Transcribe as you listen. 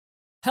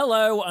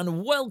Hello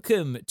and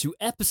welcome to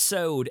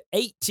episode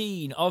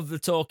 18 of the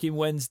Talking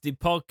Wednesday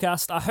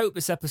podcast. I hope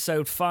this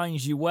episode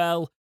finds you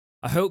well.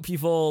 I hope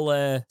you've all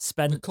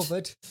spent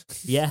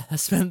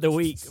the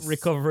week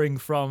recovering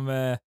from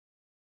the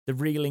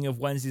reeling of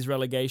Wednesday's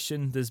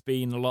relegation. There's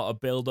been a lot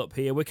of build-up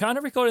here. We're kind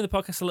of recording the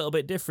podcast a little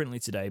bit differently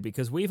today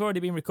because we've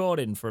already been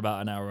recording for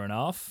about an hour and a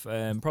half,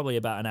 probably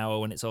about an hour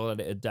when it's all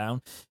edited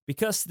down,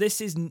 because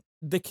this is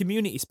the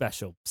community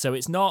special. So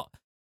it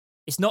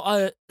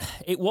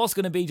was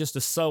going to be just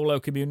a solo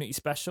community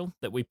special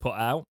that we put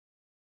out.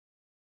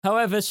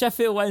 However,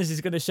 Sheffield Wednesday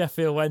is going to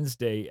Sheffield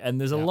Wednesday,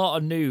 and there's a lot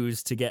of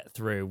news to get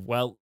through.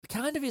 Well,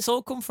 kind of, it's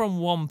all come from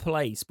one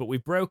place, but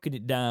we've broken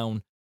it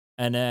down,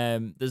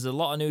 and there's a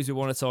lot of news we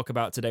want to talk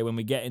about today when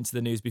we get into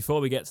the news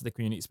before we get to the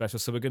community special.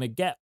 So we're going to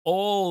get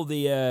all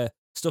the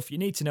stuff you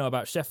need to know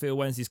about Sheffield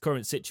Wednesday's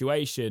current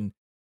situation.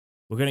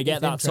 We're going to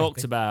get that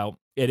talked about.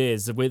 It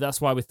is.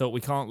 That's why we thought we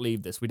can't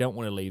leave this. We don't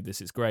want to leave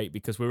this. It's great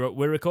because we're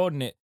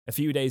recording it a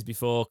few days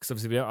before because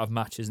obviously we don't have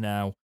matches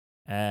now.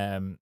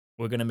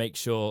 We're going to make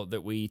sure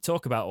that we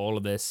talk about all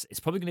of this. It's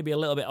probably going to be a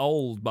little bit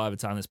old by the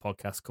time this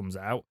podcast comes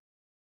out.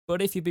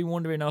 But if you've been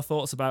wondering our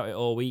thoughts about it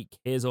all week,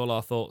 here's all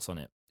our thoughts on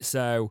it.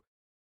 So,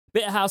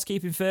 bit of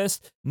housekeeping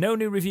first. No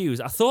new reviews.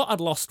 I thought I'd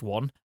lost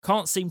one.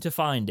 Can't seem to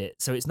find it,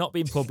 so it's not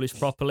been published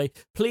properly.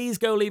 Please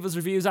go leave us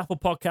reviews, Apple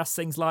Podcasts,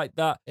 things like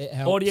that. It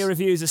helps. Audio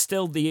reviews are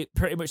still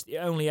pretty much the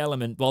only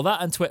element. Well,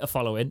 that and Twitter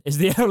following is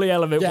the only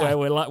element where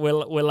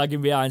we're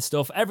lagging behind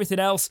stuff. Everything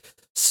else,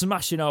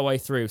 smashing our way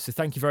through. So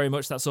thank you very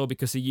much. That's all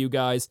because of you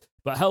guys.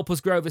 But help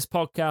us grow this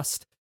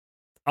podcast.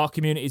 Our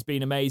community's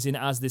been amazing,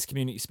 as this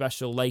community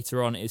special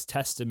later on is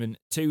testament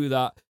to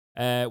that.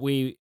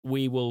 We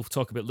will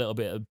talk a little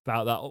bit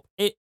about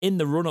that in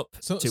the run up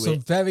to it.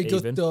 Some very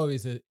good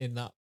stories in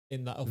that.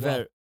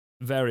 Very,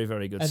 very,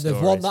 very good. And stories.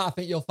 there's one that I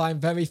think you'll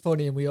find very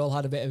funny, and we all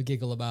had a bit of a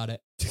giggle about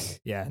it.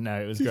 Yeah,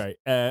 no, it was great.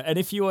 And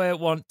if you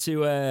want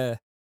to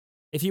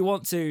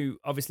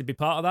obviously be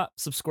part of that,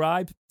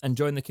 subscribe and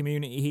join the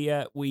community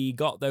here. We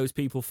got those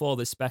people for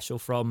this special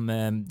from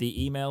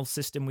the email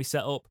system we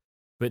set up.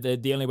 But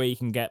the only way you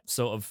can get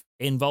sort of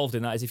involved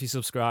in that is if you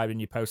subscribe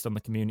and you post on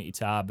the community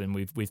tab, and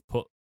we've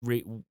put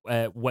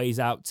ways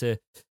out to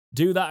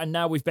do that, and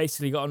now we've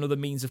basically got another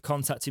means of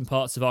contacting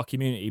parts of our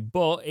community.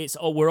 But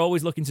we're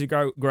always looking to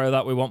grow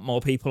that. We want more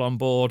people on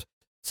board.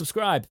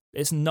 Subscribe.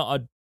 It's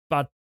not a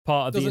bad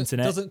part of the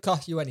internet. Doesn't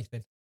cost you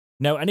anything.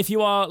 No, and if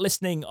you are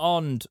listening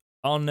on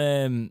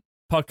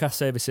podcast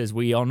services,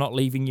 we are not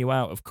leaving you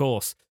out, of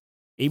course.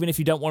 Even if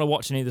you don't want to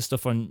watch any of the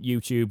stuff on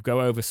YouTube, go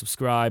over,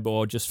 subscribe,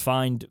 or just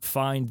find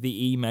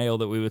the email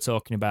that we were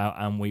talking about,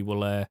 and we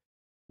will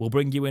we'll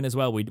bring you in as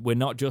well. We're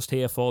not just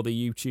here for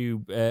the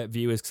YouTube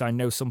viewers, because I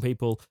know some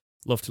people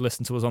love to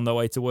listen to us on their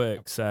way to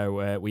work.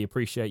 So we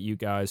appreciate you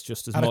guys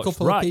just as much. And a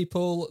couple of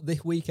people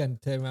this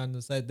weekend turned around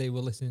and said they were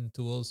listening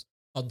to us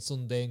on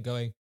Sunday and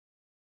going,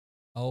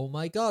 "Oh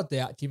my God, they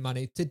actually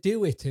managed to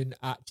do it and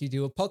actually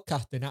do a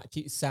podcast and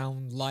actually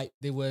sound like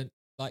they weren't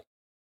like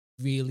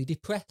really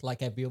depressed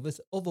like every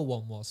other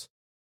one was."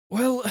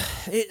 Well,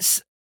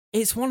 it's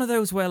one of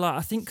those where, like,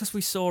 I think because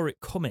we saw it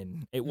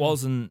coming, it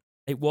wasn't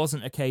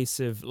a case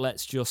of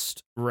let's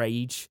just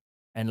rage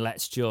and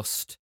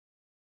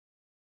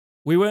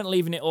we weren't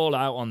leaving it all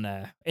out on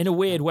there. In a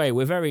weird way,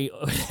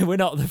 we're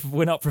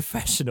not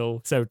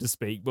professional, so to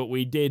speak, but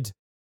we did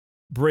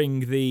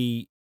bring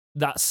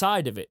that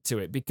side of it to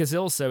it, because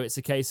also it's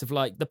a case of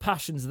like the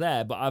passion's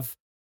there, but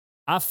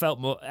I've felt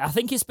more. I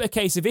think it's a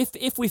case of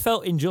if we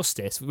felt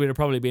injustice, we would have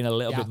probably been a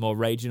little bit more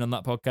raging on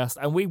that podcast,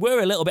 and we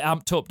were a little bit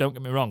amped up. Don't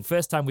get me wrong.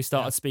 First time we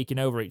started speaking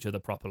over each other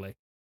properly.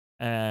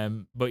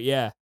 But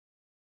yeah,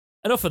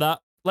 enough of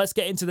that. Let's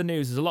get into the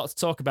news. There's a lot to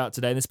talk about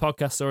today, and this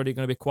podcast's already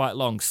going to be quite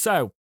long.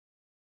 So,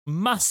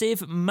 massive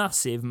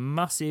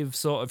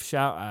sort of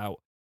shout out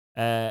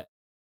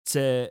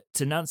to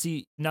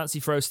Nancy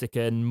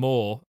Frosticker and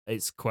Moore.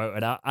 It's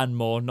quoted at, and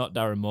Moore, not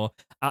Darren Moore,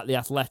 at The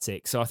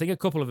Athletic. So I think a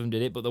couple of them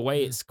did it, but the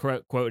way it's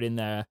quoted in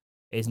there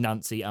is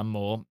Nancy and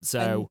Moore.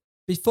 So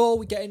before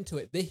we get into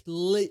it, this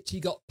literally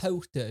got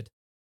posted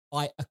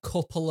like a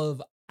couple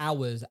of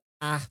hours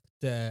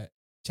after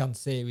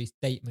Chansiri's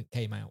statement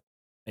came out.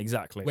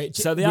 Exactly.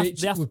 Which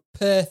was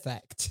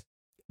perfect.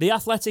 The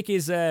Athletic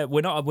is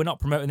we're not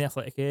promoting The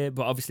Athletic here,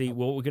 but obviously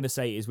what we're going to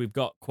say is we've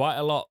got quite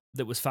a lot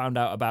that was found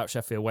out about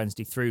Sheffield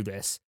Wednesday through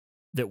this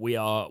that we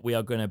are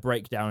going to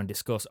break down and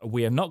discuss.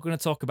 We are not going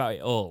to talk about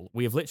it all.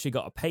 We have literally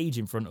got a page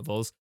in front of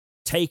us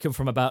taken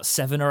from about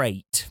 7 or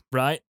 8,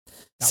 right?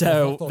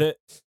 So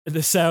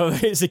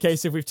it's a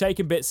case of we've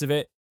taken bits of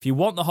it. If you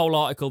want the whole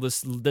article,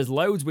 there's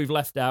loads we've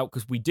left out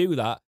because we do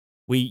that.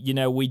 We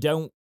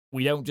don't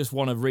just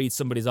want to read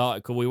somebody's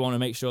article. We want to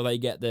make sure they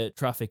get the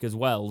traffic as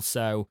well.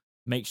 So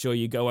make sure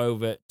you go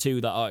over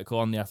to that article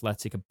on The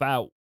Athletic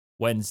about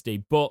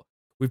Wednesday. But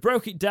we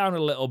broke it down a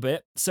little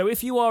bit. So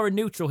if you are a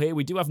neutral here,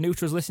 we do have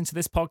neutrals listening to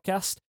this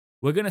podcast.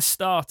 We're going to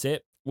start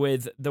it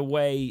with the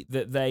way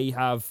that they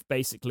have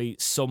basically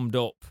summed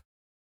up,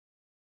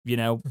 you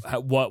know,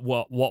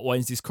 what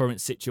Wednesday's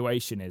current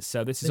situation is.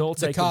 So this is all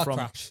taken from...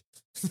 crash.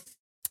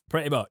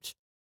 Pretty much.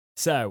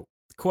 So,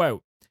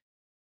 quote,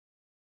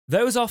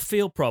 those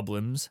off-field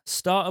problems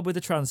started with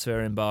a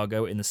transfer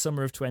embargo in the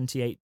summer of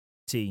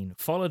 2018,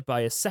 followed by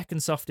a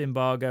second soft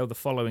embargo the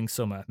following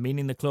summer,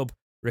 meaning the club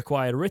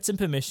required written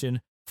permission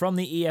from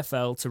the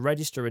EFL to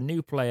register a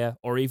new player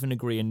or even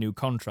agree a new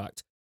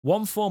contract.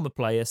 One former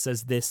player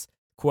says this,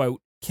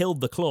 quote,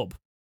 killed the club,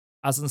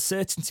 as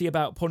uncertainty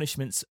about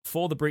punishments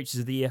for the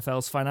breaches of the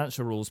EFL's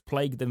financial rules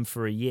plagued them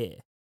for a year.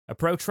 A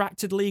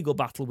protracted legal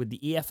battle with the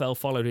EFL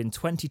followed in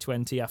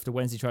 2020 after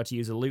Wednesday tried to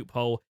use a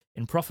loophole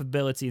in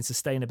profitability and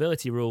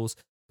sustainability rules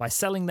by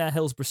selling their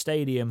Hillsborough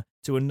Stadium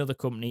to another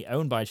company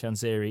owned by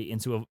Chancery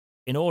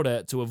in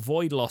order to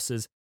avoid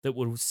losses that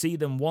would see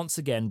them once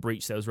again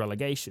breach those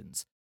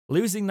relegations.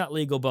 Losing that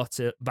legal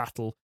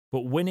battle,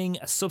 but winning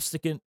a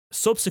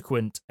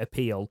subsequent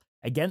appeal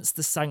against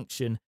the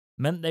sanction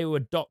meant they were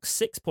docked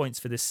 6 points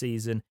for this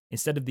season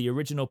instead of the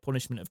original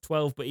punishment of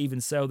 12, but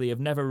even so, they have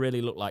never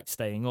really looked like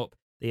staying up.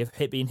 They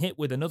have been hit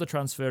with another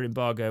transfer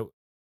embargo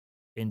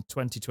in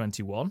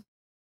 2021.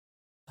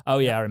 Oh,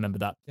 yeah, I remember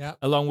that. Yeah.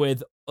 Along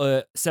with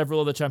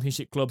several other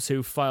championship clubs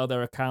who filed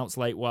their accounts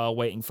late while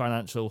waiting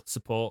financial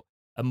support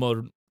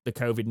amid the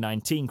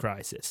COVID-19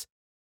 crisis.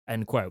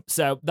 End quote.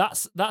 So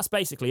that's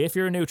basically, if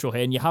you're a neutral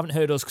here and you haven't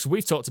heard us, because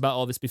we've talked about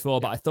all this before,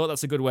 but I thought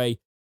that's a good way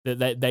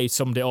that they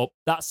summed it up.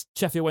 That's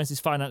Sheffield Wednesday's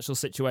financial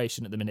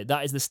situation at the minute.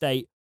 That is the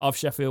state of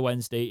Sheffield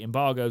Wednesday.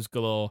 Embargoes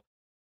galore.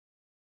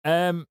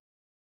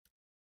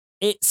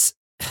 It's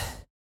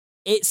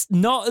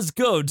not as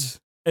good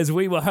as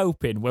we were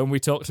hoping when we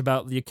talked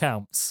about the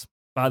accounts,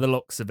 by the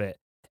looks of it.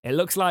 It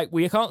looks like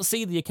we can't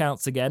see the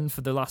accounts again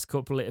for the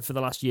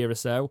last year or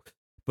so,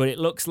 but it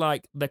looks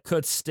like there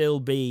could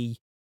still be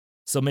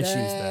some issues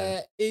there.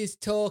 There is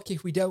talk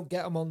if we don't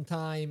get them on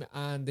time,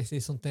 and this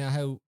is something I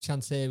hope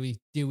Chancery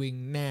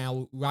doing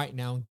right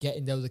now,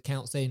 getting those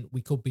accounts in,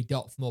 we could be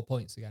docked for more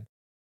points again.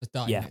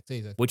 Starting next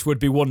season. Which would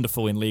be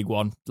wonderful in League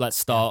One. Let's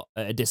start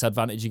at a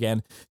disadvantage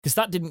again, because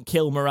that didn't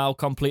kill morale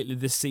completely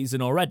this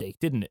season already,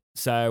 didn't it?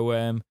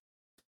 So,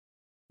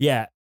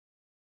 yeah.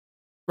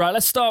 Right,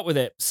 let's start with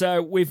it.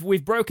 So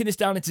we've broken this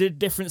down into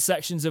different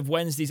sections of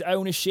Wednesday's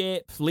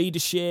ownership,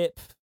 leadership,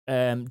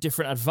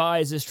 different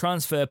advisors,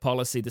 transfer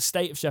policy, the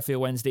state of Sheffield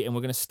Wednesday, and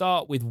we're going to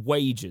start with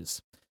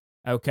wages.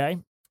 Okay?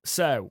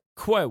 So,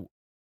 quote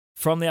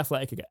from The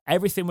Athletic again.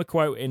 Everything we're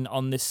quoting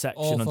on this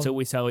section until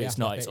we tell you it's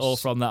not. It's all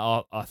from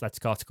that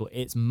Athletic article.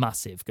 It's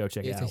massive. Go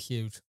check it out. It's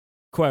huge.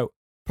 Quote,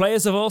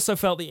 players have also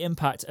felt the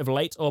impact of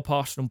late or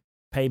partial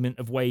payment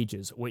of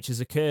wages, which has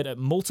occurred at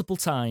multiple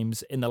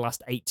times in the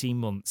last 18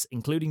 months,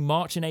 including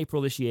March and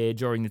April this year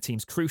during the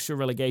team's crucial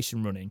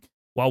relegation running,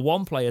 while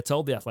one player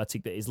told The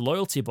Athletic that his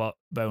loyalty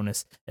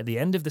bonus at the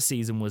end of the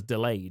season was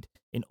delayed.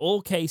 In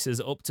all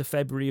cases up to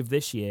February of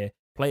this year,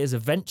 players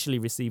eventually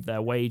received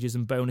their wages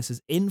and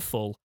bonuses in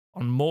full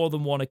on more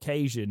than one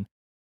occasion,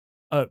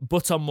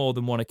 but on more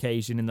than one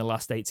occasion in the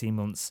last 18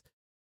 months,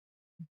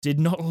 did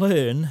not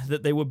learn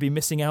that they would be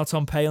missing out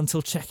on pay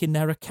until checking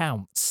their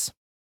accounts.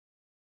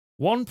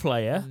 One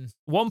player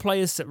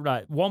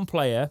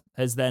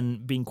has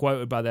then been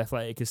quoted by The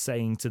Athletic as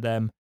saying to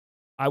them,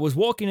 I was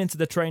walking into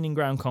the training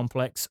ground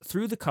complex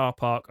through the car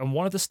park and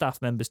one of the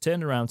staff members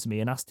turned around to me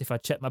and asked if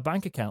I'd checked my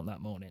bank account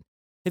that morning.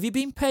 Have you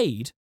been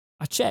paid?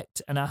 I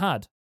checked and I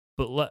had,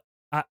 but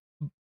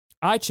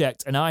I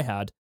checked and I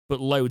had, but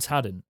loads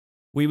hadn't.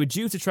 We were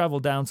due to travel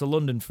down to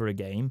London for a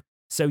game,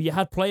 so you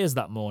had players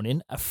that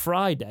morning, a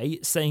Friday,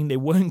 saying they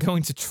weren't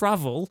going to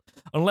travel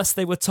unless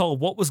they were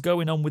told what was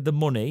going on with the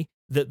money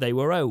that they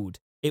were owed.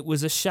 It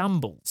was a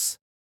shambles.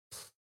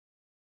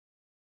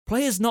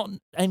 Players not,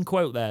 end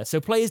quote there. So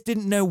players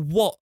didn't know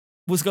what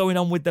was going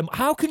on with them.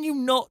 How can you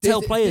not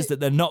tell players that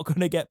they're not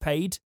going to get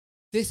paid?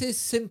 This is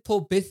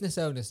simple business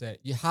ownership.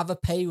 You have a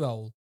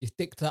payroll. You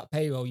stick to that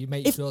payroll. You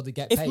make sure they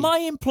get paid. If my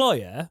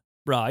employer,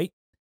 right,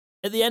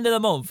 at the end of the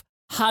month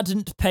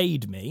hadn't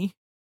paid me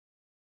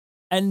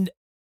and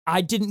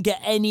I didn't get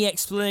any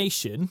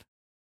explanation,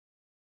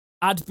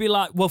 I'd be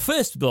like, well,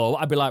 first of all,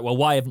 well,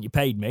 why haven't you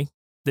paid me?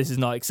 This is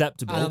not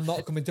acceptable. And I'm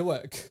not coming to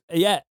work.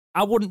 Yeah,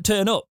 I wouldn't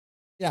turn up.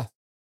 Yeah.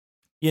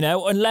 You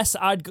know, unless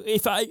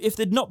if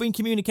there'd not been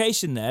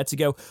communication there to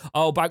go,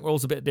 oh,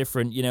 bankroll's a bit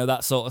different, you know,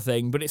 that sort of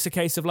thing. But it's a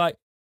case of like,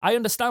 I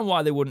understand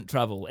why they wouldn't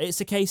travel. It's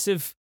a case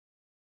of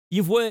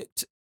you've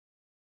worked.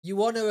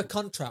 You honour a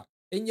contract.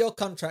 In your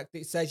contract,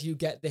 it says you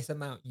get this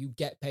amount. You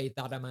get paid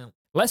that amount.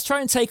 Let's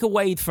try and take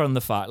away from the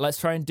fact. Let's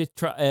try and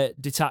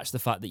detach the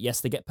fact that,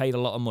 yes, they get paid a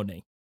lot of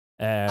money.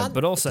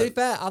 But also, to be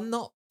fair, I'm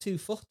not too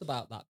fussed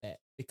about that bit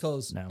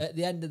because at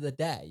the end of the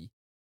day,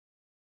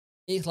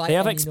 it's like they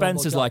have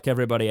expenses like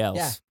everybody else.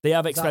 Yeah, they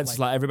have expenses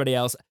like everybody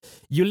else.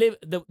 You live.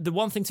 The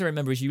one thing to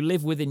remember is you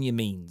live within your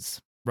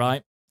means,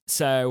 right?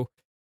 So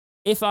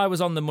if I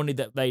was on the money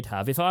that they'd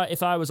have, if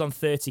I was on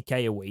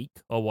 30k a week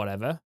or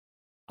whatever,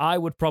 I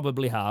would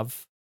probably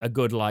have a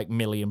good like £1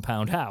 million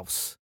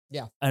house.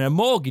 Yeah. And a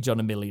mortgage on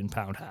 £1 million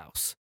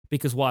house.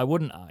 Because why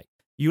wouldn't I?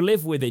 You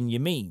live within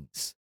your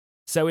means.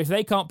 So if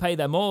they can't pay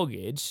their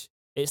mortgage,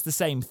 it's the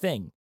same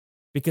thing.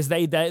 because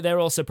they're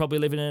also probably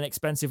living an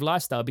expensive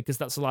lifestyle because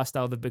that's a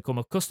lifestyle they've become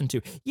accustomed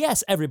to.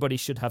 Yes, everybody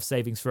should have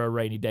savings for a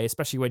rainy day,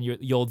 especially when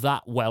you're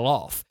that well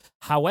off.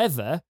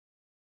 However,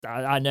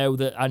 I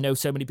know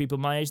so many people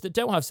my age that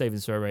don't have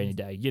savings for a rainy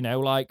day. You know,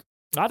 like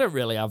I don't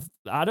really have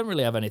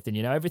anything.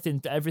 You know,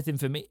 everything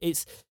for me,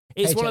 it's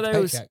Paycheck one of to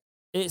those. paycheck.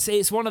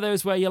 It's one of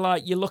those where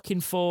you're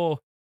looking for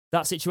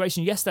that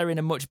situation. Yes, they're in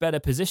a much better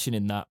position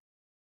in that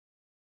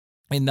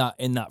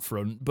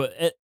front,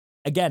 but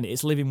again,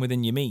 it's living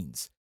within your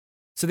means.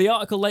 So the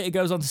article later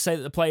goes on to say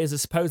that the players are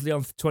supposedly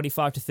on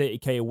 25 to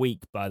 30k a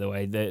week. By the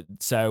way,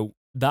 so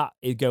that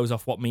it goes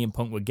off what me and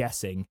Punk were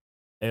guessing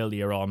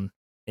earlier on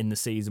in the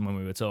season when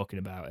we were talking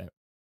about it.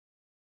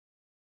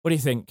 What do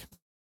you think?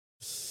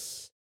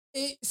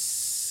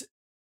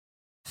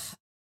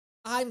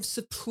 I'm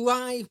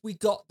surprised we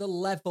got the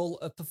level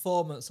of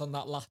performance on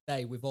that last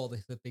day with all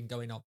this that's been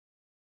going on.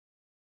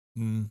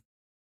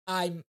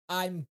 I'm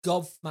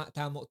gobsmacked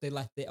how much they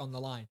left it on the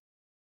line.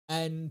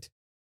 And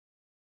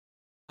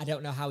I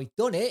don't know how he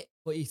done it,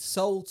 but he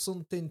sold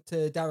something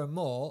to Darren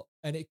Moore,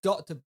 and it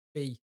got to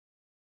be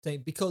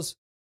thing, because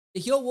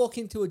if you're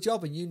walking to a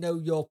job and you know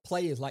your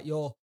players, like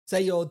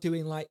say you're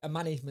doing like a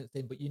management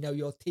thing, but you know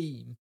your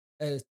team,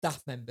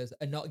 staff members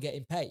are not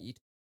getting paid,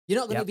 you're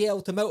not going to be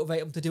able to motivate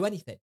them to do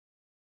anything.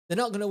 They're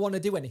not going to want to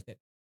do anything.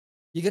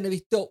 You're going to be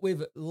stuck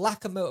with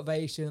lack of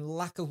motivation,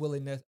 lack of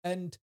willingness.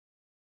 And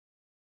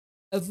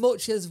as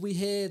much as we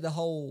hear the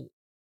whole,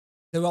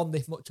 they're on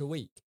this much a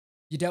week,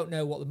 you don't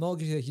know what the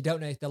mortgage is. You don't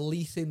know if they're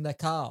leasing their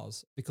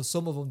cars, because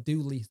some of them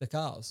do lease the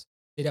cars.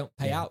 They don't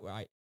pay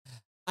outright.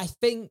 I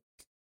think.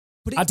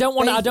 But I don't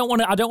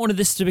want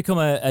this to become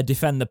a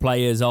defend the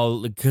players,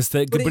 or because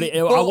I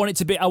want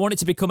it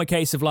to become a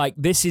case of like,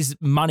 this is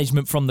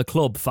management from the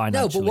club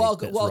financially. No,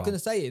 but what I'm going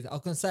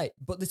to say,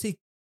 but this is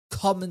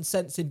common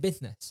sense in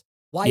business.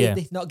 Why is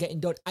this not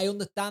getting done? I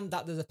understand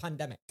that there's a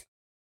pandemic.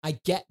 I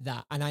get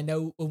that, and I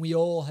know when we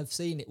all have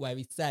seen it where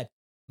he said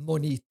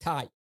money's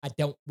tight.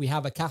 We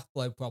have a cash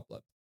flow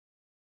problem.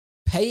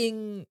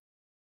 Paying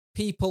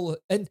people,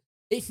 and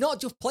it's not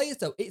just players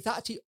though, it's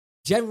actually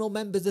general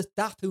members of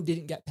staff who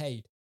didn't get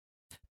paid.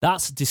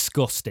 That's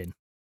disgusting.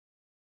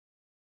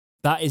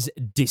 That is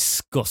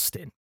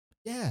disgusting.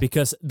 Yeah.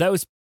 Because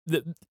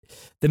the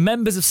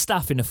members of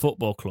staff in a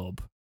football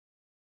club,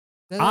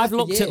 I've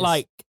looked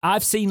at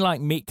I've seen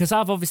me, because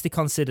I've obviously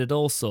considered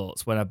all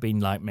sorts when I've been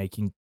like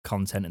making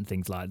content and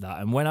things like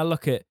that. And when I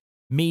look at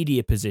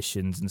media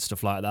positions and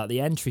stuff like that,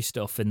 the entry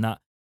stuff and that,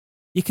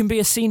 you can be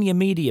a senior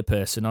media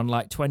person on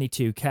like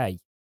 22k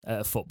at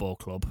a football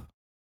club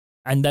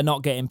and they're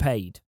not getting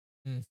paid.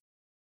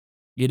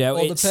 You know,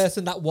 or the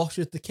person that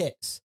washes the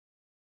kits,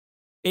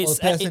 or the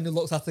person who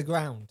looks at the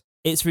ground.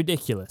 It's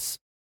ridiculous.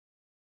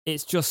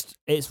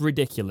 It's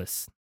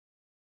ridiculous.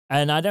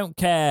 And I don't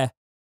care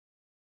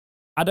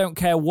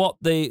what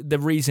the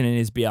reasoning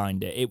is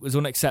behind it. It was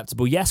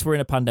unacceptable. Yes, we're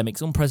in a pandemic.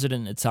 It's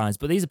unprecedented times,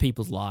 but these are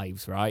people's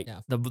lives, right?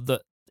 Yeah.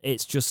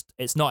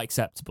 It's not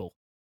acceptable.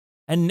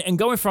 And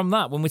going from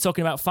that, when we're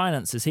talking about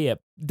finances here,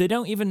 they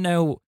don't even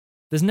know.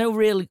 There's no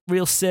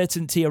real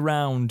certainty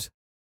around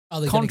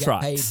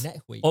contracts. Get paid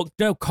next week? Or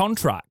no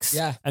contracts.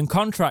 Yeah. And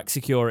contract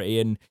security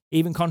and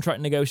even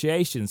contract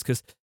negotiations,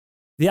 because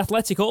the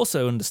Athletic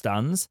also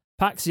understands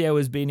Paxio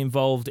has been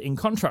involved in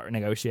contract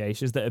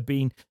negotiations that have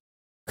been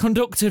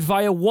conducted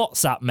via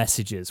WhatsApp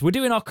messages. We're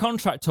doing our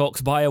contract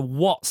talks via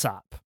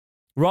WhatsApp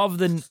rather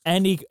than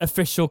any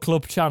official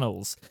club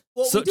channels.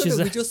 What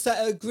we just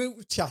set a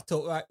group chat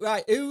up,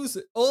 right?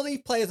 All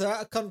these players are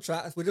out of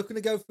contract. We're just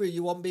going to go through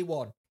you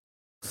 1v1.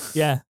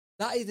 Yeah.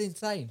 That is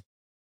insane.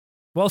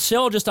 Well,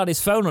 Shaw just had his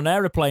phone on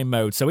aeroplane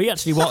mode, so he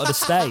actually wanted to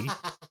stay.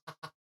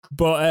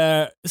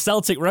 But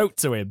Celtic wrote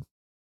to him.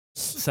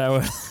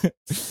 So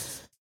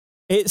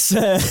it's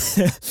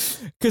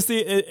because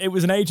it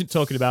was an agent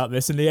talking about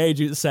this, and the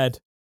agent said,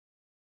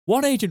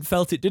 one agent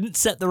felt it didn't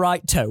set the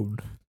right tone.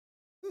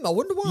 I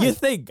wonder why. You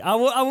think? I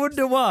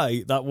wonder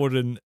why that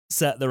wouldn't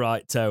set the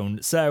right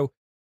tone. So,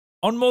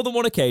 on more than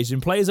one occasion,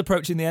 players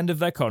approaching the end of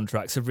their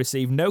contracts have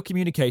received no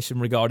communication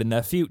regarding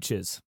their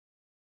futures.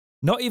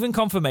 Not even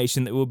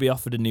confirmation that will be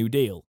offered a new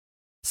deal.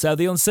 So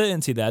the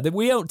uncertainty there,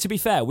 to be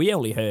fair, we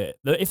only hear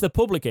that if the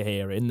public are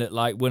hearing that,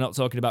 like, we're not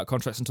talking about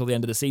contracts until the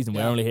end of the season,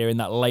 we're only hearing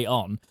that late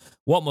on.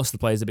 What must the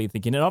players have been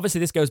thinking? And obviously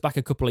this goes back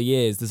a couple of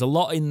years. There's a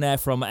lot in there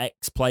from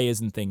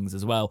ex-players and things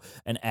as well,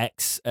 and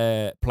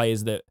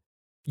ex-players that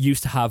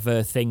used to have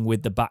a thing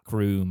with the back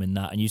room and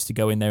that, and used to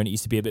go in there, and it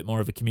used to be a bit more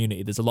of a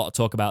community. There's a lot of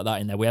talk about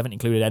that in there. We haven't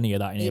included any of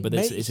that in here, but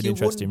it's an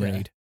interesting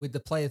read. With the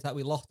players that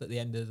we lost at the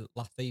end of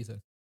last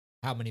season,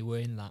 how many were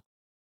in that?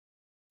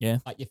 Yeah.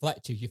 Like your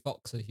Fletchers, your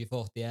Foxes, your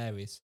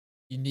Fortieri's,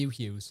 your New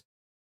Hughes.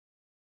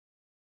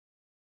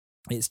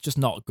 It's just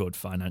not good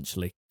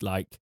financially.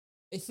 Like,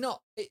 it's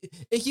not.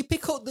 If you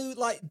pick up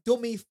the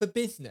dummy for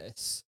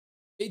business,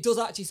 it does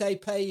actually say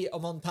pay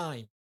them on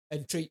time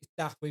and treat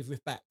staff with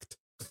respect.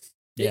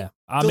 Yeah.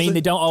 I mean, they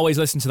don't always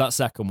listen to that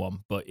second one,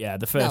 but yeah,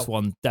 the first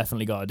one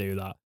definitely got to do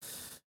that.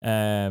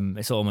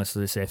 It's almost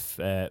as if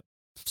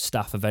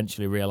staff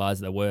eventually realise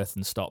their worth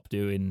and stop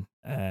doing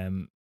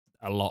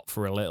a lot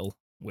for a little,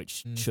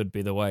 which should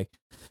be the way.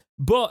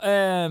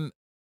 But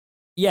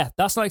yeah,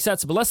 that's not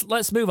acceptable.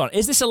 Let's move on.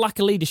 Is this a lack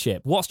of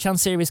leadership? What's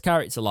Chansiri's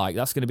character like?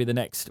 That's going to be the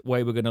next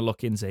way we're going to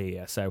look into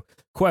here. So,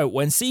 quote,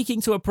 when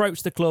seeking to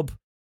approach the club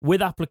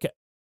with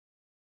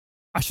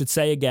I should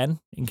say again,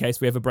 in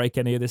case we ever break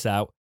any of this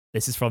out,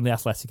 this is from The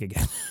Athletic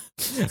again.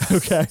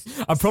 Okay.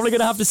 I'm probably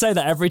going to have to say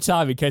that every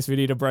time in case we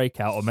need a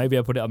breakout, or maybe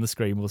I'll put it on the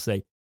screen. We'll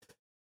see.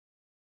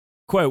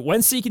 Quote,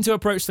 when seeking to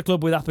approach the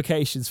club with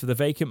applications for the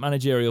vacant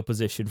managerial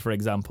position, for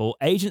example,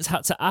 agents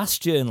had to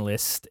ask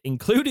journalists,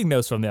 including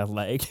those from The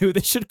Athletic, who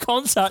they should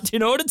contact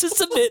in order to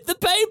submit the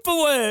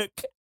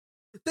paperwork.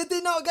 Did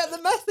they not get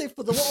the message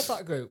for the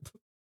WhatsApp group?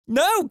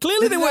 No,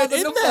 clearly they weren't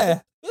in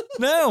there.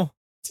 No.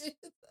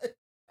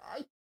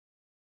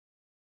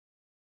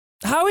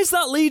 How is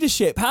that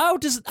leadership? How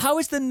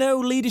is there no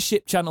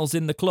leadership channels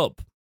in the club?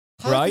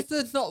 How is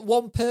there not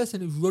one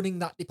person who's running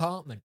that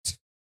department?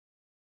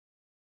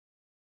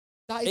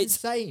 That is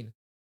insane.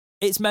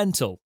 It's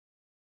mental.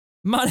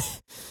 Man.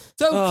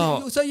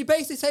 So you're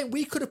basically saying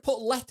we could have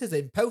put letters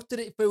in, posted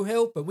it through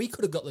Hilton, we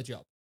could have got the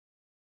job.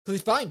 Could we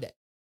find it?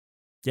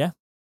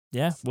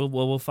 Yeah.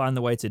 We'll find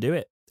the way to do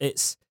it.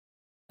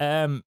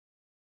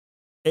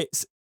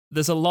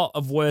 There's a lot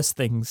of worse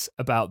things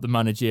about the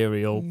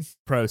managerial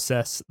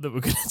process that we're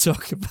going to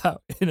talk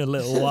about in a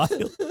little while.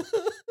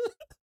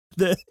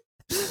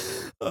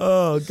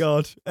 Oh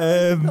God!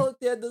 At the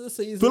end of the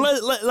season,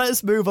 but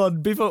let's move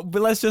on.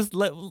 But let's just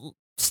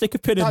stick a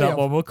pin in that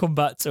one. We'll come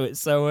back to it.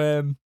 So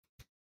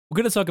we're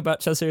going to talk about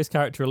Chansiri's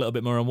character a little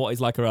bit more and what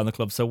he's like around the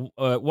club. So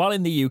while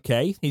in the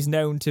UK, he's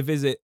known to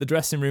visit the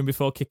dressing room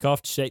before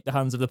kick-off to shake the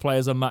hands of the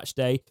players on match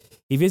day.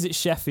 He visits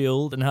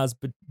Sheffield and has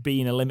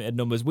been in limited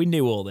numbers. We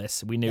knew all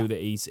this. We knew that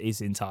he's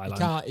in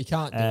Thailand. He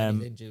can't do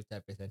anything due to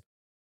everything.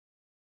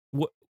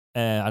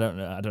 I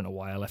don't know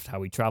why I left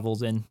how he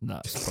travels in.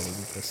 That's probably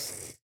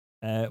just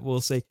we'll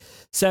see.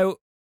 So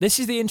this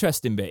is the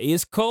interesting bit. He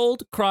has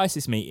called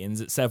crisis meetings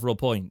at several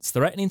points,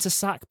 threatening to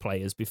sack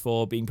players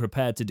before being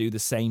prepared to do the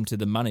same to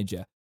the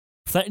manager.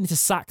 Threatening to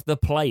sack the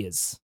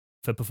players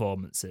for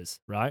performances,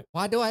 right?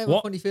 Why do I have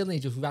a funny feeling he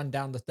just ran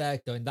down the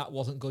stairs going, that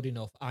wasn't good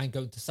enough, I'm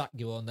going to sack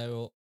you, and they're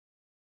all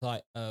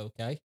like,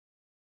 okay.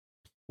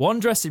 One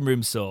dressing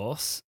room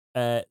source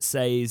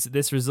says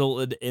this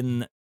resulted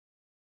in,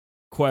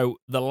 quote,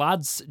 the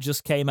lads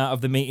just came out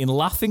of the meeting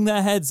laughing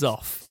their heads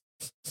off,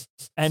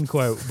 end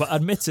quote, but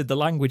admitted the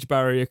language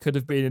barrier could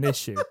have been an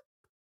issue.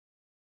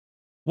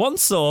 One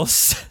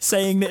source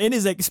saying that in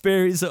his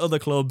experience at other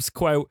clubs,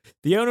 quote,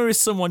 the owner is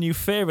someone you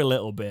fear a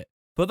little bit,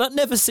 but that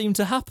never seemed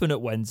to happen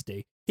at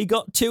Wednesday. He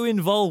got too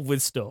involved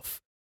with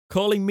stuff,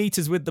 calling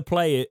meetings with the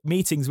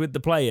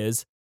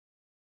players,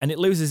 and it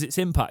loses its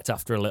impact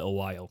after a little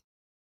while.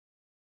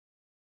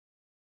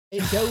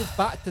 It goes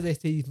back to this,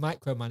 he's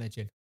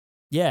micromanaging.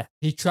 Yeah.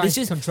 He tries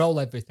to control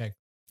everything.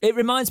 It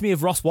reminds me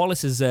of Ross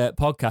Wallace's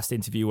podcast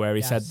interview where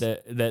he said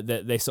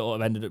that they sort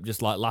of ended up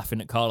just like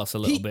laughing at Carlos a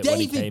little bit when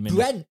he came in.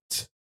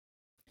 Brent.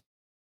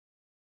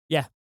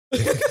 Yeah. I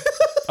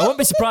wouldn't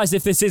be surprised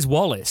if this is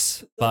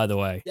Wallace, by the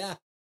way. Yeah.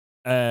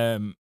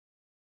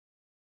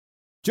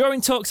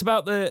 During talks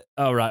about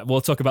we'll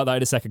talk about that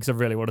in a second because I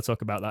really want to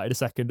talk about that in a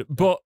second.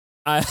 But,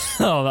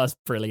 that's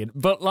brilliant.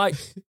 But like,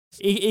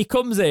 he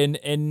comes in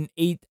and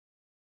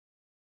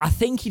I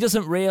think he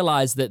doesn't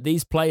realise that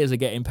these players are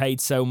getting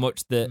paid so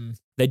much that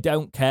they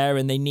don't care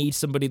and they need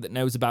somebody that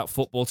knows about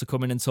football to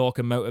come in and talk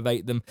and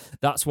motivate them.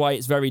 That's why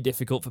it's very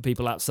difficult for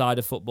people outside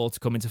of football to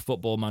come into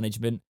football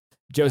management.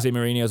 Jose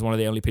Mourinho is one of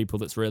the only people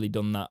that's really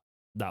done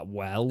that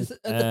well.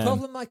 The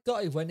problem I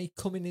got is when he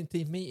coming into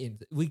these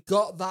meetings, we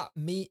got that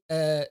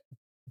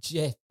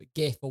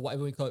GIF or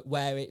whatever we call it,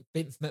 where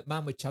Vince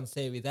McMahon with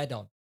Chansiri's head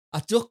on. I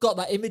just got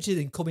that image of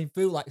him coming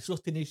through, like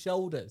shutting his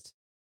shoulders.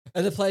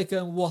 And the player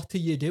going, what are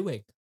you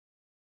doing?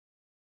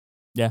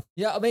 Yeah.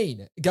 You know what I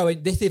mean?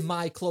 Going, this is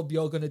my club,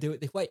 you're going to do it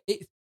this way.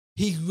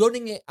 He's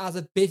running it as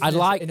a business. I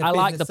like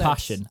the sense.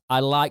 passion. I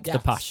like the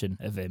passion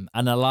of him.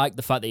 And I like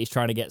the fact that he's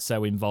trying to get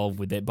so involved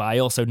with it. But I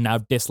also now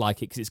dislike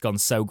it because it's gone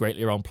so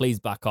greatly wrong. Please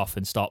back off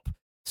and stop.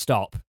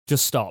 Stop.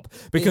 Just stop.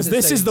 Because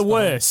this is the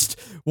worst.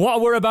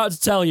 What we're about to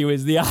tell you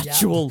is the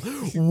actual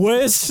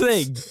worst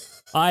thing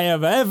I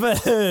have ever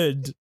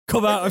heard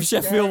come out of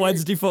Sheffield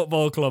Wednesday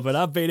Football Club. And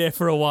I've been here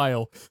for a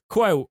while.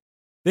 Quote,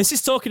 this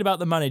is talking about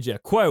the manager.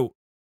 Quote,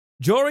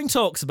 during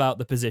talks about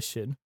the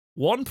position,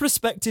 one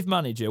prospective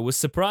manager was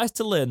surprised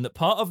to learn that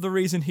part of the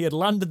reason he had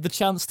landed the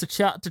chance to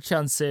chat to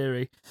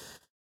Chansiri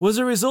was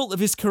a result of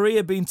his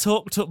career being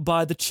talked up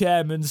by the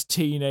chairman's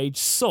teenage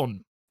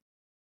son.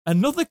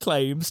 Another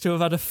claims to have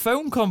had a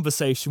phone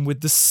conversation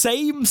with the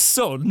same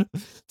son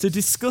to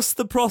discuss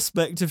the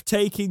prospect of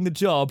taking the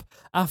job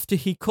after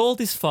he called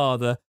his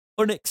father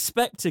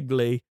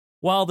unexpectedly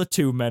while the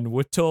two men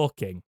were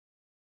talking.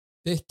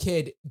 This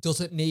kid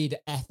doesn't need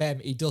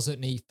FM. He doesn't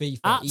need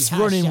FIFA. That's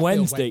running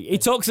Wednesday. He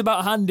talks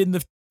about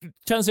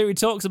Chansiri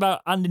talks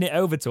about handing it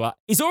over to her.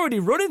 He's already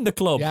running the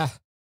club. Yeah.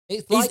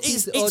 It's like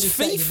it's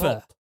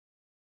FIFA.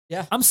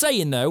 Yeah. I'm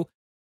saying, though,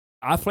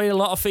 I played a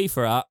lot of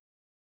FIFA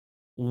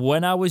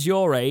when I was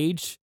your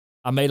age.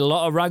 I made a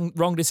lot of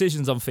wrong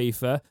decisions on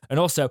FIFA, and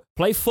also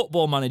play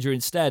Football Manager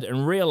instead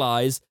and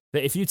realise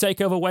that if you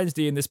take over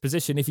Wednesday in this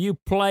position, if you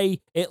play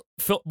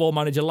Football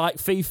Manager like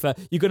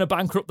FIFA, you're going to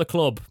bankrupt the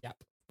club. Yep.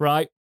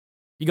 Right?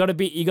 You got to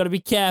be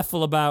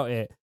careful about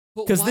it.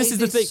 But Because why this is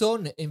the his thing.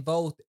 son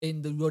involved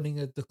in the running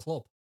of the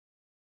club?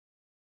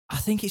 I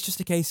think it's just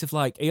a case of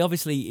like he's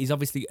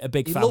obviously a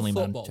big He family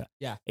loved man. football.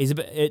 Yeah. He's a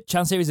bit.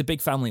 Chansiri is a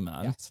big family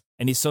man, Yes.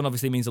 and his son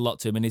obviously means a lot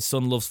to him. And his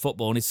son loves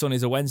football, and his son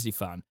is a Wednesday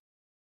fan.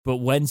 But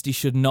Wednesday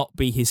should not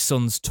be his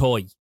son's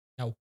toy.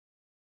 No.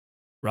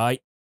 Right?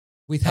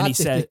 We've And had he this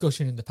said-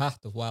 discussion in the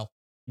past as well.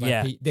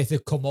 Yeah. This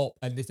has come up,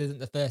 and this isn't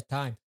the first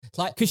time. It's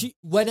like, 'Cause you-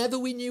 whenever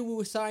we knew we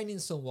were signing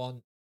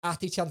someone,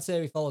 Ati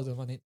Chansiri follows him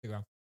on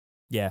Instagram.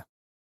 Yeah.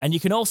 And you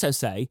can also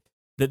say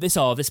that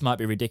this might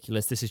be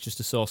ridiculous. This is just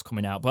a source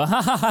coming out.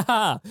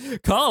 But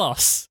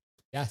Carlos.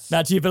 Yes.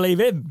 Now, do you believe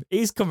him?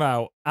 He's come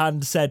out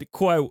and said,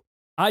 quote,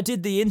 I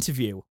did the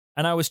interview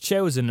and I was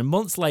chosen. And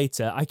months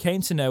later, I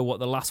came to know what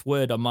the last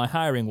word on my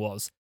hiring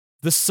was.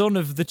 The son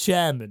of the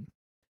chairman,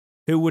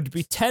 who would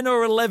be 10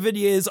 or 11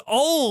 years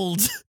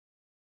old.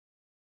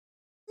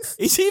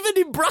 He's even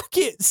in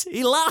brackets.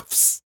 He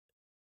laughs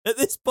at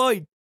this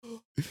point.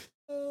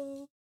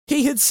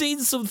 He had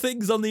seen some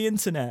things on the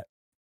internet.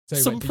 So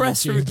he Some went to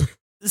press YouTube.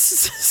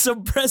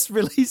 some press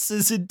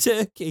releases in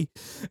Turkey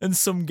and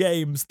some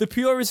games. The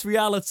purest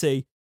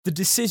reality, the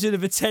decision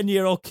of a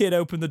 10-year-old kid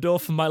opened the door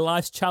for my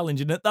life's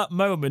challenge. And at that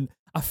moment,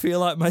 I feel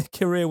like my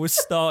career was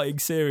starting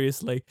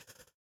seriously.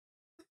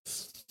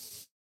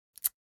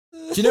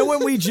 Do you know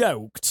when we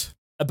joked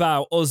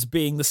about us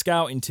being the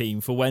scouting team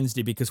for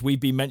Wednesday because we've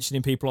been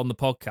mentioning people on the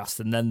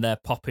podcast and then they're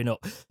popping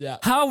up? Yeah.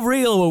 How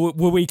real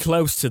were we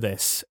close to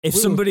this? If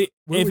We were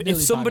if nearly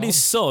somebody's bang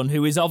son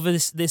who is of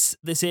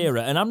this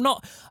era, and I'm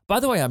not, by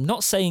the way, I'm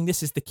not saying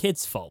this is the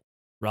kid's fault,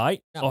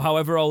 right? No. Or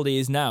however old he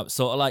is now. It's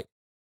sort of like,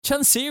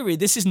 Chansiri,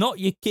 this is not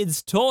your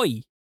kid's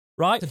toy,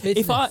 right? It's a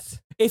business.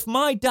 If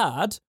my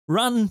dad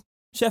ran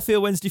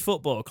Sheffield Wednesday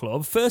Football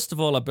Club, first of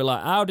all, I'd be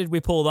like, how did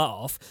we pull that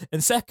off?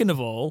 And second of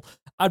all,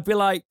 I'd be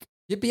like,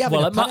 You'd be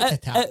having a panic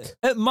attack.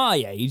 at my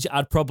age,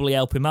 I'd probably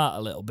help him out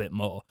a little bit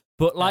more.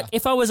 But like,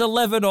 if I was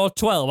 11 or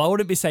 12, I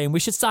wouldn't be saying we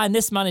should sign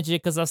this manager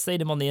because I've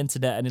seen him on the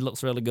internet and he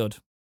looks really good.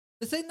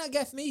 The thing that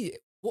gets me,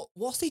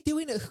 what's he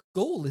doing at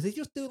school? Is he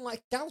just doing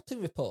like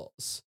scouting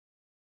reports?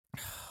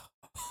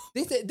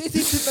 This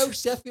is the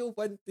most Sheffield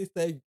Wednesday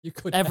thing you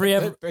could Every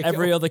ever bring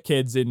every up. other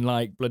kid's in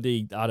like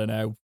bloody, I don't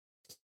know,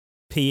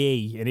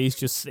 PE, and he's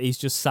just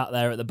sat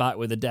there at the back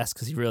with a desk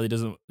because he really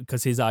doesn't,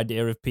 because his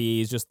idea of PE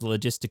is just the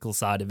logistical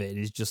side of it. And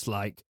he's just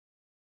like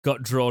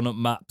got drawn up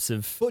maps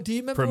of But do you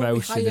remember when we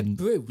promotion hired and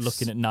Bruce?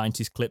 looking at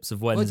 90s clips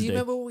of Well, Wednesday. do you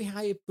remember when we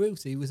hired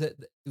Bruce?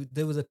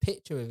 There was a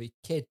picture of his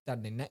kid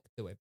standing next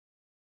to him.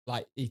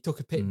 Like he took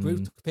a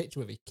Bruce took a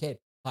picture of his kid.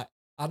 Like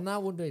I'm now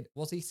wondering,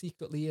 was he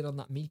secretly in on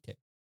that meeting,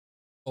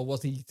 or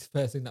was he the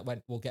person that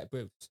went, "We'll get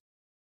Bruce"?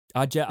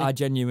 I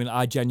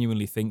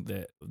genuinely think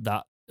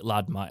that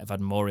lad might have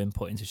had more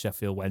input into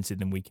Sheffield Wednesday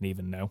than we can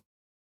even know.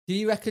 Do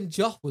you reckon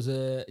Joff was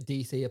a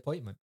DC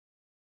appointment?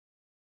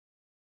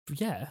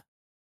 Yeah,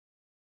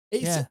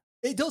 It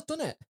does,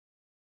 doesn't it?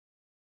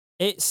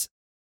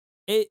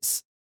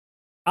 it's.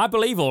 I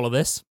believe all of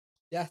this.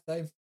 Yeah,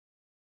 same.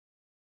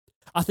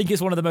 I think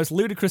it's one of the most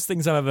ludicrous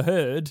things I've ever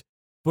heard,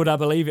 but I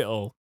believe it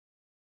all.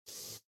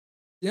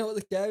 You know what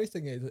the scary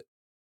thing is?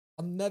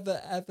 I've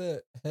never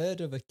ever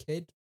heard of a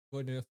kid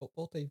running a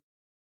football team.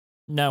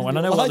 No, In and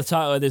I your know what the life?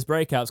 title of this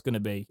breakout's going to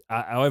be.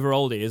 However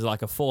old he is,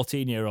 like a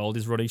 14-year-old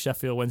is running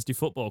Sheffield Wednesday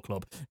Football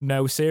Club.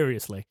 No,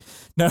 seriously.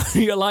 No,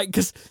 you're like,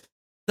 because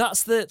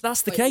that's the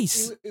Wait,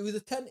 case It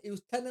was 10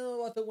 and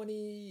 11 when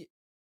he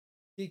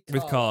did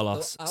with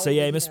Carlos. how So old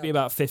yeah, is he must be now?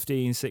 about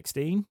 15,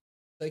 16.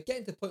 So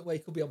getting to the point where he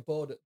could be on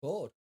board.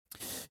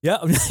 Yeah,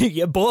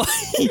 yeah, boy.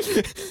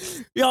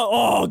 Yeah,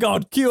 oh,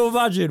 God, can you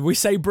imagine? We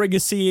say bring a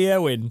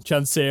CEO in,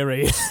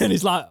 Chansiri, and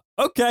he's like,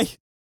 okay.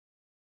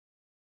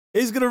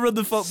 He's going to run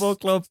the football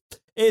club.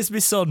 Here's my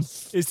son.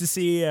 He's the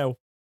CEO.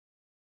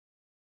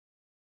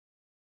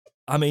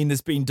 I mean,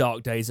 there's been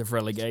dark days of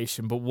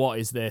relegation, but what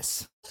is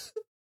this?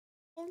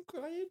 I'm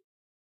crying.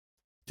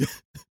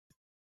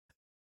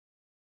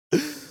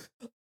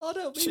 I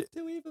don't mean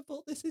to either,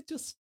 but this is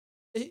just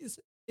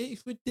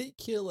it's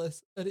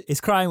ridiculous. And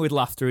He's crying with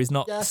laughter. He's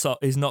not. Yeah.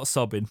 He's not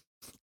sobbing.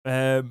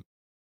 I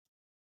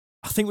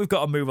think we've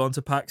got to move on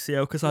to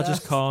Paxio because I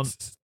just can't.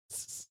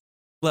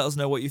 Let us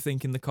know what you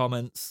think in the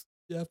comments.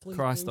 Yeah, please.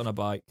 Christ do. on a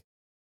bike.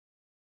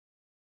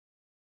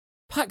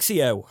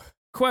 Paxio.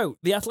 Quote,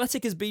 The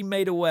Athletic has been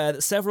made aware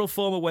that several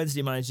former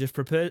Wednesday managers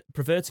prefer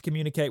to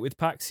communicate with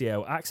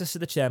Paxio. Access to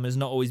the chairman has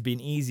not always been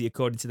easy,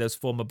 according to those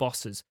former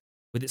bosses,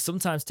 with it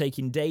sometimes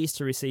taking days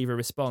to receive a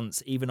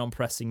response, even on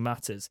pressing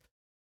matters.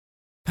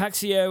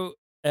 Paxio,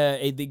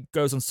 it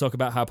goes on to talk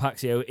about how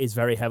Paxio is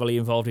very heavily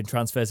involved in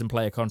transfers and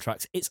player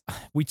contracts.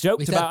 We joked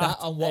We said about that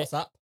on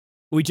WhatsApp.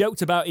 We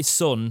joked about his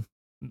son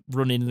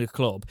running the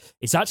club.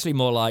 It's actually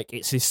more like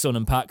it's his son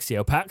and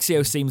Paxio.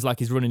 Paxio seems like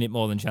he's running it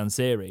more than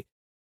Chansiri.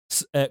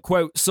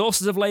 Quote,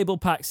 sources have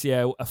labelled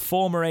Paxio a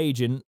former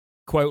agent,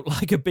 quote,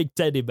 like a big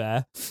teddy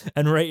bear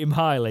and rate him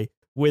highly,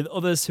 with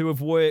others who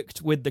have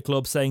worked with the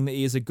club saying that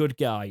he is a good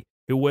guy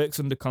who works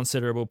under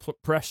considerable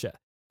pressure.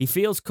 He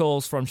fields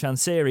calls from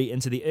Chansiri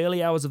into the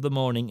early hours of the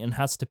morning and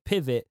has to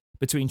pivot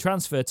between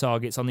transfer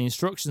targets on the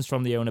instructions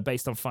from the owner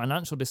based on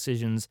financial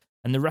decisions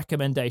and the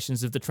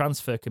recommendations of the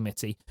transfer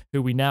committee,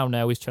 who we now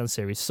know is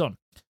Chansiri's son.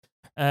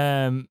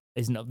 There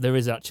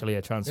is actually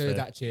a transfer. There is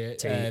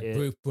actually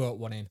Bruce brought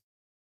one in.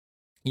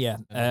 Yeah.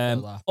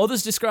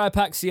 Others describe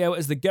Paxio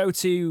as the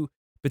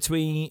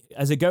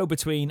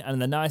go-between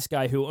and the nice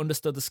guy who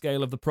understood the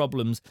scale of the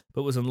problems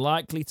but was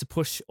unlikely to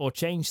push or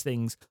change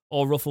things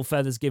or ruffle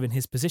feathers given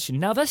his position.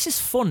 Now, this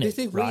is funny. This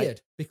is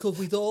weird because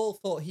we'd all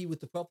thought he was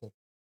the problem.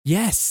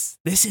 Yes,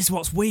 this is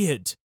what's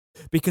weird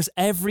because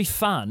every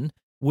fan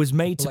was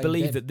made to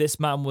believe that this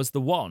man was the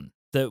one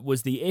that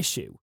was the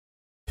issue.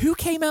 Who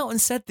came out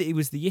and said that he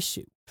was the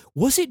issue?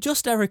 Was it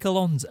just Eric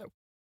Alonso?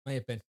 May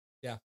have been,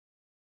 yeah.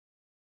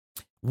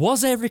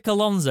 Was Eric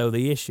Alonso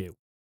the issue?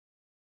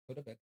 Could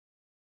have been.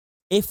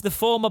 If the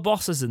former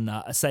bosses and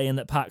that are saying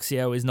that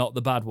Paxio is not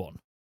the bad one.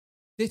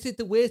 This is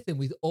the weird thing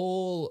with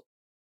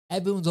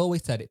everyone's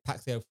always said it,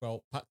 Paxio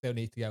fault, Paxio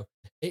needs to go.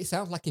 It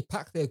sounds like if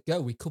Paxio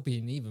go, we could be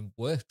in even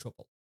worse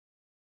trouble.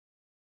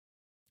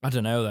 I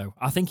don't know though.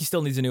 I think he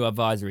still needs a new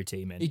advisory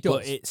team in. He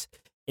does.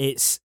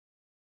 But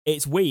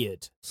it's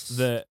weird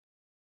that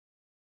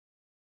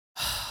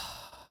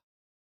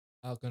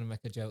I was going to make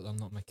a joke, I'm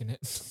not making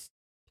it.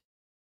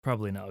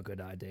 Probably not a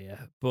good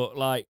idea. But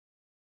like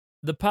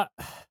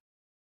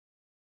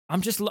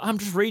I'm just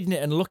reading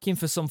it and looking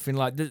for something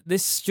like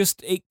this.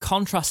 It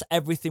contrasts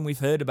everything we've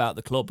heard about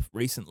the club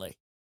recently.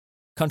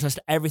 Contrast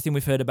everything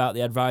we've heard about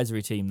the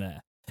advisory team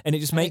there, and it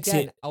just makes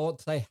it. I want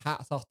to say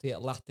hats off to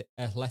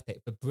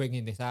Athletic for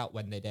bringing this out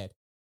when they did.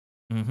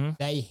 Mm-hmm.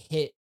 They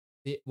hit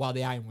it while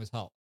the iron was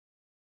hot.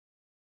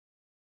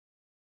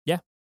 Yeah,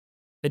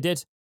 they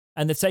did,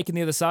 and they're taking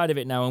the other side of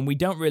it now, and we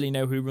don't really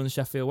know who runs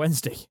Sheffield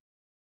Wednesday.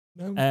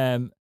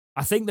 No.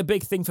 I think the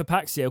big thing for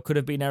Paxio could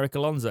have been Eric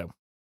Alonso.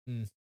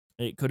 Mm.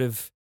 It could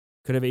have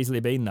easily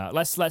been that.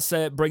 Let's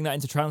bring that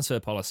into transfer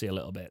policy a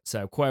little bit.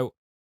 So, quote,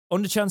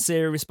 under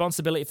Chansiri,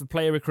 responsibility for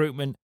player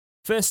recruitment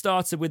first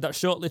started with that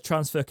short-lived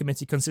transfer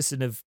committee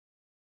consisting of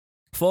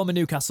former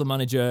Newcastle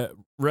manager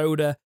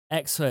Roda,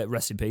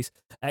 rest in peace,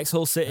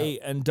 ex-Hull City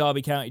and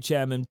Derby County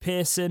chairman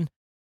Pearson,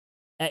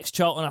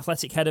 ex-Charlton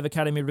Athletic head of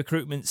academy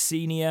recruitment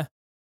Senior,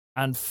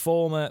 and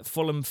former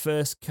Fulham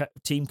first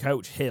team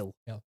coach Hill.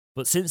 Yeah.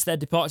 But since their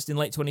departure in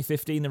late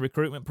 2015, the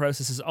recruitment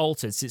process has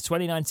altered. Since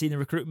 2019, the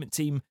recruitment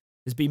team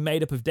has been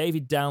made up of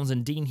David Downs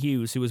and Dean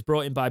Hughes, who was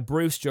brought in by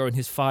Bruce during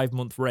his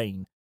 5-month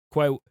reign.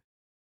 Quote,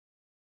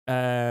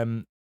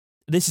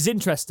 this is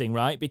interesting,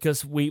 right?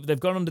 Because they've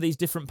gone under these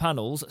different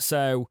panels.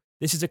 So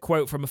this is a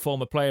quote from a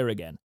former player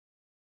again.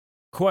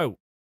 Quote,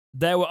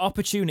 there were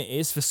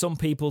opportunities for some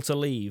people to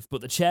leave,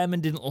 but the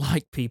chairman didn't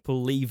like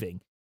people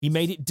leaving. He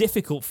made it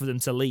difficult for them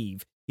to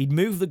leave. He'd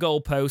move the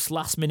goalposts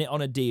last minute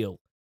on a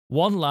deal.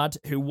 One lad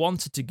who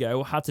wanted to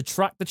go had to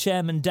track the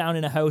chairman down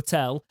in a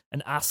hotel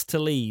and ask to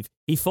leave.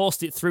 He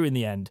forced it through in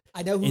the end.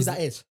 I know who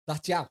that is. That's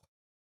Zhao.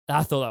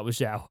 I thought that was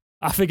Zhao.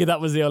 I figured that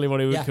was the only one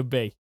who it could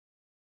be.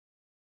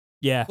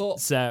 Yeah,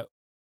 but so...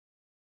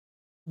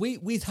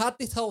 We've had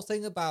this whole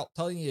thing about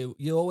telling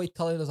you're always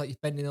telling us like you're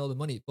spending all the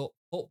money, but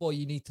football,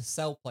 you need to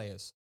sell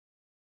players.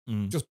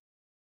 Just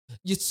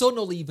your son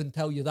will even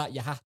tell you that you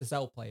have to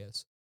sell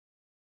players.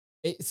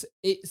 It's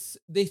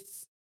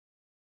this...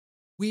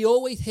 We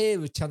always hear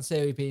of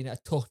Chansiri being a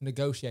tough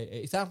negotiator.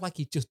 It sounds like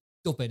he's just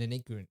stubborn and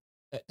ignorant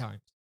at times.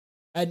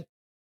 And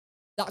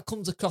that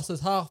comes across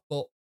as half,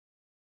 but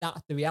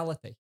that's the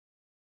reality.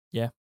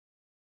 Yeah.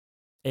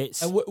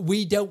 And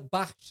we don't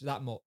bash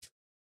that much.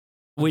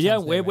 We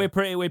don't. We're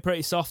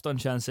pretty soft on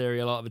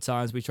Chansiri a lot of the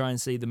times. We try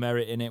and see the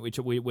merit in it.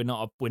 We're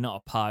not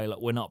a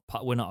pilot. We're not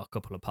a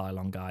couple of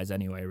pylon guys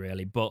anyway,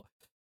 really. But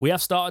we have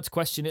started to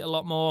question it a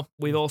lot more.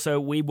 We've also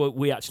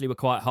we actually were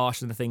quite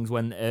harsh on the things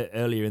when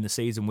earlier in the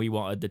season we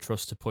wanted the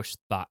trust to push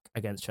back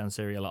against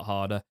Chansiri a lot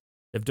harder.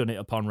 They've done it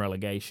upon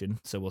relegation,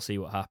 so we'll see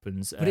what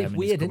happens. But it's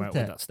weird, isn't it?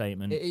 With that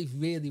statement. It is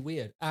really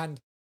weird, and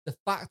the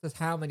fact of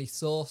how many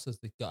sources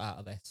they've got out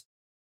of this.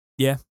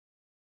 Yeah.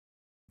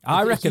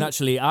 I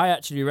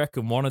actually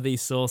reckon one of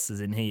these sources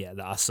in here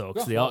that I saw,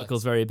 because the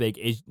article's very big,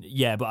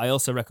 but I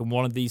also reckon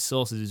one of these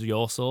sources is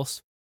your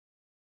source.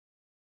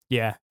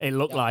 Yeah, it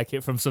looked like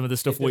it from some of the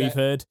stuff we've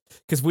heard,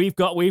 because we've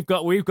got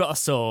a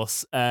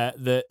source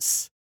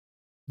that's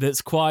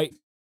quite.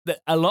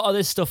 A lot of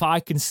this stuff I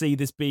can see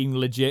this being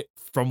legit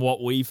from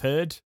what we've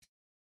heard.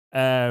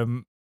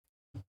 That's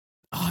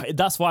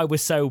why we're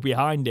so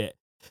behind it.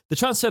 The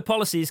transfer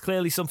policy is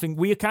clearly something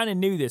we kind of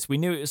knew this. We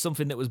knew it was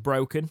something that was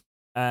broken.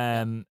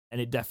 And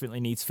it definitely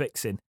needs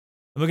fixing.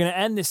 And we're going to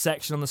end this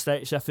section on the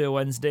state of Sheffield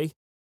Wednesday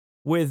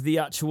with the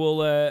actual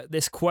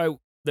this quote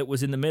that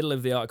was in the middle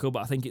of the article,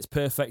 but I think it's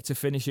perfect to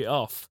finish it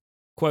off.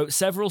 Quote,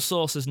 several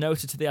sources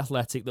noted to The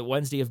Athletic that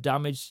Wednesday have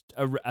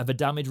a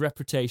damaged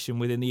reputation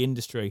within the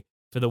industry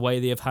for the way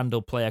they have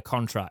handled player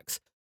contracts,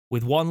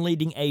 with one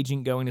leading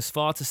agent going as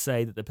far to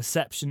say that the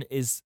perception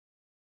is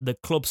the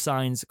club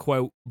signs,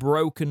 quote,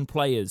 broken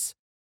players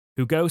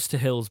who goes to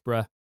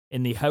Hillsborough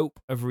in the hope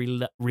of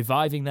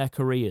reviving their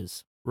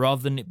careers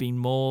rather than it being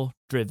more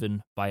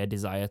driven by a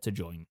desire to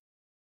join.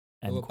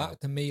 End We're quote. back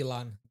to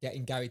Milan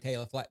getting Gary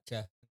Taylor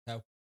Fletcher.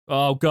 So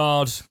Oh,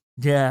 God.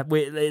 Yeah,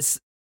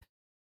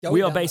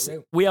 we are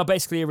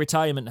basically a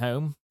retirement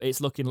home,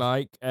 it's looking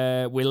like.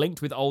 We're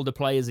linked with older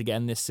players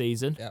again this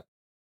season. Yep.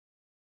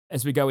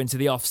 As we go into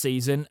the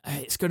off-season,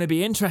 it's going to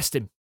be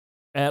interesting.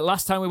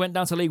 Last time we went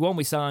down to League One,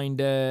 we signed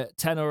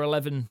 10 or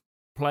 11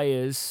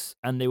 players,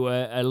 and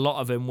a lot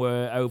of them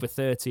were over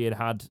 30 and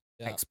had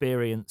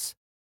experience.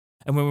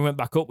 And when we went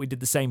back up, we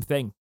did the same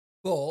thing.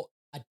 But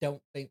I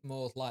don't think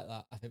Moore's like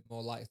that. I think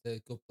Moore likes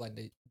the good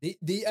blended.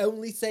 The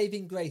only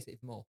saving grace is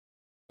Moore.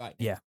 Right.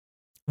 Yeah.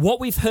 What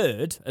we've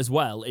heard as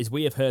well is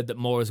we have heard that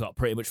Moore has got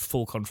pretty much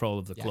full control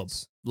of the club,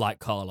 like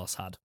Carlos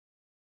had.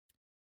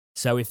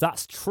 So if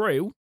that's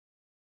true,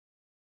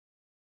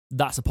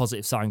 that's a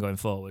positive sign going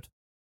forward.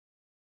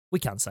 We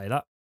can say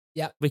that.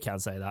 Yeah. We can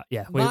say that.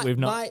 Yeah. We've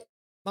not.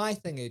 My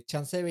thing is,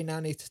 Chansiri now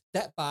needs to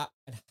step back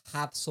and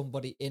have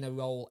somebody in a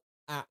role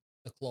at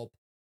the club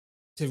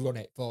to run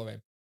it for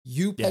him.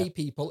 You pay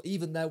people,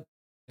 even though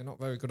you're not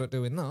very good at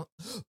doing that,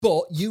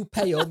 but you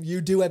pay them,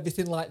 you do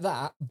everything like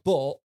that,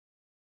 but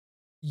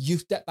you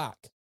step back.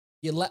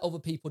 You let other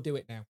people do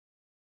it now.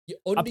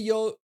 Under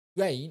your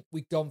reign,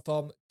 we've gone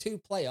from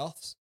 2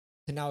 playoffs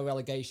to now a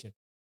relegation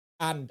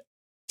and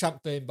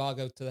transfer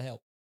embargo to the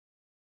Hill.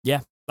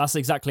 Yeah, that's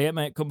exactly it,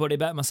 mate. Couldn't put it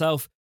better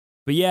myself.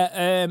 But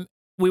yeah,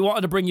 we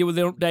wanted to bring you with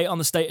an update on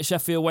the state of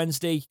Sheffield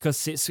Wednesday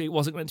because it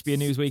wasn't meant to be a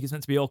news week. It's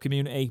meant to be all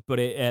community, but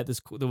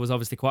there was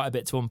obviously quite a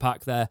bit to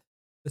unpack there.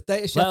 The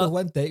state of Sheffield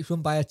Wednesday is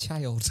run by a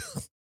child.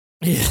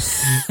 Yeah.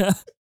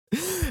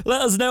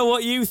 Let us know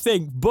what you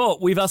think.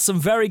 But we've had some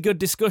very good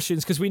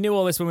discussions because we knew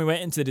all this when we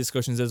went into the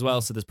discussions as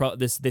well. So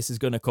this is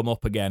going to come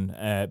up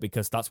again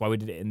because that's why we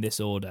did it in this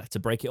order, to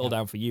break it all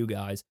down for you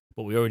guys.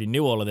 But we already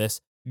knew all of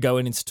this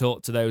going in to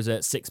talk to those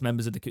 6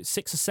 members of the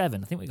 6 or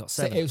 7. I think we got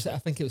 7. I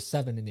think it was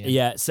 7 in the end.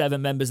 Yeah,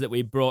 7 members that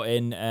we brought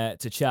in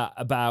to chat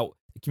about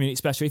the community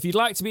special. If you'd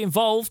like to be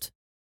involved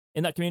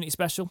in that community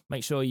special,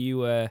 make sure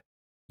you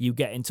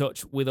get in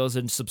touch with us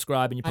and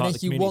subscribe and you're part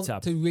of the community tab.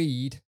 And if you want to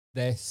read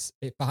this,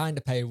 it's behind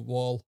a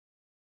paywall.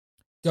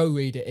 Go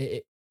read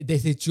it.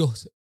 This is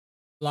just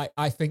like,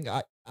 I think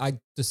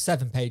there's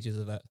 7 pages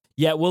of it.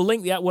 Yeah, we'll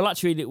link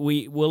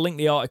we'll link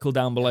the article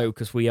down below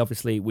because we've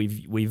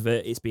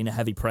it's been a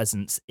heavy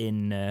presence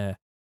in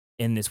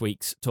this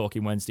week's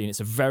Talking Wednesday, and it's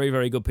a very,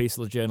 very good piece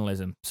of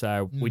journalism.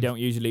 So we don't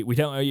usually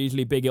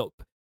big up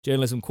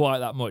journalism quite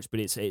that much, but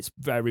it's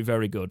very,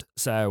 very good.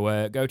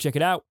 So go check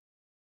it out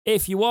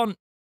if you want.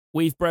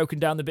 We've broken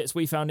down the bits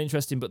we found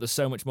interesting, but there's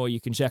so much more you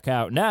can check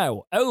out.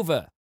 Now,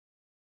 over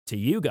to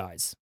you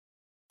guys.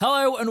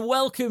 Hello and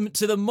welcome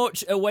to the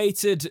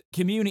much-awaited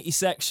community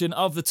section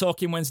of the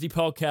Talking Wednesday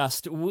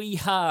podcast. We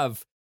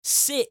have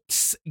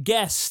 6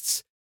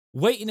 guests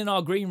waiting in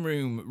our green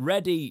room,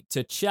 ready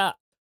to chat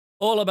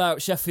all about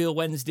Sheffield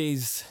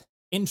Wednesday's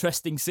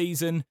interesting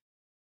season.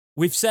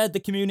 We've said the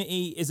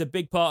community is a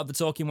big part of the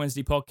Talking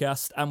Wednesday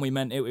podcast, and we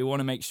meant it. We want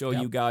to make sure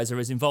you guys are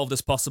as involved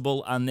as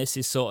possible, and this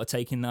is sort of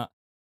taking that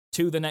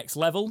to the next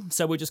level.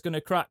 So we're just going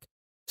to crack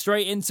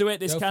straight into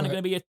it. This kind of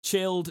going to be a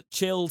chilled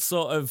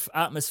sort of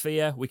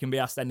atmosphere. We can be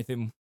asked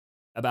anything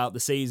about the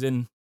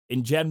season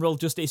in general.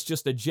 It's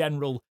just a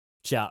general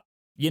chat.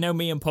 You know,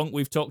 me and Punk,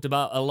 we've talked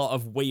about a lot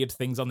of weird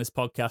things on this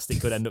podcast.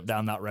 It could end up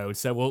down that road.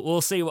 So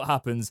we'll see what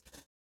happens.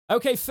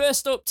 Okay,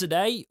 first up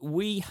today,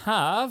 we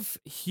have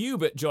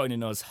Hubert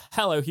joining us.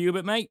 Hello,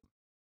 Hubert, mate.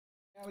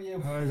 How are you?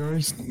 Hi,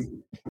 guys.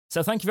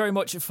 So thank you very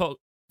much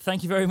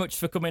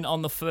for coming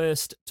on the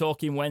first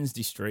Talking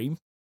Wednesday stream.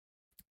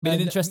 Been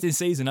an interesting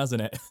season,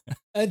 hasn't it?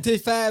 And to be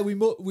fair,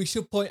 we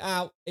should point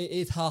out it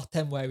is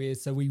 10:30 where he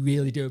is, so we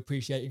really do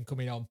appreciate him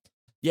coming on.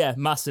 Yeah,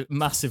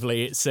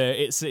 massively.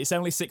 It's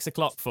only 6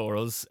 o'clock for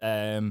us.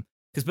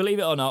 Because believe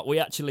it or not, we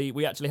actually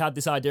had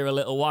this idea a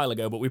little while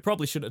ago, but we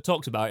probably shouldn't have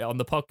talked about it on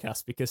the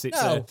podcast because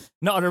it's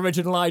not an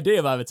original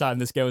idea by the time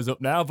this goes up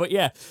now. But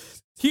yeah,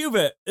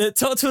 Hubert,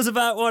 talk to us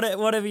about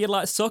whatever you'd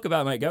like to talk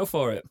about, mate. Go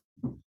for it.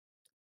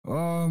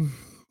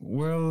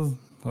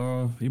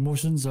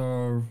 Emotions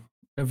are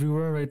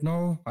everywhere right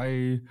now.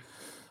 I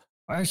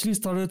actually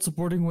started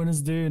supporting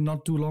Wednesday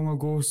not too long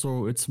ago,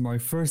 so it's my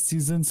first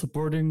season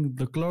supporting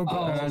the club,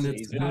 and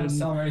it's been a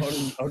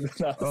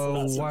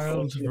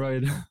wild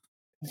ride.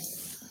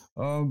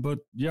 But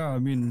yeah, I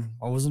mean,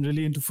 I wasn't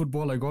really into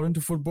football. I got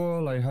into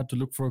football. I had to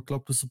look for a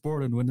club to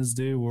support, and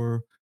Wednesday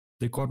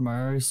they caught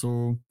my eye.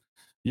 So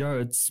yeah,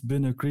 it's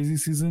been a crazy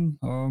season.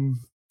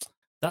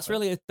 That's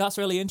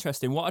really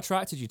interesting. What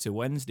attracted you to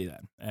Wednesday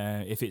then?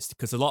 If it's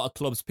because a lot of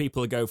clubs,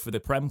 people go for the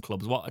Prem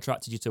clubs. What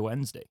attracted you to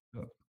Wednesday?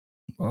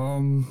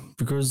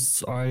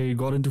 Because I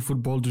got into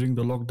football during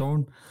the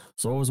lockdown,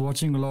 so I was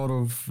watching a lot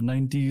of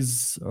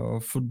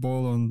 90s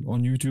football on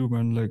YouTube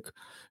and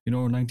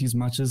 90s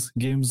matches,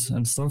 games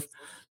and stuff.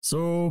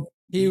 So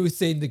he was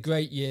seeing the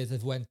great years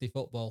of Wednesday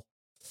football.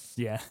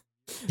 Yeah,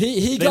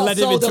 he they got led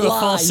him into a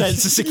false lie.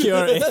 sense of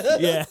security.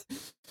 Yeah.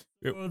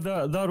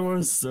 That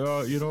was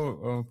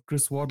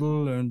Chris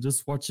Waddle, and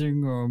just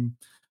watching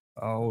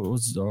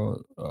what's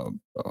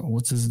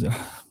his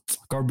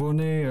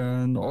Carbone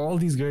and all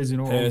these guys,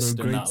 all the Hurst and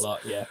that greats.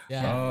 lot, yeah.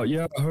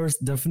 Yeah.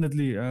 Hurst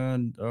definitely,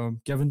 and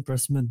Kevin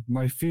Pressman,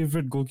 my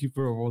favorite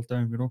goalkeeper of all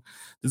time.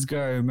 This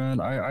guy, man.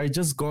 I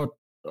just got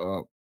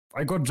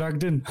I got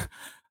dragged in,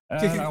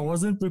 and I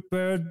wasn't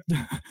prepared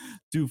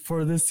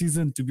for this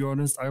season. To be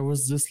honest, I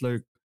was just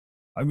like,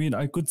 I mean,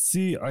 I could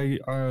see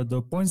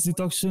the points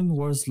deduction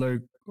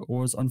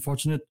was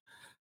unfortunate.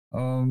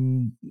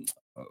 Um,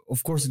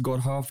 of course, it got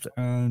halved,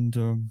 and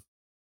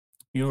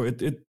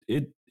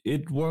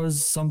it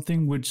was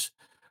something which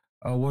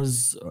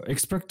was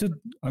expected.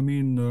 I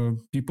mean,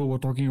 people were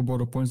talking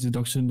about a points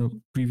deduction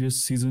the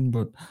previous season,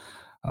 but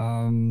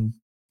um,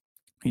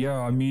 yeah,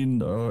 I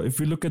mean, if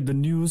we look at the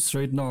news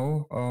right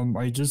now,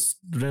 I just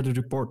read a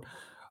report.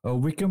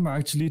 Wickham are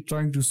actually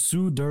trying to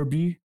sue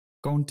Derby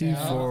County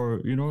for,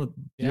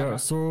 Yeah.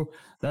 So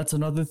that's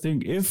another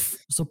thing.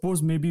 If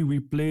suppose maybe we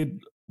played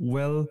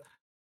well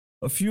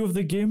a few of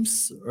the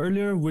games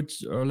earlier,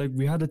 which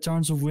we had a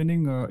chance of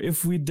winning,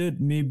 if we did,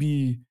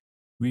 maybe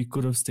we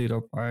could have stayed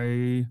up.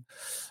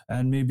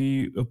 And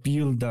maybe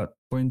appealed that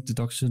point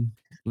deduction.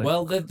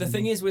 Well, the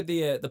thing is with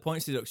the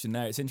points deduction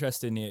there, it's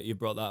interesting you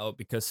brought that up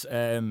because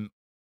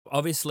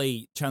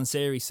obviously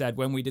Chansiri said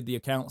when we did the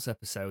accounts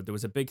episode, there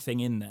was a big thing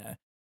in there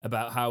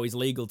about how his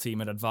legal team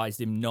had advised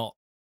him not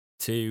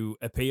to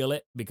appeal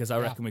it because I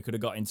reckon we could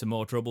have got into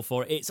more trouble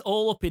for it. It's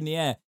all up in the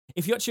air.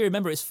 If you actually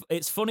remember,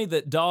 it's funny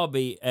that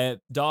Derby are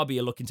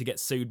looking to get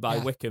sued by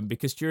Wickham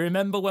because do you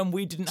remember when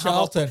we didn't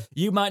Charlton.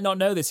 You might not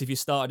know this if you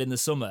started in the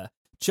summer.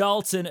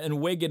 Charlton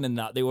and Wigan and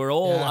that, they were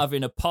all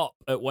having a pop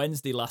at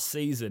Wednesday last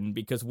season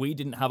because we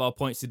didn't have our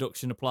points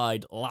deduction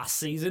applied last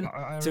season.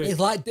 It's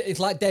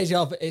like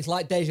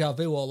deja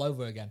vu all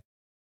over again.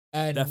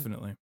 And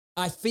definitely.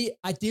 I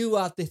do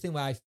have this thing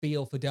where I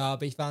feel for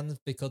Derby fans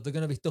because they're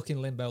going to be stuck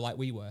in limbo like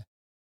we were.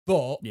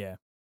 But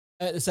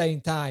at the same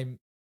time,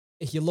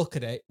 if you look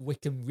at it,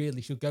 Wickham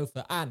really should go for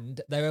it.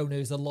 And their owner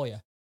is a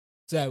lawyer.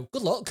 So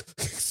good luck.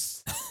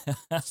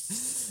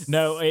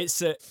 No,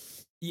 it's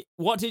you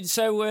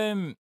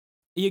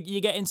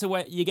get into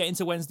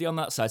Wednesday on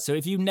that side. So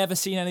have you never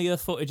seen any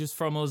of the footages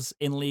from us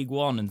in League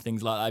One and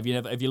things like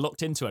that? Have you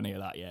looked into any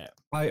of that yet?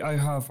 I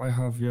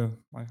have, yeah.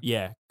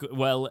 Yeah.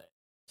 Well,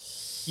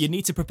 you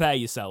need to prepare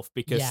yourself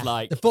because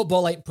the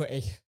football ain't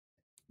pretty.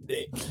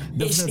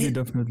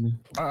 Definitely.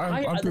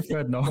 I'm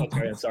prepared now.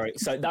 Okay, sorry.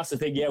 So that's the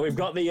thing. Yeah, we've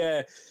got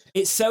the.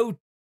 It's so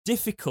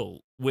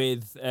difficult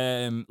with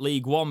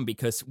League One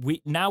because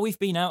we've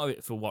been out of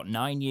it for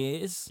 9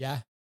 years. Yeah.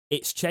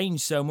 It's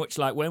changed so much.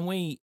 Like when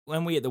we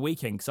at the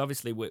weekend, because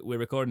obviously we're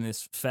recording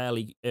this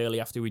fairly early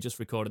after we just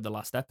recorded the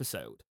last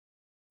episode.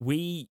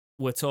 We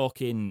were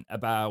talking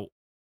about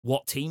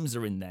what teams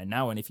are in there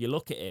now, and if you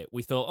look at it,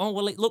 we thought, oh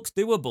well, it looks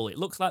doable. It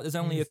looks like there's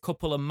only a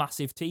couple of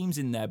massive teams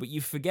in there, but you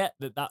forget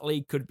that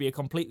league could be a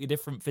completely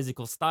different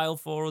physical style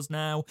for us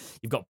now.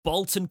 You've got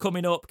Bolton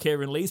coming up.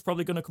 Kieran Lee's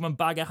probably going to come and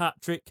bag a hat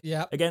trick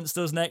against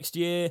us next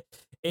year.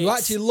 You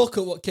actually look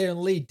at what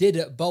Kieran Lee did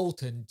at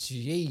Bolton.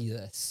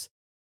 Jesus.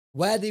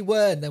 Where they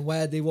were and then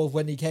where they were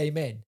when he came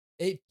in.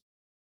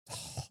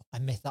 I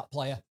miss that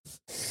player.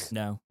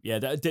 No, yeah.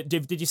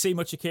 Did you see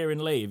much of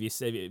Kieran Lee? Have you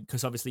seen?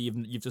 Because obviously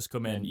you've just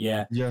come in.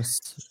 Yeah.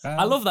 Yes.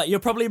 I love that. You're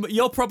probably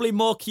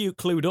more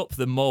clued up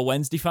than more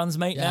Wednesday fans,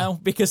 mate. Now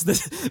because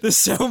there's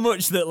so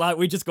much that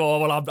we just go. Oh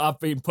well, I've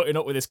been putting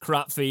up with this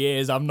crap for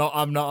years. I'm not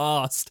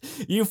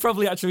arsed. You've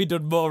probably actually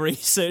done more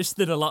research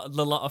than a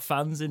lot of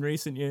fans in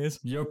recent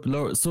years. Yep.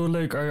 So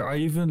I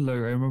even I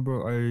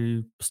remember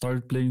I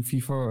started playing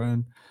FIFA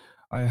and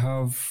I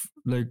have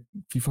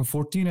FIFA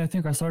 14. I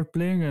think I started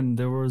playing and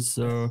there was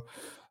I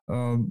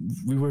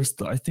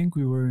think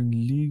we were in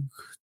League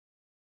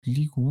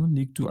 1,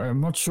 League 2. I'm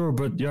not sure,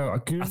 but yeah,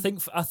 I think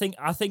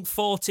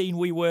 14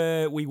 we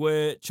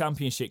were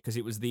Championship because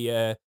it was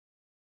the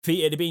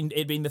it'd been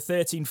the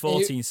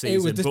 13-14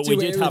 season, but we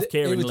did have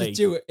Kieran Lee.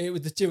 It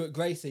was the Stuart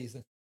Gray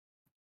season.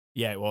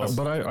 Yeah, it was.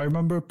 But I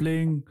remember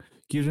playing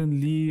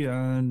Kieran Lee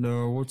and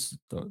a lot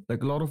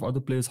of other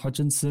players.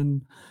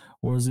 Hutchinson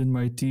was in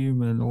my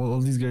team and all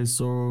these guys.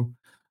 So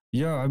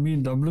yeah, I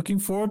mean, I'm looking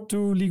forward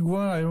to League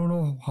One. I don't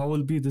know how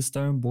it'll be this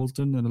time.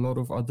 Bolton and a lot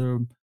of other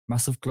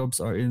massive clubs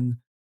are in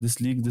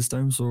this league this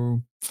time.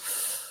 So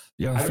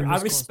yeah, I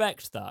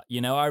respect that.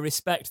 I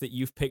respect that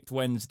you've picked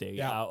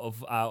Wednesday out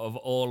of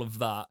all of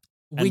that.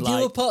 We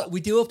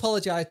do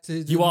apologise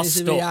to the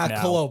misery our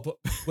club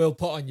will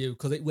put on you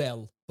because it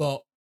will.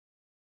 But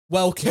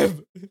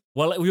welcome.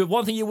 Well,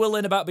 one thing you will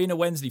learn about being a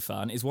Wednesday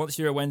fan is once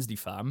you're a Wednesday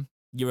fan,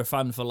 you're a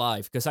fan for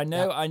life. Because I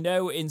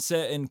know in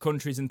certain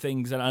countries and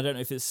things, and I don't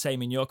know if it's the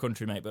same in your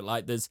country, mate,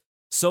 but there's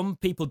some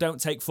people don't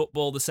take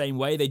football the same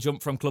way. They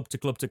jump from club to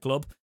club to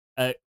club.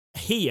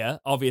 Here,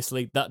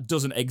 obviously, that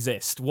doesn't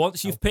exist.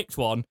 Once you've picked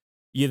one,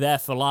 you're there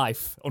for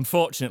life.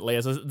 Unfortunately,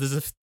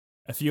 there's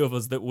a few of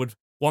us that would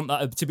want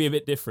that to be a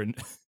bit different.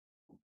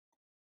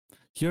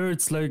 here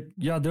it's like,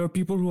 yeah, there are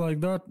people who are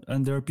like that,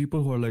 and there are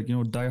people who are like,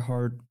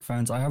 diehard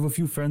fans. I have a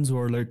few friends who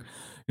are like,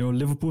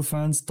 Liverpool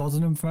fans,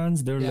 Tottenham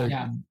fans. They're like,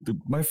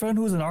 my friend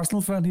who's an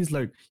Arsenal fan, he's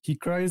like, he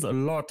cries a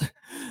lot.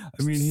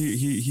 I mean,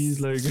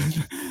 he's like,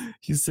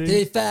 he's saying. To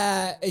be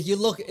fair, if you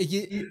look,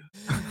 he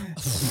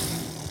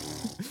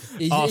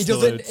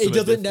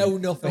doesn't know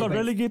nothing. I got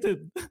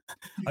relegated.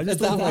 I just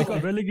told him I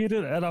got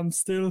relegated, and I'm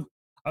still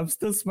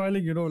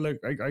smiling. Like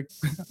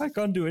I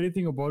can't do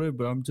anything about it,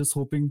 but I'm just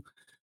hoping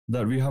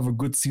that we have a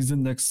good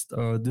season this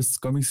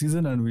coming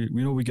season, and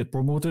we get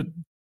promoted.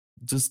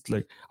 Just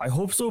like I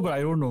hope so, but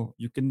I don't know.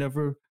 You can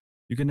never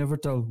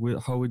tell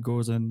how it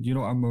goes. And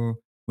I'm a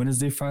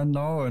Wednesday fan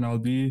now, and I'll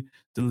be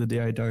till the day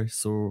I die.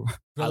 So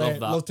I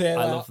love that.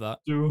 I love that.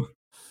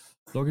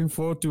 Looking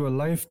forward to a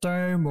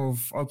lifetime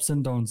of ups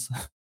and downs.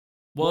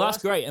 Well, that's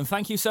great, and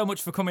thank you so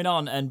much for coming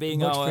on and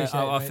being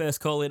our first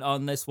call in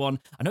on this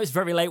one. I know it's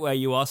very late where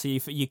you are, so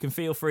you can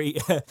feel free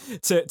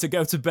to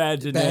go to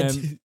bed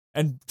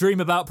and dream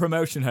about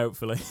promotion,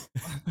 hopefully.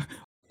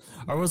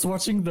 I was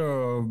watching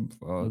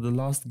the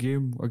last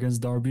game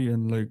against Derby,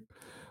 and like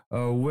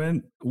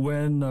when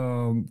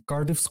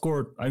Cardiff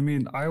scored, I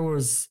mean, I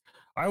was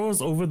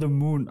over the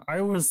moon.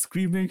 I was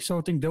screaming,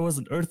 shouting. There was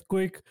an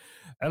earthquake,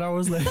 and I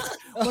was like,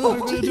 "What am I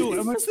going to do?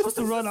 Am I supposed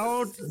to run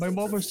out?" My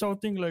mom was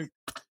shouting like,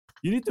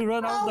 "You need to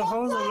run out of the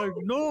house." I'm like,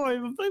 "No,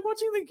 I'm like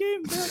watching the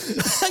game."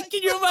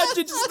 Can you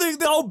imagine just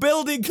the whole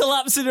building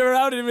collapsing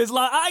around him? It's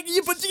like,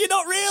 but do you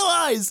not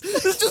realise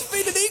there's just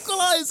been an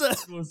equaliser?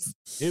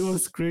 It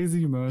was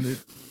crazy, man.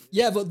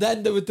 Yeah, but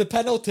then there was the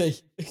penalty.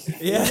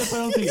 Yeah, the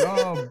penalty.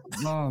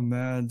 Oh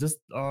man,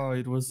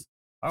 it was.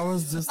 I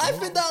was just. I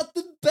think that's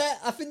the best.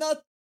 I think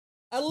that's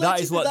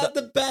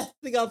the best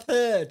thing I've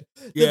heard.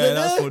 Yeah,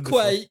 that's an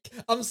earthquake.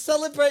 Wonderful. I'm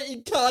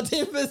celebrating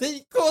Cardiff as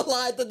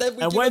equalised, and then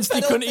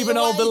Wednesday couldn't even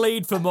hold the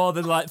lead for more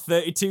than like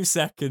 32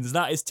 seconds.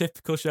 That is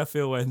typical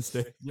Sheffield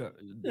Wednesday. Yeah,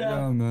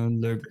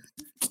 man. Like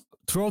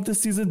throughout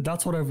this season,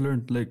 that's what I've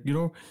learned. Like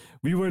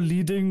we were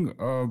leading.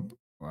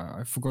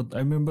 I forgot. I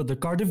remember the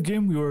Cardiff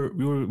game.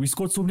 We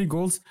scored so many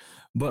goals,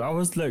 but I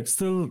was like,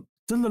 till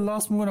the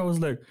last moment, I was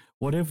like,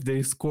 what if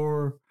they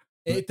score?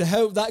 The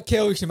hope that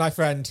kills you, my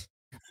friend.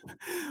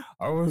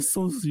 I was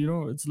so,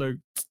 it's like,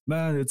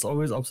 man, it's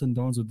always ups and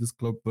downs with this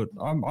club, but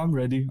I'm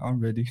ready.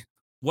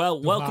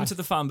 Well, welcome to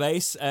the fan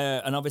base,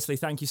 and obviously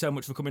thank you so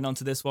much for coming on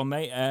to this one,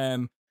 mate.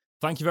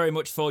 Thank you very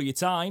much for your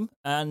time,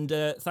 and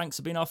thanks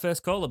for being our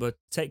first caller, but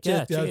take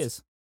care.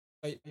 Cheers.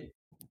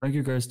 Thank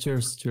you, guys.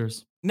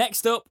 Cheers.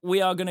 Next up,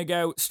 we are going to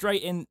go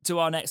straight into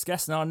our next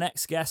guest, and our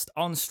next guest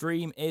on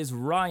stream is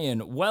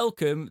Ryan.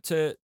 Welcome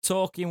to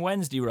Talking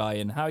Wednesday,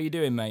 Ryan. How are you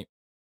doing, mate?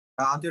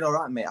 I'm doing all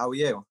right, mate. How are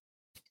you?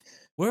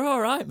 We're all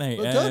right, mate.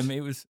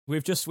 Good.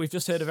 We've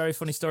just heard a very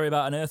funny story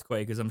about an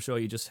earthquake, as I'm sure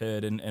you just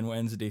heard in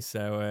Wednesday.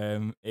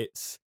 So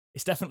it's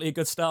definitely a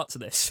good start to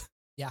this.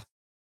 Yeah.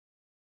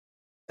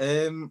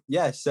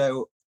 Yeah.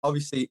 So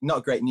obviously,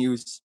 not great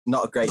news.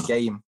 Not a great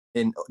game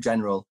in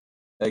general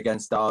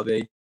against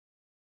Derby.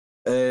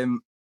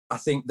 I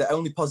think the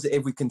only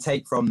positive we can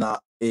take from that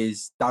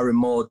is Darren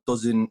Moore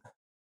doesn't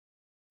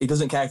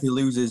care if he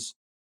loses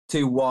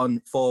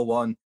 2-1,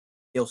 4-1.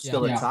 He'll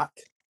still attack.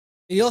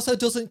 He also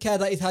doesn't care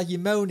that he's had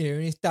pneumonia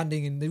and he's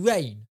standing in the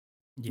rain.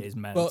 Yeah, he's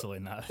mental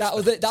in that. That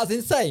was it. That's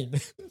insane.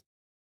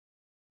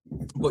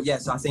 But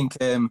yes, I think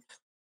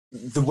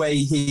the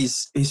way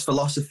his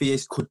philosophy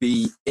is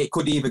it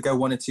could either go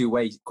one or two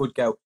ways. It could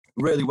go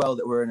really well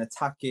that we're an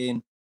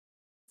attacking,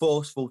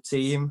 forceful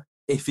team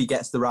if he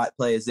gets the right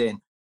players in,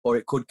 or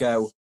it could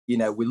go,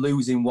 we're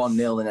losing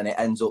 1-0 and then it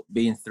ends up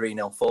being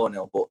 3-0,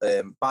 4-0.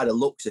 But by the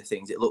looks of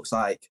things, it looks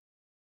like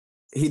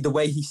the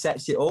way he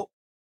sets it up,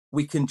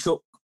 we can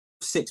chuck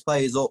 6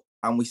 players up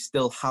and we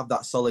still have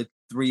that solid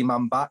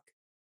 3-man back.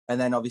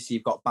 And then obviously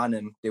you've got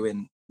Bannon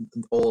doing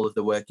all of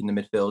the work in the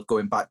midfield,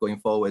 going back, going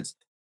forwards,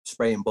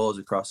 spraying balls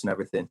across and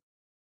everything.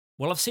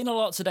 Well, I've seen a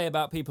lot today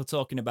about people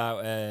talking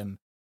about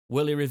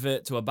will he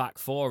revert to a back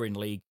 4 in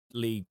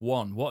League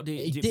One? What do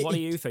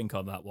you think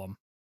on that one?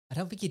 I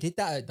don't think he did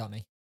that,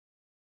 Donny.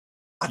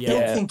 I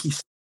don't think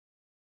he's...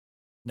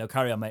 No,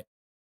 carry on, mate.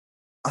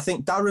 I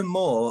think Darren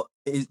Moore,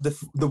 is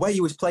the way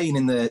he was playing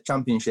in the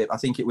Championship, I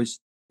think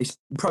it's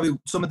probably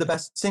some of the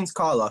best, since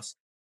Carlos,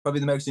 probably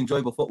the most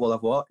enjoyable football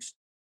I've watched,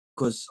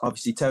 because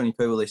obviously Tony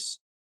Pulis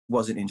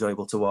wasn't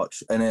enjoyable to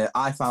watch. And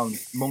I found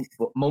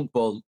Monk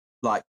ball,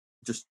 like,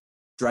 just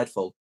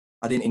dreadful.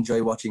 I didn't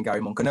enjoy watching Gary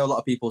Monk. I know a lot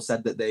of people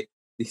said that they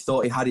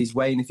thought he had his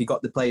way, and if he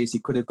got the players he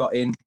could have got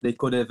in, they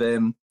could have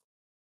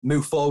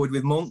moved forward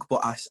with Monk,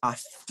 but I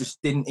just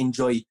didn't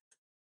enjoy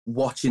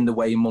watching the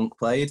way Monk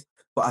played.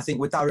 But I think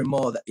with Darren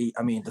Moore,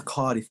 the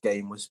Cardiff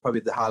game was probably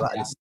the highlight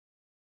of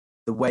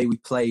the way we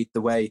played,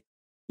 the way,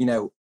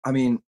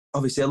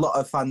 obviously a lot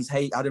of fans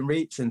hate Adam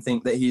Reach and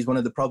think that he's one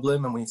of the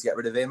problem and we need to get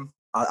rid of him.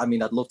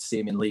 I'd love to see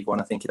him in League One.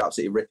 I think he'd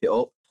absolutely rip it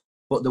up.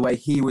 But the way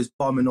he was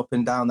bombing up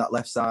and down that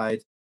left side,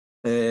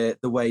 the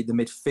way the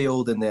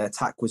midfield and the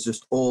attack was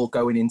just all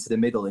going into the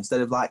middle,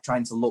 instead of like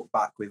trying to look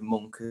back with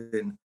Monk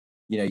and,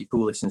 your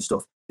Pulis and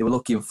stuff, they were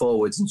looking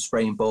forwards and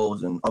spraying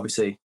balls. And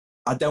obviously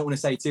I don't want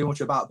to say too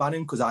much about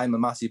Bannon because I'm a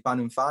massive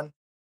Bannon fan,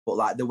 but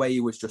like the way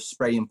he was just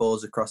spraying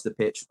balls across the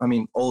pitch, I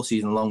mean, all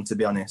season long, to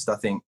be honest, I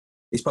think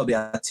he's probably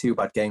had 2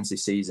 bad games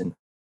this season.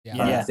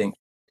 Yeah. I think,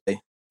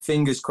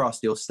 fingers crossed,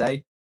 he'll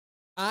stay.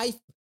 I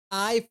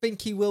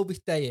think he will be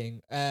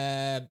staying.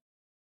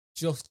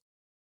 Just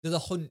there's a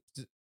hunch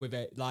with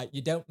it. Like,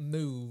 you don't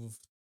move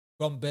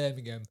from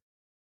Birmingham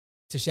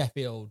to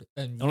Sheffield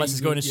unless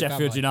he's going to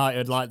Sheffield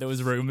United, like there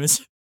was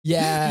rumours.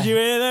 Yeah. Did you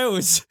hear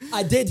those?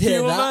 I did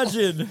hear that. Can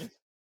you imagine?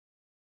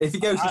 If he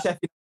goes to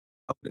Sheffield,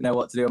 I wouldn't know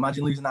what to do.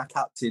 Imagine losing our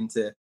captain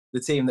to the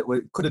team that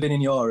could have been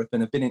in Europe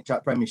and have been in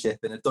Premiership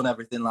and have done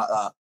everything like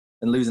that,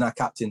 and losing our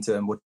captain to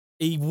him would.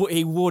 He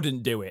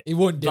wouldn't do it. He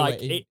wouldn't do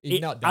it.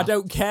 He'd not do I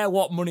don't care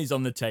what money's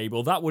on the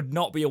table. That would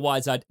not be a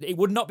wise idea. It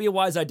would not be a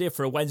wise idea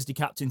for a Wednesday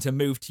captain to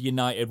move to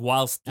United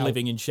whilst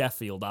living in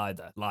Sheffield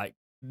either. Like,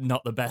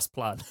 not the best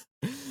plan.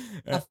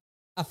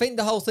 I think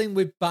the whole thing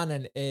with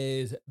Bannon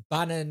is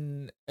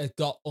Bannon has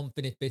got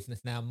unfinished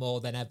business now more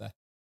than ever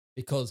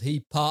because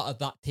he's part of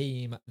that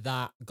team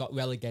that got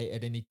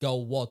relegated and his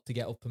goal was to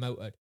get up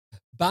promoted.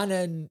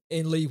 Bannon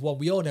in League One,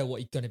 we all know what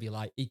he's going to be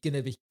like. He's going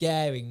to be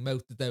scaring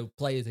most of those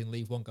players in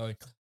League One going,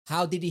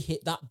 how did he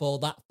hit that ball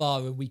that far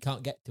and we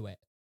can't get to it?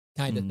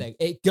 Kind of thing.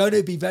 It's going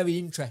to be very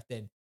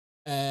interesting.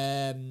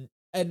 And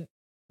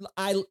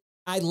I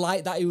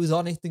like that he was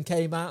honest and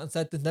came out and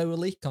said there's no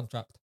release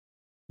contract.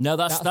 No,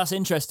 that's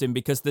interesting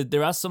because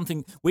there is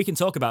something we can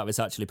talk about this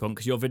actually, Punk,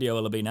 because your video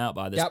will have been out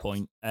by this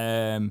point.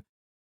 There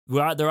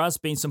has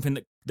been something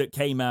that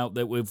came out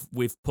that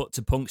we've put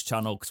to Punk's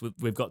channel because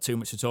we've got too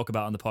much to talk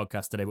about on the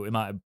podcast today, but we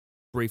might have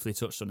briefly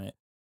touched on it.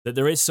 That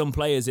there is some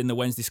players in the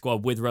Wednesday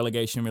squad with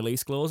relegation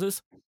release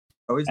clauses.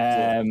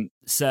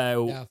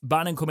 So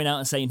Bannon coming out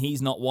and saying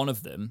he's not one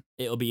of them,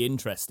 it'll be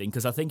interesting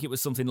because I think it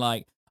was something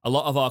like a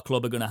lot of our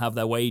club are going to have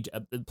their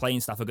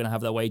playing staff are going to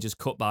have their wages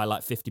cut by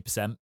like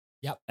 50%.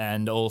 Yep.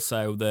 And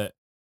also that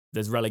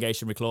there's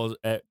relegation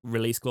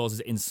release clauses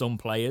in some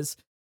players.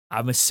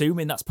 I'm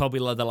assuming that's probably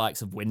the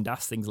likes of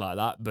Windass, things like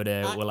that, but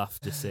we'll have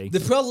to see.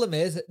 The problem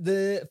is,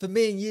 for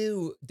me and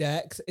you,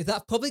 Dex, is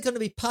that probably going to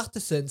be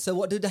Patterson, so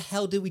what the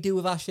hell do we do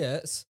with our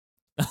shirts?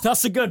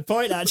 That's a good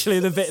point, actually,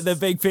 the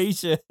big P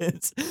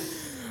shirts.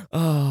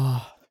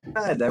 Oh.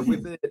 Yeah, though,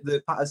 with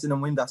the Patterson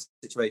and Windass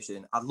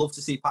situation, I'd love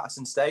to see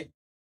Patterson stay.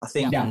 I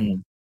think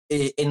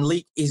in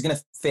League, he's going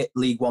to fit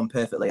League One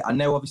perfectly. I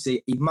know,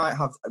 obviously, he might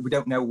have, we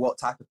don't know what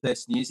type of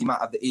person he is. He might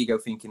have the ego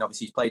thinking,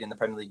 obviously, he's played in the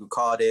Premier League with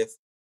Cardiff.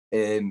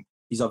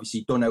 He's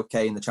obviously done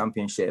okay in the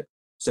Championship.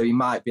 So he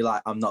might be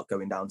like, I'm not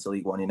going down to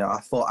League One. You know, I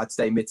thought I'd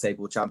stay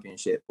mid-table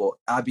Championship, but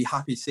I'd be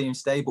happy to see him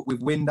stay. But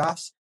with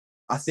Windass,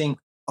 I think,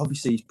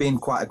 obviously, he's been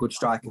quite a good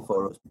striker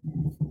for us.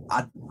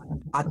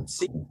 I'd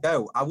see him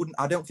go.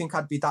 I don't think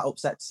I'd be that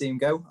upset to see him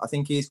go. I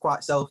think he's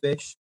quite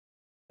selfish.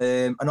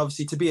 And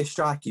obviously, to be a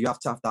striker, you have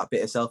to have that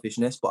bit of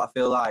selfishness. But I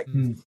feel like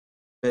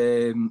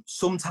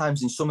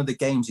sometimes in some of the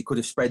games, he could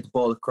have spread the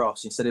ball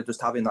across instead of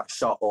just having that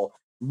shot or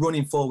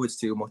running forwards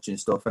too much and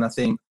stuff. And I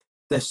think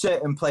there's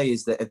certain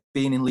players that have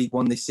been in League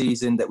One this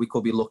season that we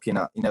could be looking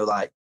at. You know,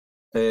 like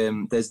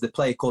there's the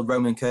player called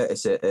Roman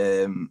Curtis at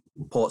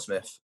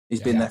Portsmouth.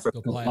 He's been there for a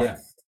couple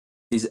years.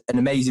 He's an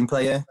amazing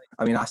player.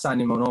 I mean, I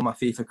signed him on all my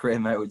FIFA career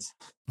modes.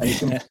 And he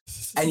can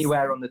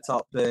anywhere on the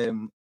top,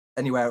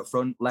 anywhere up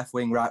front, left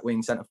wing, right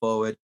wing, centre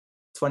forward.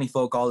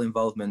 24 goal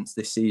involvements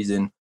this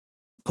season.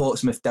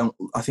 Portsmouth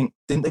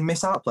didn't they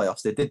miss out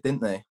playoffs? They did,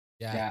 didn't they?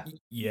 Yeah,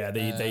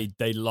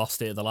 they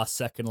lost it at the last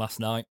second last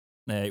night.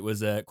 It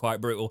was quite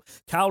brutal.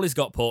 Cowley's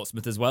got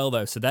Portsmouth as well,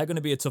 though, so they're going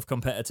to be a tough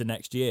competitor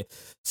next year.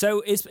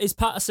 So is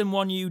Patterson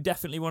one you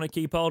definitely want to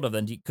keep hold of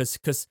then? Because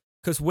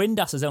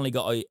Windass has only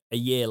got a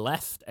year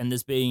left, and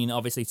there's been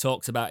obviously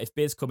talks about if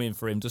bids come in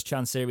for him, does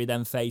Chansiri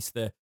then face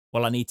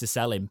I need to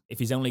sell him. If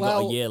he's only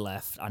got a year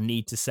left, I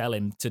need to sell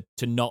him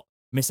to not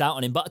miss out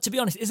on him. But to be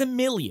honest, is $1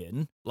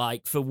 million,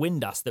 like for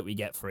Windass that we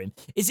get for him,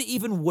 is it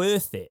even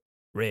worth it,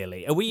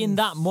 really? Are we in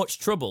that much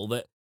trouble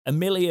that $1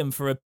 million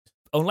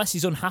unless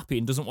he's unhappy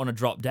and doesn't want to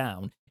drop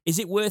down, is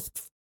it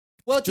worth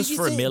just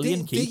for $1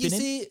 million keeping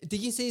him? Did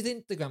you see his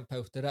Instagram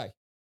post today?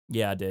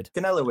 Yeah, I did.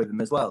 Canelo with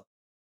him as well.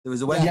 There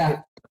was a way.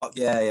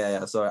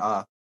 Yeah.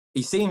 Sorry.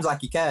 He seems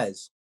like he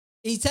cares.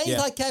 He seems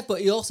like he cares,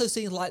 but he also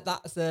seems like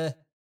that's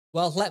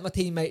let my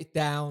teammates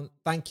down.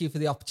 Thank you for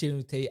the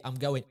opportunity. I'm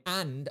going.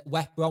 And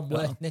West Brom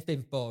were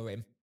sniffing for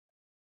him.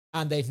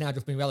 And they've now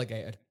just been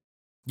relegated.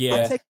 Yeah.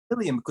 I'd take $1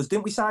 million because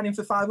didn't we sign him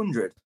for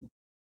 500?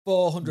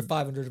 400,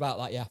 500, about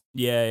that, yeah.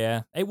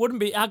 Yeah. It wouldn't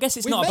be. I guess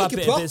it's not a bad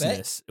bit of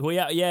business. We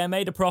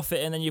made a profit,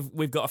 and then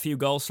we've got a few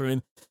goals from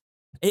him.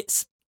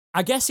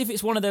 I guess if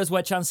it's one of those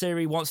where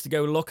Chansiri wants to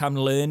go, look, I'm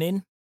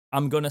learning,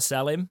 I'm gonna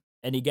sell him,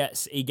 and he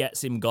gets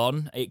him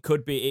gone. It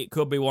could be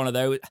one of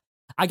those.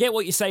 I get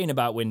what you're saying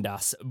about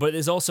Windass, but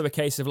there's also a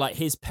case of like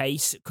his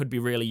pace could be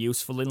really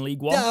useful in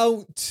League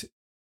One.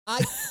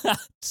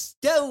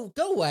 Don't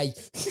go away.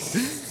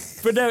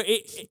 But no,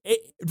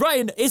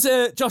 Ryan, is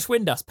Josh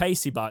Windass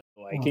pacey, by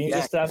the way? Can you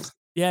just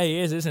Yeah, he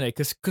is, isn't he?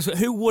 Because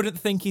he wouldn't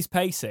think he's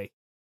pacey?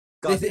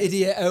 This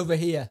idiot over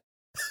here.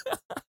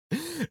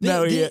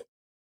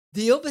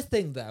 The other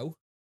thing, though,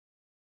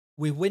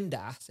 with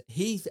Windass,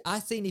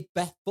 I've seen his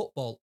best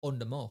football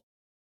under Moore.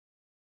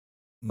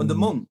 Under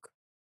Monk.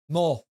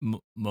 Moore.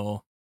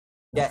 More.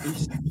 Yeah,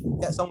 he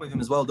gets on with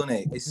him as well, doesn't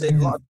he? It's a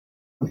lot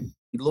of,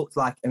 he looked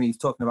like, I mean, he's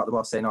talking about the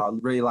boss saying, I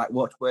really like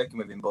working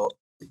with him, but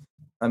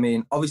I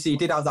mean, obviously he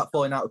did have that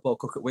falling out with Paul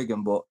Cook at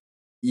Wigan, but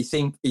you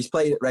think he's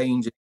played at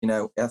Rangers,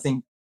 I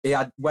think he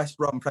had West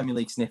Brom Premier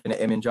League sniffing at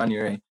him in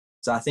January,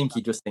 so I think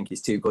he just think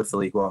he's too good for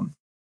League One.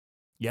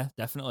 Yeah,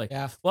 definitely.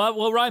 Yeah.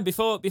 Well, Ryan,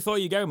 before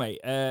you go,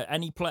 mate,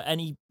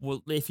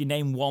 if you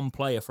name one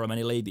player from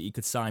any league that you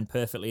could sign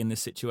perfectly in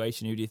this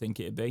situation, who do you think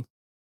it'd be?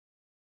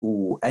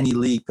 Ooh, any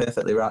league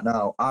perfectly right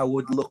now. I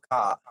would look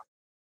at,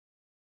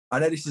 I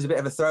know this is a bit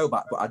of a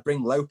throwback, but I'd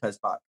bring Lopez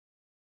back.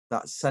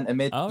 That's centre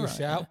mid. All Good right.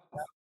 shout.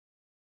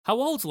 How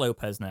old's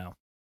Lopez now?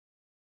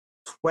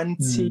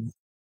 29,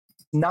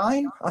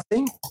 I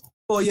think.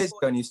 4 years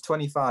ago, and he was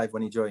 25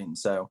 when he joined,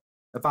 so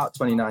about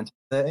 29 to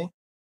 30.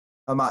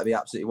 I might be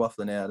absolutely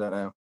waffling here, I don't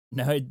know.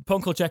 No,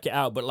 Punk will check it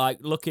out, but like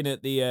looking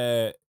at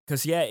the,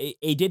 because he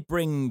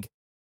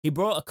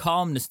brought a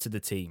calmness to the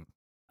team,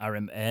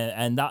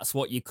 and that's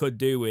what you could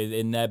do with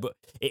in there. But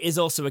it is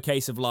also a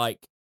case of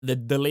like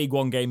the League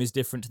One game is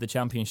different to the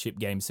Championship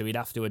game, so he'd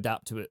have to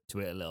adapt to it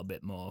a little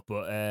bit more.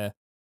 But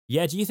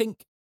yeah, do you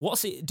think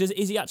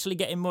is he actually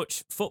getting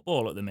much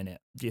football at the minute?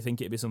 Do you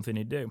think it'd be something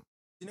he'd do?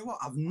 You know what?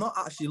 I've not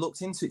actually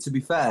looked into it, to be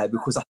fair,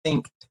 because I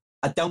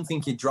don't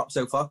think he'd drop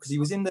so far, because he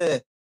was in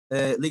the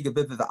Liga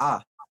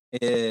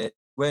BBVA,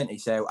 weren't he?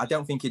 So I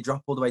don't think he'd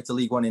drop all the way to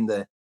League One in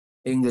the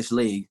English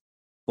league.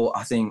 But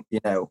I think,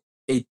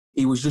 he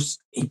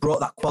brought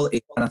that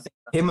quality. And I think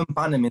him and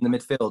Banham in the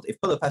midfield, if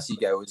Pelopessi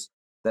goes,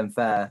 then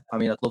fair. I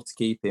mean, I'd love to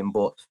keep him,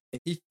 but...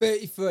 He's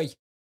 33.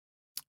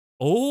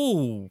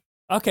 Oh,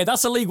 okay,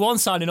 that's a League One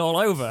signing all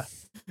over.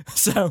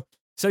 So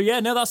yeah,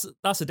 no,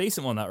 that's a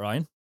decent one, that,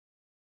 Ryan.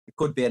 It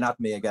could be an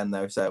ADMI again,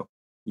 though, so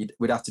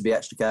we'd have to be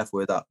extra careful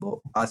with that. But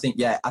I think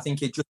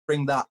he'd just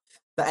bring that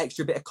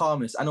extra bit of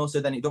calmness, and also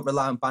then he don't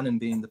rely on Bannon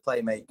being the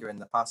playmaker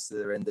and the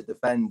passer and the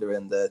defender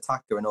and the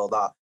attacker and all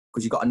that,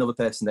 because you've got another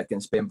person that can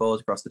spin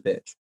balls across the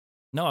pitch.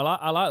 No, I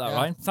like that, Yeah,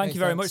 Ryan. Thank you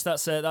very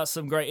sense. much. That's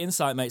some great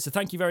insight, mate. So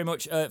thank you very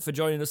much for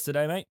joining us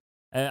today, mate.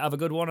 Have a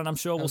good one, and I'm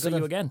sure we'll see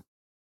you again.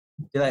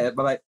 See you later.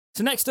 Bye-bye.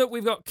 So next up,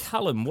 we've got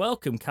Callum.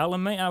 Welcome,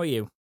 Callum, mate. How are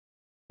you?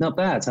 Not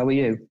bad. How are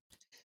you?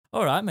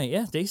 All right, mate.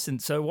 Yeah,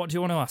 decent. So what do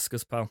you want to ask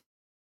us, pal?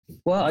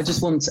 Well, I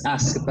just wanted to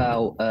ask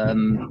about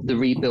the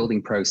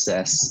rebuilding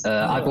process.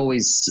 I've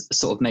always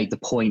sort of made the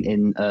point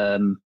in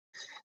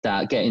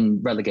that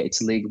getting relegated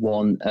to League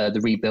One, the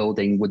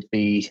rebuilding would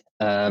be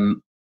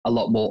a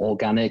lot more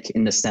organic,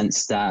 in the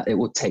sense that it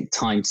would take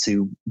time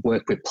to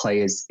work with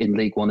players in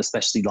League One,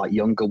 especially like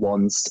younger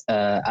ones,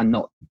 and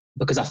not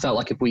because I felt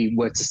like if we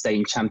were to stay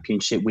in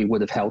Championship, we would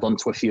have held on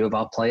to a few of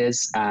our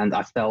players, and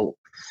I felt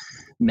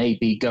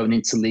maybe going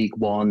into League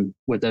One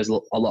with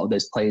a lot of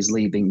those players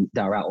leaving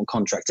that are out on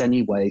contract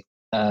anyway.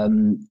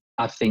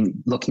 I think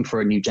looking for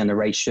a new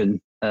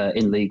generation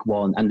in League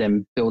One and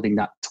then building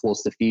that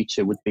towards the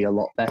future would be a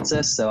lot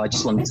better. So I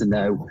just wanted to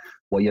know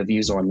what your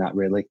views are on that,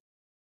 really.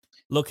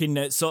 Looking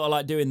at sort of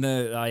like doing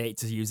I hate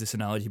to use this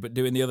analogy, but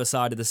doing the other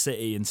side of the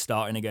city and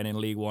starting again in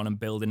League One and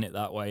building it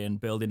that way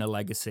and building a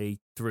legacy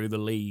through the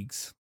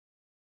leagues.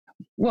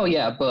 Well,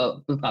 yeah,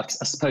 but I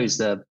suppose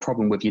the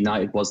problem with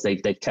United was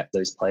they've kept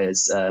those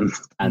players, and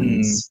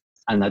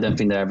I don't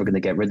think they're ever going to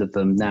get rid of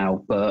them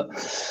now. But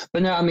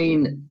no, I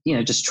mean,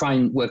 just try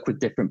and work with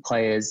different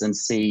players and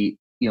see,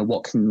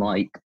 what can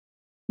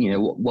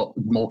what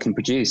more can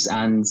produce.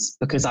 And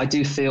because I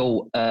do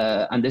feel,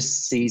 and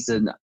this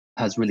season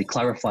has really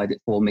clarified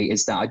it for me,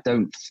 is that I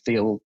don't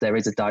feel there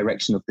is a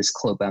direction of this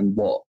club and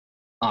what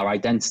our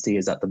identity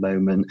is at the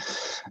moment.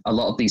 A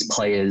lot of these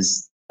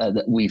players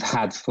that we've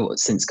had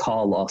since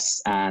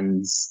Carlos,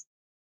 and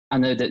I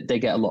know that they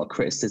get a lot of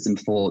criticism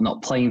for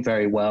not playing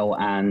very well,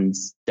 and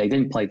they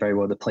didn't play very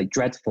well, they played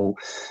dreadful,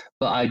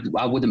 but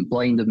I wouldn't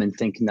blame them in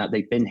thinking that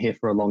they've been here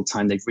for a long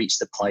time, they've reached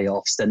the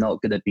playoffs, they're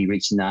not going to be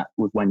reaching that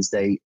with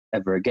Wednesday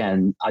ever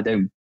again. I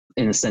don't,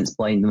 in a sense,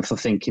 blame them for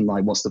thinking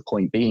like, what's the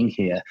point being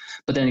here?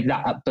 But then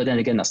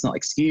again, that's not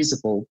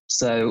excusable.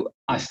 So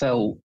I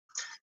felt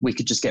we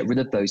could just get rid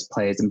of those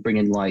players and bring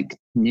in like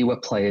newer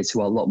players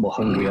who are a lot more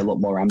hungry, a lot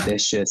more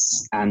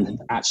ambitious, and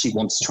actually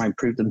want to try and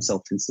prove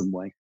themselves in some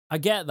way. I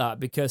get that,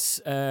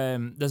 because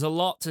there's a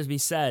lot to be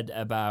said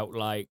about,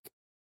 like,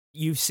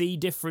 you see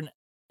different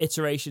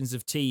iterations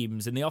of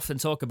teams, and they often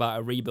talk about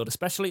a rebuild,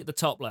 especially at the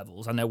top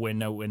levels. I know we're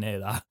nowhere near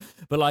that,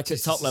 but like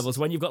at top levels,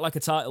 when you've got like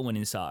a title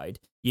winning side,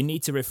 you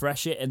need to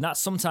refresh it, and that's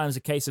sometimes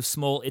a case of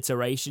small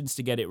iterations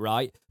to get it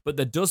right. But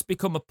there does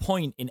become a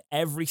point in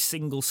every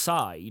single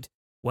side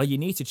where you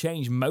need to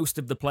change most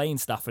of the playing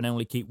staff and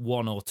only keep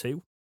one or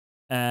two.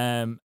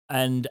 And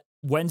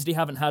Wednesday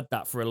haven't had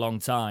that for a long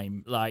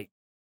time. Like,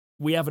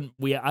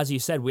 as you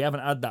said, we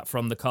haven't had that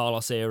from the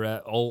Carlos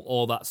era,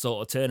 all that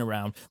sort of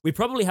turnaround. We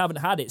probably haven't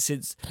had it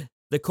since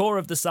the core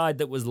of the side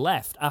that was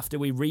left after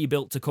we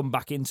rebuilt to come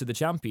back into the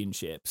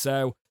Championship.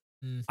 So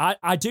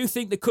I do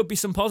think there could be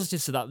some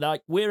positives to that.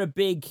 Like, we're a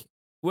big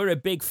we're a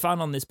big fan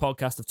on this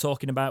podcast of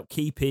talking about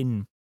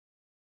keeping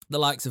the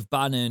likes of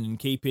Bannon and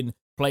keeping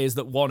players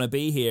that want to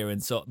be here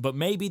and so. But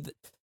maybe,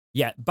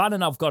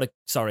 Bannon, I've got to.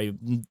 Sorry,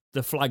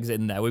 the flag's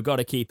in there. We've got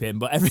to keep him.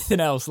 But everything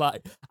else,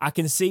 like I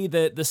can see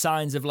the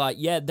signs of like,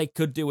 they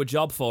could do a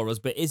job for us.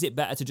 But is it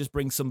better to just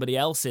bring somebody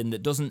else in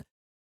that doesn't?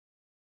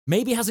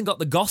 Maybe hasn't got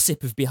the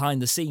gossip of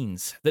behind the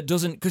scenes that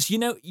doesn't, because you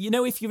know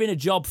if you're in a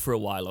job for a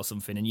while or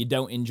something and you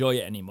don't enjoy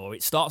it anymore,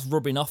 it starts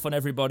rubbing off on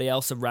everybody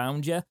else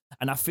around you,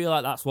 and I feel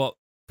like that's what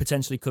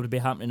potentially could be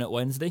happening at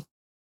Wednesday.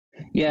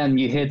 Yeah, and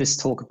you hear this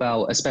talk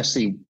about,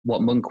 especially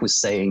what Monk was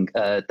saying,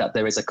 that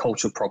there is a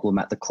cultural problem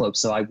at the club.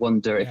 So I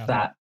wonder if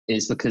that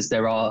is because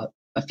there are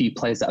a few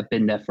players that have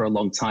been there for a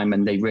long time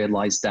and they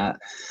realise that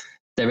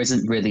there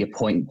isn't really a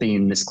point being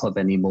in this club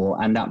anymore.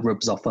 And that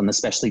rubs off on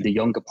especially the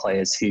younger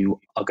players who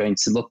are going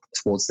to look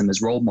towards them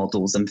as role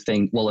models and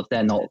think, well, if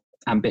they're not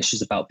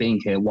ambitious about being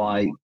here,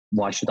 why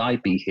should I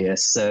be here?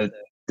 So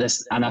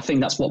and I think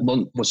that's what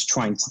Monk was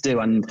trying to do.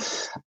 And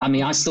I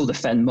mean, I still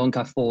defend Monk.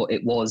 I thought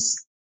it was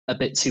a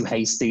bit too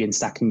hasty in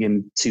sacking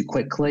him too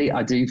quickly.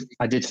 I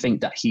did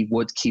think that he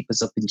would keep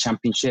us up in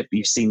Championship.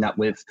 You've seen that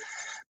with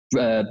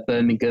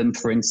Birmingham,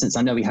 for instance.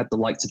 I know he had the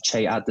likes of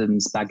Che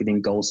Adams bagging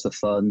in goals for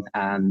fun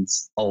and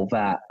all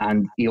that,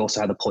 and he also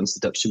had a points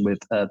deduction with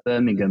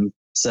Birmingham.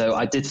 So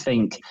I did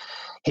think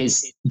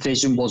his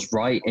vision was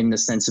right in the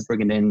sense of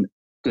bringing in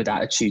good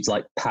attitudes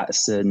like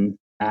Patterson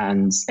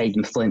and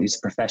Aidan Flint, who's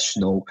a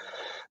professional.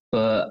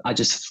 But I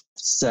just,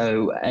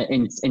 so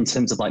in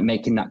terms of like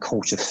making that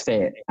culture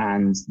fit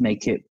and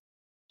make it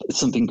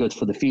something good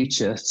for the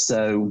future.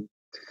 So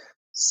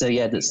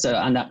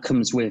and that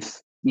comes with,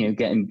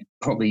 getting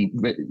probably,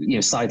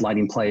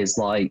 sidelining players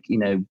like,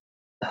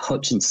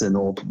 Hutchinson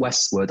or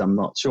Westwood. I'm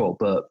not sure,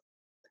 but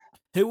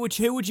who would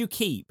you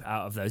keep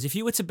out of those? If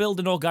you were to build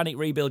an organic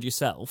rebuild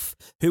yourself,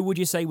 who would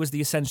you say was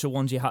the essential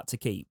ones you had to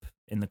keep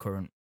in the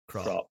current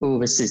crop? Oh,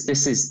 this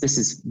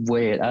is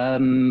weird.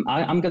 I'm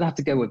going to have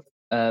to go with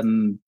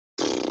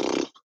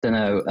don't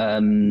know.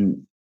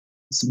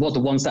 What, the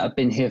ones that have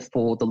been here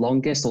for the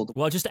longest, or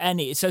well, just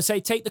any. So, say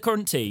take the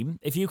current team.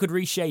 If you could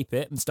reshape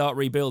it and start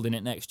rebuilding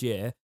it next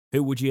year,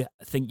 who would you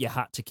think you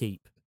had to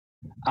keep?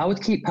 I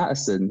would keep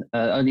Patterson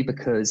only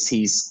because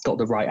he's got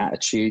the right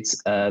attitude,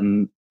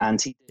 and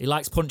he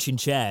likes punching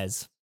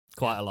chairs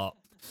quite a lot.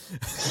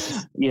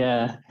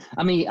 Yeah,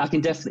 I mean, he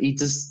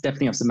does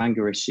definitely have some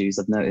anger issues.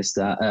 I've noticed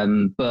that,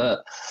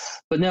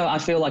 but no, I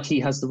feel like he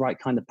has the right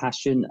kind of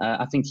passion.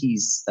 I think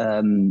he's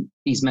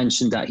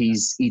mentioned that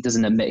he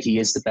doesn't admit he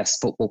is the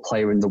best football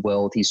player in the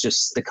world. He's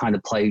just the kind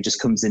of player who just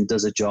comes in,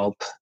 does a job.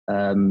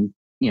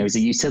 He's a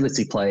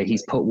utility player.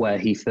 He's put where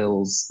he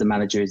feels the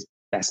manager is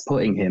best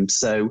putting him.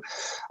 So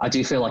I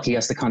do feel like he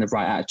has the kind of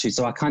right attitude.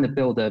 So I kind of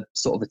build a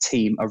sort of a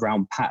team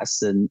around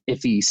Patterson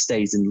if he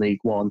stays in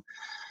League One.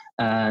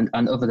 And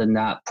other than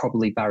that,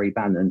 probably Barry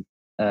Bannon,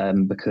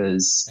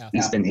 because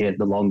he's been here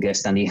the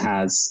longest and he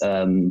has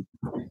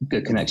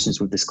good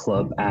connections with this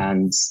club.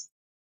 And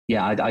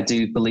I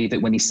do believe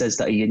it when he says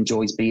that he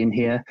enjoys being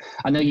here.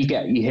 I know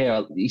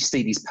you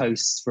see these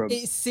posts from.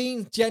 It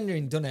seems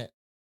genuine, doesn't it?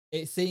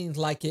 It seems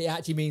like it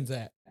actually means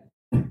it.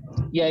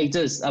 Yeah, he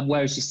does.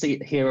 Whereas you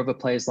hear other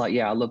players like,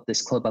 I love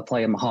this club. I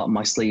play my heart on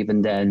my sleeve,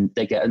 and then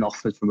they get an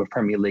offer from a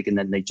Premier League, and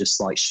then they just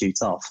like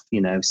shoot off,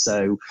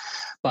 So,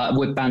 but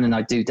with Bannon,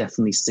 I do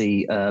definitely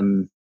see,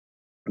 some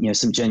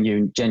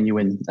genuine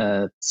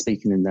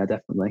speaking in there.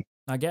 Definitely.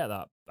 I get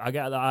that.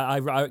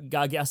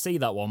 I see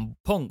that one.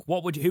 Punk.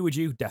 Who would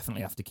you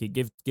definitely have to keep?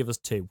 Give us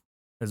two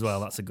as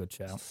well. That's a good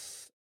shout.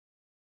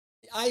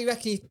 I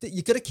reckon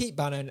you've got to keep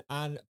Bannon,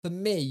 and for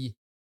me,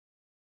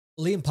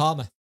 Liam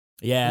Palmer.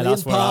 Yeah, Liam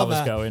that's where Palmer I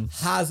was going.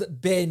 Has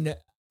been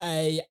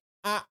a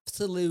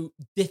absolute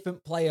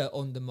different player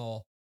under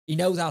Moore. He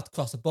knows how to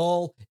cross a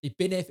ball. He's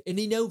been here, and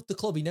he knows the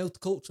club. He knows the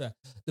culture.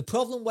 The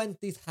problem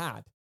Wednesday's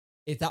had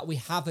is that we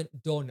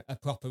haven't done a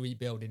proper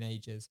rebuild in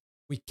ages.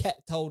 We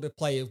kept hold of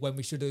players when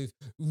we should have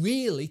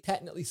really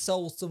technically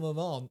sold some of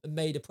them on and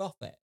made a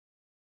profit.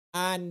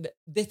 And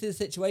this is a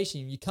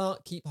situation you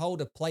can't keep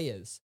hold of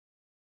players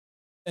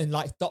and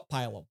like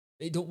stockpile them.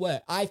 It don't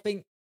work. I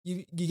think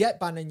you get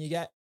Bannon, you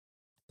get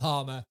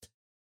Palmer,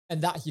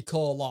 and that's your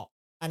core lot.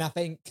 And I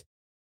think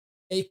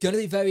it's going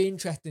to be very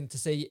interesting to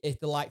see if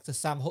the likes of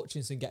Sam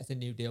Hutchinson gets a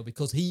new deal,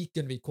 because he's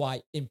going to be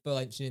quite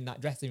influential in that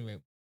dressing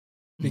room.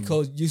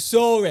 Because you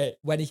saw it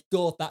when he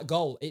scored that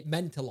goal. It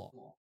meant a lot.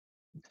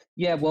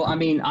 Yeah, well, I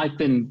mean,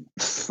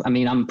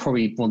 I'm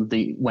probably one of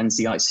the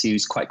Wednesdayites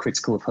who's quite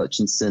critical of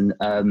Hutchinson.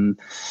 But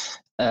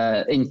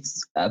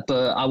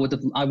I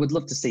would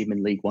love to see him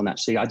in League One.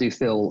 Actually, I do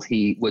feel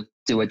he would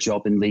do a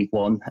job in League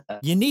One.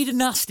 You need a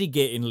nasty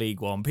git in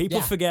League One. People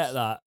forget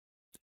that,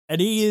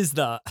 and he is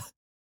that.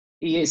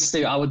 He is,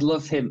 Stu. I would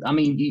love him. I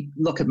mean, you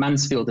look at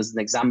Mansfield as an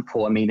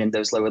example. I mean, in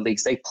those lower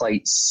leagues, they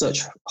play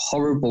such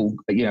horrible,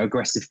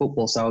 aggressive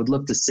football. So I would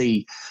love to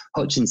see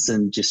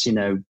Hutchinson just,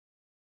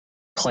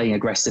 playing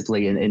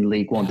aggressively in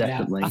League One,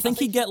 definitely. I think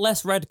he'd get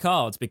less red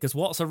cards, because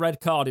what's a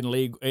red card in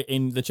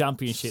the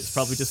Championship? It's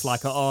probably just like,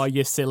 oh,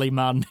 you silly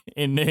man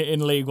in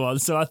League One.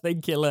 So I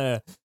think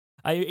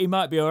He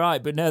might be all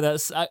right, but no,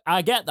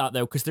 I get that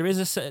though, because there is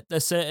a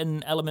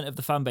certain element of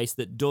the fan base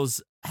that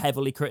does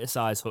heavily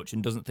criticise Hutch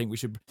and doesn't think we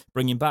should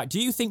bring him back. Do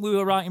you think we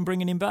were right in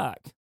bringing him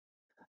back?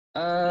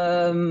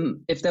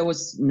 If there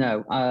was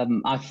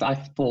I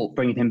thought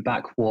bringing him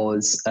back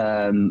was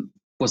a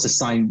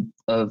sign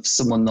of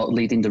someone not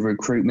leading the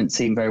recruitment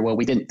team very well.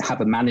 We didn't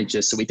have a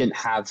manager, so we didn't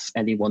have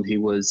anyone who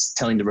was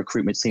telling the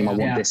recruitment team, I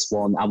want this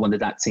one, I wanted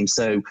that team.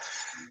 So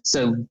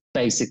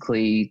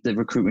basically the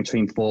recruitment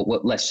team thought,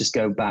 well, let's just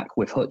go back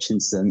with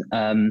Hutchinson.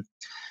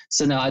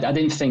 So no, I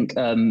didn't think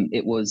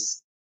it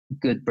was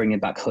good bringing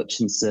back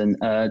Hutchinson.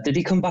 Did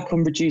he come back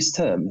on reduced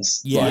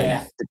terms?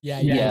 Yeah.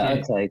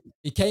 Okay.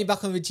 He came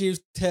back on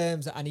reduced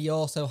terms, and he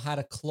also had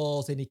a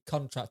clause in his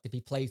contract. If he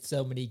played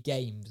so many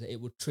games,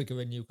 it would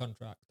trigger a new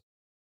contract.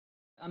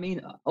 I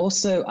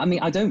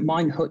don't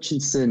mind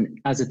Hutchinson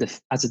as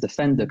a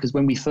defender, because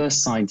when we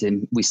first signed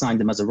him, we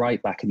signed him as a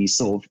right back, and he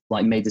sort of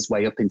like made his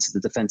way up into the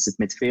defensive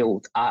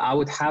midfield. I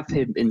would have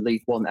him in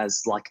League One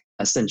as like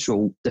a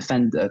central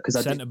defender,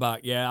 because centre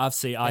back. Yeah, I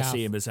see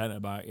him as centre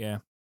back. Yeah.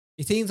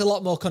 He seems a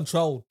lot more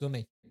controlled, doesn't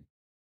he?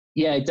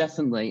 Yeah,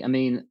 definitely. I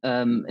mean,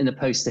 in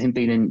opposed to him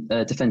being in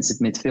defensive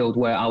midfield,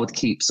 where I would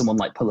keep someone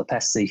like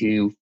Pulapesi,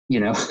 who, you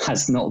know,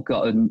 has not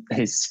gotten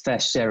his fair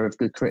share of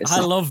good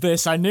criticism. I love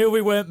this. I knew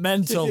we weren't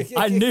mental.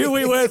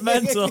 Absolutely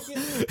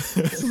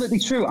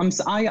true.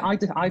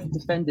 I've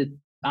defended.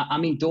 I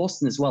mean,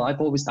 Dawson as well.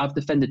 I've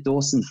defended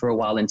Dawson for a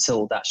while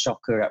until that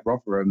shocker at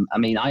Rotherham. I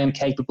mean, I am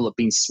capable of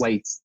being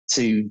swayed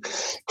to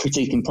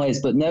critiquing players,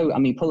 but no, I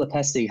mean,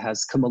 Pulapesi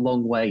has come a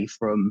long way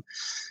from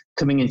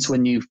coming into a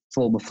new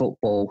form of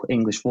football,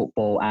 English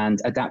football, and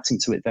adapting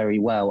to it very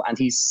well. And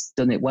he's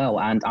done it well.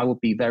 And I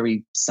would be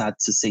very sad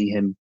to see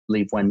him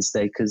leave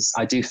Wednesday, because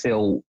I do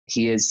feel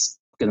he is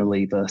going to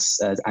leave us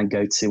and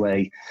go to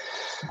a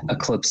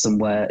club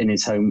somewhere in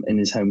his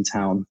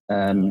hometown.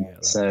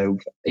 So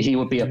he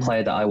would be a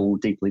player that I will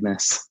deeply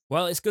miss.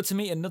 Well, it's good to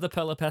meet another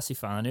Pulapesi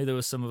fan. I knew there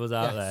was some of us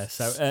out there.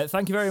 So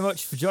thank you very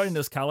much for joining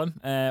us, Callum.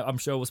 I'm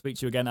sure we'll speak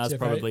to you again, as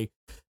probably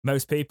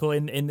most people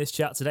in this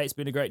chat today. It's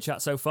been a great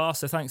chat so far.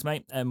 So thanks,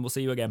 mate, and we'll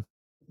see you again.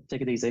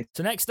 Take it easy.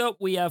 So next up,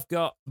 we have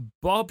got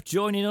Bob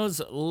joining us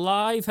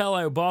live.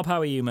 Hello, Bob. How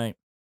are you, mate?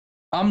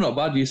 I'm not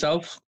bad.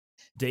 Yourself?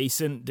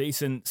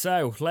 Decent.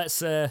 So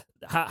let's.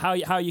 How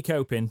are you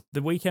coping?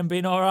 The weekend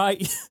been all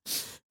right?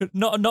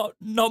 not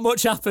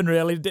much happened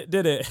really, did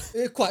it?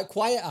 It was quite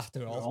quiet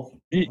after all.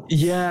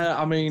 Yeah,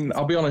 I mean,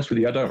 I'll be honest with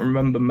you. I don't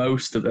remember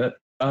most of it.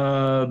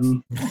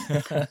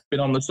 Been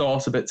on the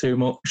sauce a bit too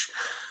much.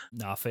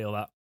 No, I feel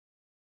that.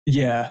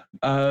 Yeah.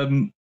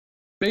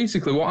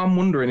 Basically, what I'm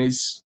wondering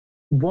is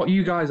what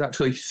you guys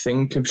actually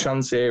think of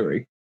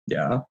Chansiri.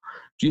 Yeah.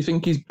 Do you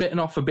think he's bitten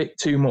off a bit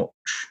too much?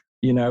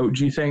 You know,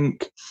 do you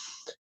think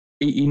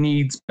he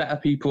needs better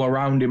people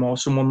around him, or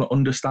someone that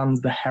understands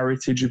the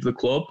heritage of the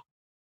club?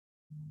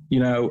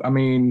 You know, I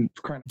mean...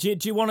 Do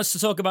you want us to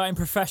talk about him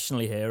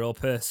professionally here, or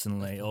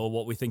personally, or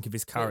what we think of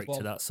his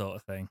character, that sort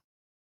of thing?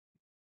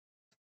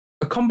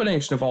 A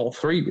combination of all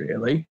three,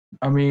 really.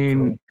 I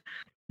mean,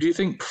 do you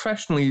think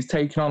professionally he's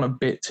taken on a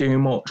bit too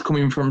much,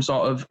 coming from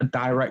sort of a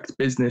direct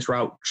business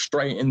route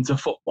straight into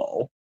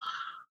football?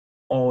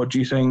 Or do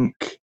you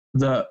think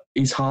that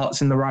his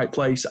heart's in the right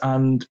place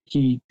and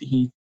he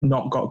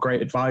not got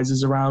great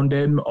advisors around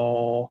him,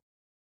 or,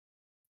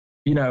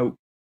 you know,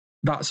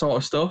 that sort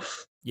of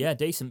stuff? Yeah,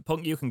 decent.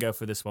 Punk, you can go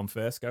for this one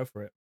first. Go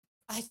for it.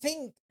 I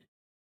think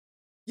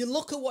you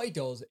look at what he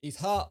does, his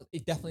heart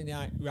is definitely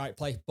in the right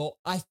place, but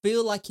I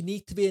feel like you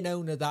need to be an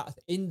owner that's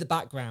in the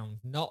background,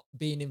 not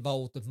being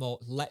involved with more,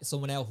 let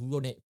someone else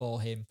run it for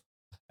him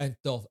and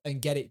stuff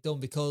and get it done,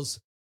 because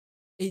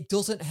it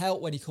doesn't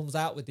help when he comes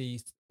out with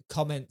these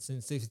comments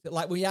and stuff.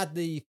 Like when we had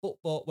the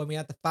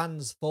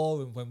fans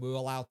forum, when we were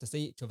allowed to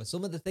see each other,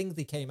 some of the things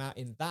he came out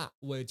in that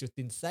were just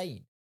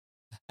insane.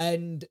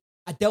 And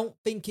I don't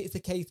think it's a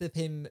case of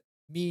him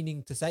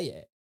meaning to say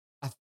it.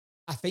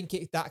 I think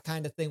it's that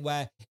kind of thing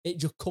where it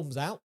just comes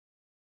out.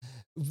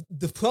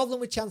 The problem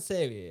with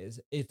Chansiri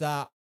is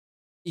that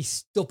he's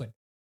stubborn.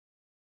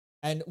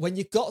 And when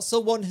you've got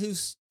someone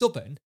who's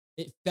stubborn,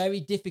 it's very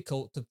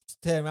difficult to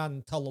turn around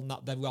and tell them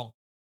that they're wrong.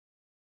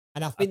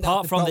 And I think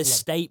apart from this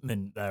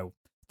statement, though,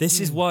 this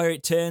is where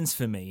it turns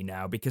for me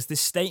now, because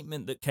this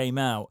statement that came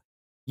out,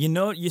 you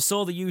know, you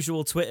saw the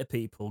usual Twitter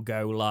people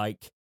go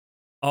like,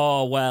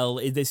 oh, well,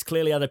 this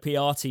clearly had a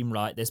PR team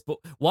write this, but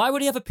why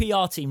would he have a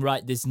PR team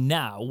write this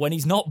now when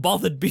he's not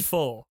bothered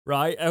before,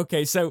 right?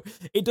 Okay, so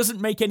it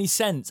doesn't make any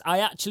sense. I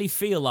actually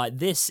feel like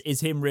this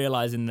is him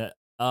realising that,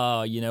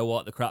 oh, you know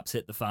what, the crap's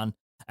hit the fan.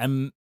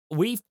 And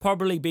we've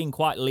probably been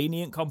quite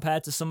lenient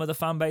compared to some of the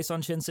fan base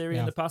on Chansiri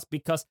in the past,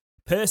 because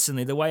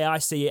personally, the way I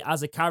see it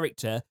as a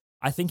character,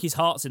 I think his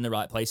heart's in the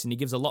right place and he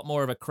gives a lot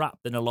more of a crap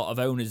than a lot of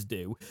owners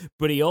do.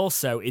 But he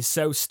also is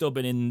so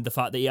stubborn in the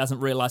fact that he hasn't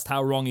realised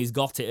how wrong he's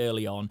got it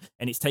early on,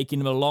 and it's taken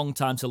him a long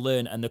time to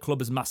learn, and the club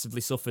has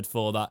massively suffered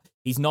for that.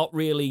 He's got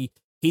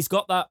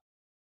that.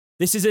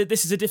 This is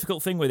a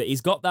difficult thing with it.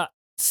 He's got that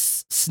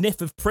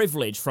sniff of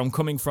privilege from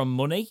coming from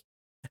money.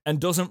 and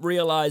doesn't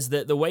realise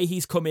that the way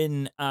he's come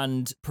in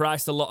and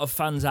priced a lot of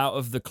fans out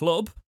of the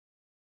club,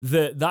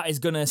 that is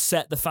going to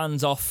set the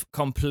fans off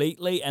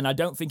completely. And I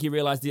don't think he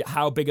realised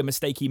how big a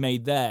mistake he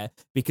made there,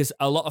 because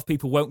a lot of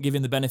people won't give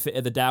him the benefit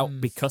of the doubt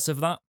because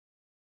of that.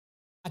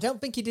 I don't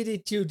think he did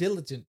it due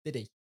diligent, did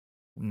he?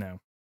 No.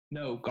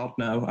 No, God,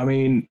 no. I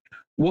mean,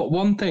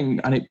 one thing,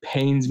 and it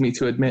pains me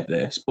to admit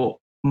this, but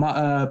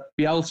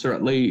Bielsa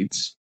at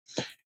Leeds,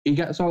 he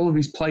gets all of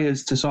his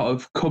players to sort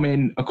of come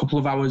in a couple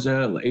of hours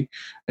early,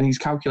 and he's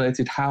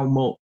calculated how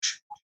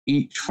much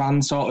each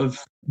fan sort of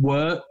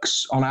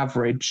works on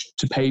average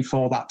to pay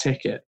for that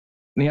ticket.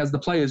 And he has the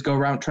players go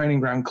around training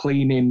ground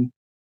cleaning,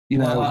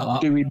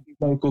 doing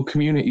local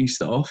community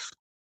stuff.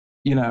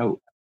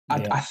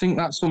 I think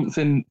that's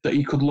something that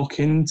he could look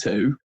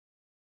into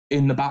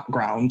in the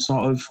background,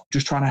 sort of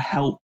just trying to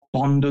help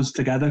bond us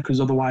together,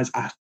 because otherwise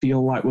I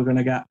feel like we're going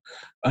to get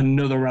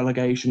another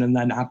relegation and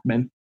then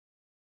admin.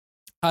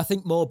 I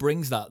think Moore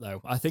brings that,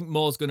 though. I think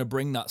Moore's going to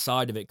bring that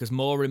side of it, because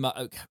Moore,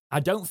 I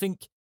don't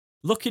think,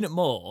 looking at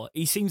Moore,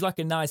 he seems like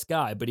a nice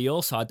guy, but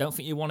I don't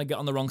think you want to get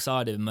on the wrong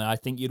side of him, and I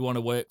think you'd want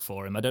to work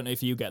for him. I don't know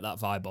if you get that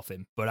vibe off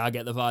him, but I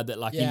get the vibe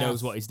that he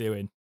knows what he's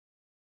doing.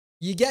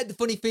 You get the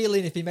funny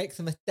feeling if he makes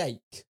a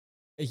mistake.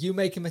 If you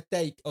make a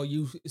mistake or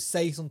you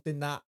say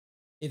something that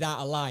is out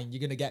of line, you're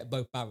going to get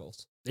both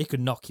barrels. He could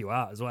knock you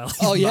out as well.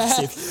 Oh, He's yeah.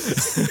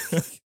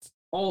 massive.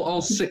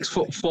 all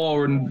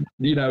 6'4" and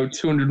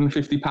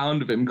 250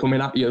 pounds of him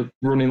coming at you,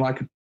 running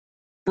like a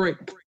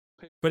brick.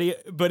 But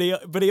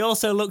he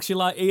also looks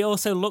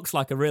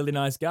like a really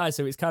nice guy.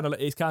 So it's kind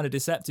of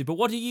deceptive. But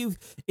what do you,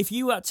 if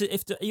you had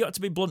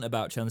to be blunt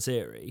about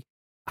Chansiri,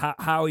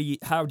 how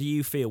do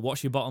you feel?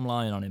 What's your bottom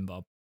line on him,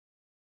 Bob?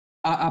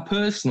 I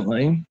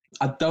personally,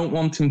 I don't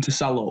want him to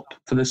sell up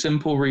for the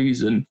simple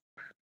reason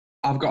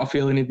I've got a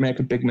feeling he'd make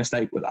a big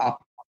mistake with that.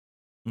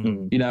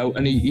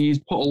 And he's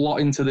put a lot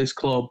into this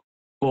club,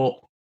 but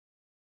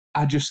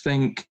I just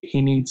think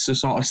he needs to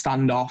sort of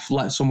stand off,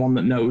 let someone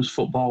that knows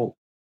football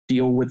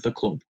deal with the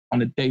club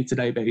on a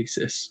day-to-day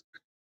basis.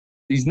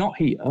 He's not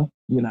here,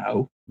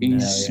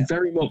 he's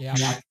very much,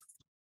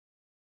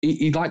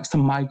 he likes to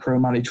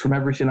micromanage from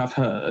everything I've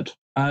heard,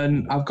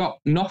 and I've got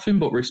nothing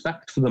but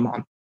respect for the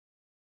man.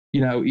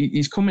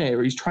 He's come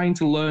here, he's trying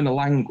to learn a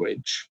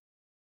language,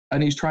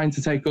 and he's trying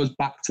to take us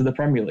back to the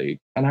Premier League.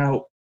 And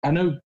I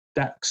know,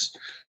 Dex,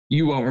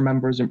 you won't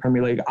remember us in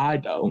Premier League. I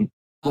don't.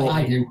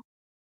 I do.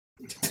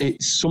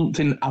 It's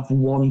something I've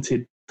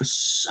wanted for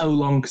so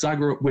long, because I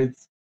grew up with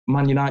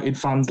Man United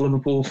fans,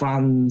 Liverpool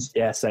fans.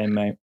 Yeah, same,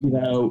 mate.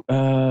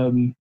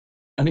 And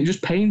it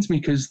just pains me,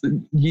 because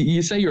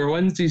you say you're a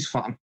Wednesdays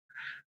fan.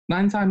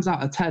 9 times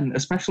out of 10,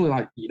 especially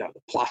the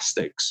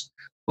plastics,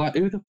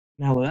 who the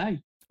hell are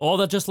they? Or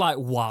they're just like,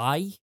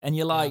 why? And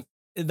you're like,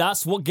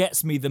 that's what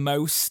gets me the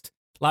most.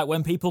 Like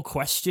when people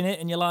question it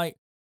and you're like,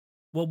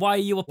 well, why are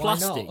you a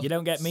plastic? You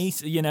don't get me.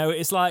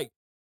 It's like,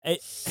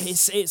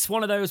 it's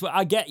one of those where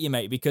I get you,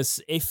 mate,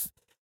 because if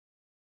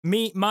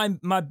my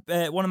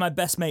one of my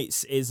best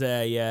mates is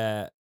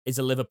a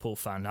Liverpool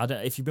fan. I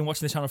don't, if you've been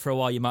watching the channel for a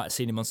while, you might have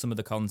seen him on some of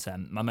the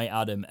content, my mate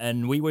Adam,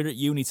 and we were at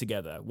uni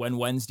together when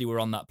Wednesday were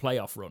on that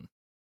playoff run.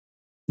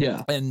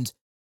 Yeah. And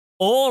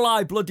all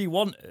I bloody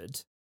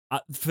wanted,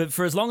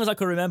 for as long as I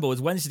could remember,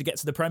 was Wednesday to get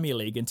to the Premier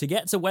League and to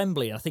get to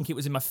Wembley. I think it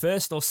was in my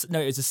it was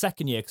the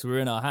second year, because we were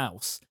in our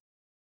house.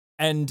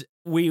 And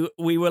we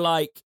were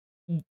like,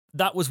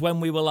 that was when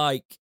we were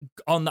like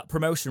on that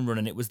promotion run,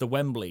 and it was the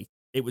Wembley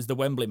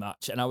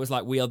match. And I was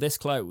like, we are this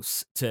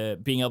close to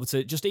being able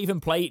to just even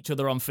play each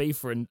other on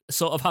FIFA and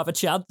sort of have a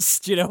chance.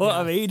 Do you know what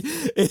I mean?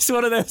 It's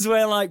one of those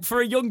where, like,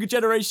 for a younger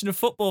generation of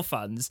football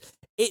fans,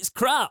 it's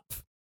crap.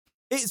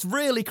 It's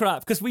really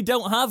crap, because we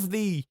don't have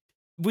the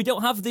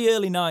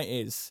early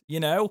 90s,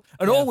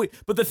 and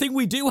but the thing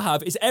we do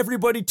have is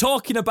everybody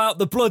talking about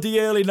the bloody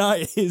early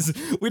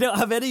 90s. We don't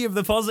have any of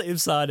the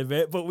positive side of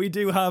it, but we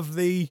do have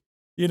the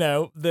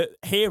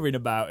hearing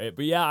about it.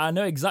 But yeah, I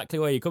know exactly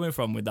where you're coming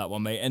from with that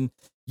one, mate. And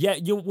yeah,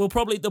 there'll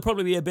probably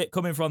be a bit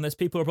coming from this.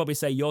 People will probably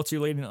say, you're too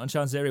lenient on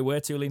Chansiri, we're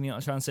too lenient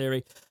on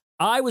Chansiri.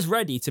 I was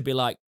ready to be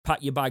like,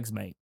 pack your bags,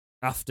 mate,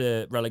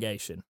 after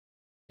relegation.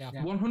 Yeah.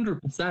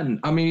 100%.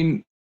 I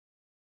mean,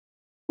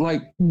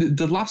 like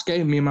the last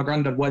game me and my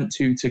granddad went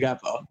to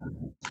together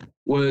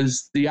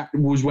was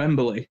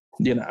Wembley,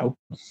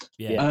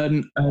 Yeah.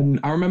 And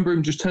I remember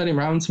him just turning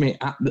around to me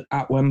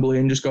at Wembley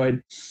and just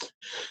going,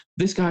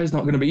 "This guy's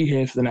not going to be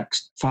here for the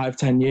next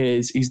 5-10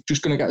 years. He's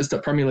just going to get us to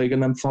the Premier League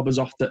and then fob us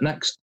off that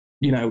next,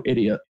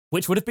 idiot."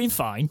 Which would have been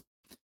fine.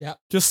 Yeah.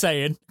 Just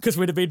saying, because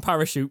we'd have been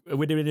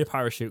a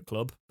parachute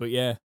club. But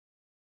yeah.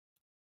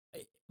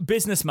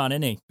 Businessman,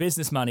 isn't he?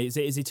 Businessman. Is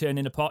he trying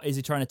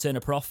to turn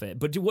a profit?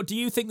 But what do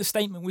you think the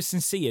statement was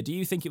sincere? Do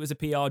you think it was a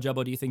PR job,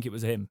 or do you think it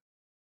was him?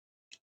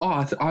 Oh,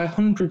 I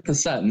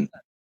 100%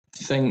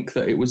 think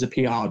that it was a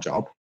PR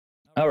job.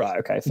 All right,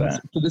 okay, fair.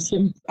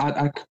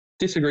 I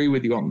disagree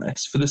with you on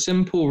this for the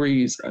simple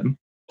reason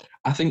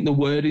I think the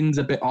wording's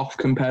a bit off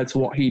compared to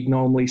what he'd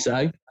normally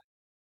say.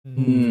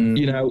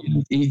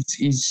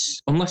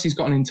 He's unless he's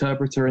got an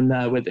interpreter in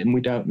there with him,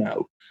 we don't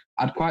know.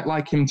 I'd quite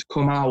like him to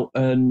come out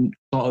and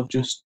sort of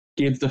just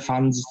give the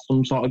fans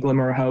some sort of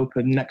glimmer of hope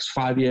and next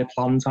 5-year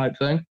plan type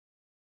thing.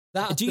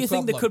 Do you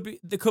think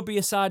there could be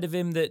a side of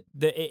him that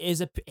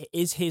it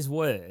is his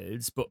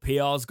words, but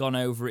PR's gone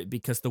over it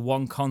because the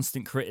one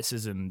constant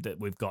criticism that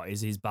we've got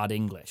is his bad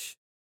English?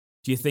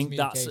 Do you think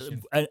that's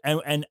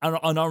and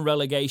on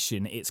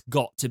relegation, it's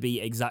got to be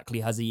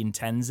exactly as he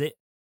intends it?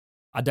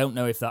 I don't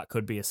know if that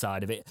could be a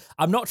side of it.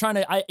 I'm not trying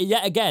to.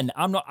 Yet again,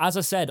 I'm not. As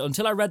I said,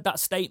 until I read that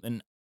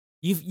statement,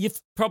 you've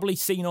probably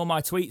seen all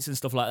my tweets and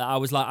stuff like that. I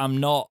was like, I'm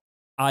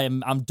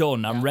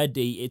done. I'm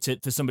ready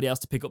for somebody else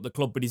to pick up the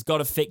club, but he's got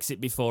to fix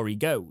it before he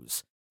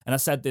goes. And I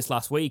said this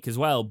last week as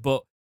well.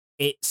 But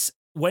it's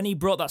when he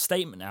brought that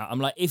statement out, I'm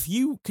like, if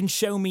you can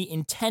show me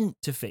intent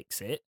to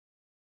fix it,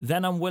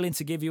 then I'm willing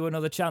to give you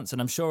another chance.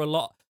 And I'm sure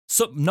not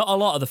a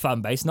lot of the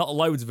fan base, not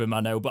loads of them,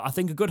 I know, but I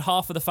think a good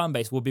half of the fan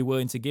base would be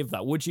willing to give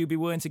that. Would you be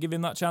willing to give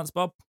him that chance,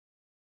 Bob?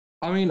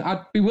 I mean,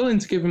 I'd be willing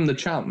to give him the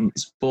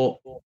chance, but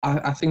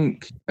I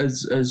think,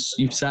 as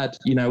you've said,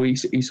 you know, he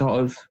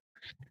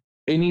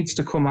needs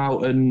to come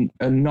out and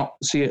not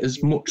see it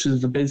as much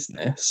as the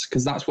business,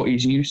 because that's what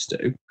he's used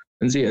to,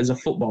 and see it as a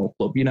football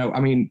club. You know, I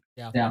mean,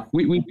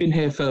 we've been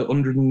here for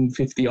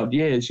 150 odd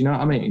years. You know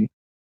what I mean?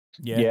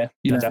 Yeah,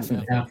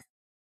 definitely. Yeah.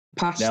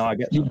 Past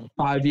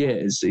 5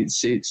 years,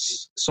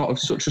 it's sort of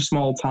such a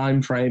small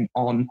time frame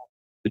on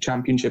the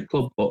Championship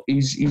club, but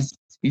he's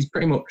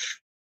pretty much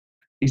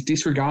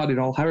disregarded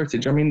all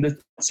heritage. I mean, the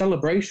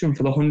celebration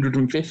for the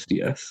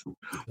 150th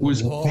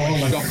was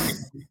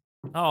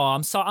Oh,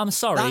 I'm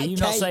sorry. You're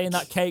not saying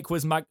that cake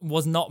was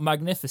not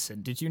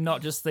magnificent. Did you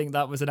not just think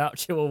that was an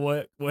actual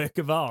work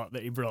of art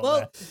that he brought there?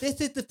 Well,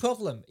 this is the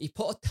problem. He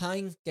put a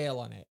time scale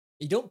on it.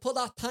 He don't put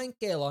that time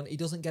scale on, he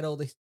doesn't get all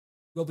this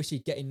rubbish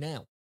he's getting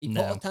now. Put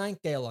a time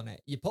scale on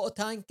it. You put a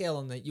time scale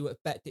on it, you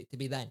expect it to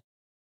be then.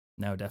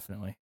 No,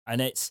 definitely.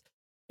 And it's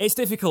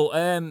difficult.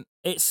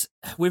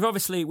 We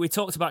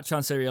talked about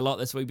Chansiri a lot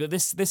this week, but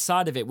this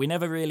side of it, we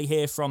never really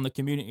hear from the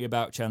community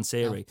about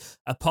Chansiri.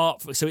 No.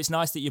 So it's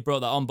nice that you brought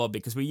that on, Bob,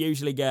 because we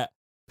usually get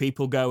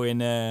people going,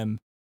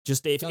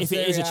 just if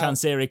it is a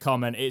Chansiri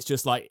comment, it's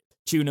just like,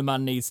 Tuna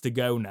Man needs to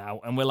go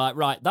now. And we're like,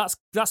 right,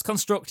 that's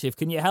constructive.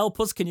 Can you help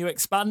us? Can you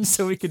expand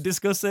so we can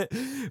discuss it?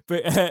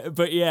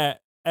 But yeah.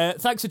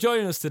 Thanks for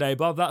joining us today,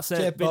 Bob. That's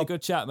been Bob. A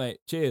good chat, mate.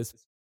 Cheers.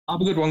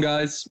 Have a good one,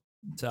 guys.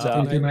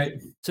 Thank you, mate.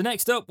 So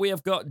next up, we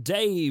have got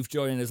Dave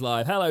joining us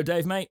live. Hello,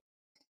 Dave, mate.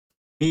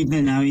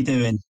 Evening, how are you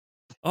doing?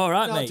 All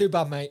right, mate. Not too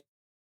bad, mate.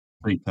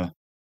 Super.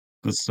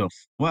 Good stuff.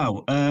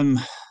 Well, I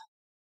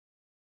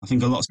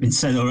think a lot's been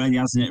said already,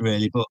 hasn't it,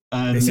 really? But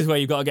this is where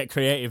you've got to get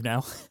creative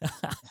now.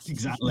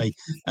 Exactly.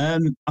 I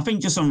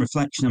think just on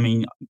reflection, I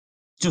mean,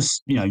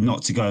 just, you know,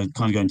 not to go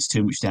into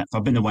too much depth.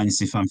 I've been a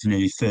Wednesday fan for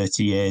nearly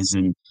 30 years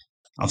and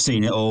I've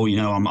seen it all. You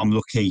know, I'm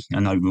lucky.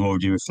 I know we've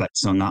already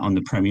reflected on that on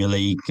the Premier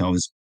League. I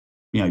was,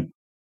 you know,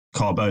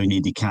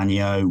 Carboni, Di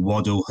Canio,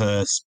 Waddle,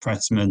 Hurst,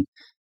 Pressman.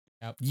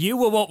 Yep. You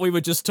were what we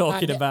were just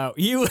talking about.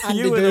 You were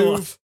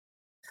the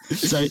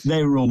So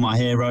they were all my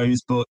heroes.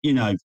 But, you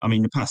know, I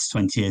mean, the past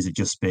 20 years have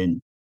just been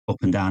up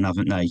and down,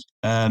 haven't they?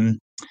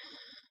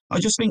 I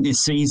just think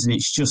this season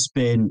it's just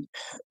been,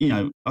 you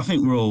know, I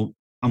think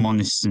I'm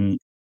honest, and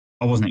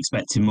I wasn't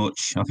expecting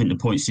much. I think the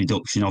points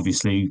deduction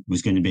obviously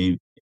was going to be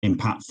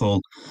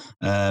impactful.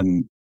 I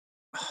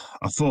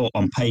thought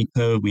on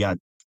paper we had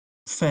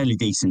a fairly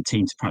decent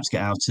team to perhaps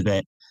get out of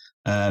it.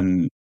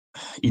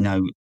 You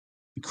know,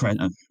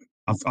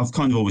 I've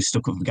kind of always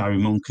stuck up for Gary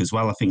Monk as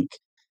well. I think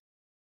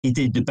he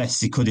did the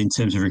best he could in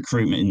terms of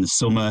recruitment in the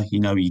summer.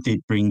 You know, he did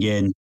bring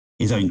in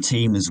his own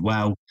team as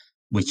well,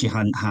 which he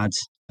hadn't had.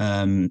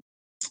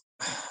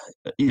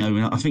 You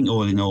know, I think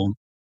all in all,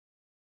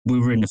 we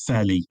were in a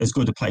fairly as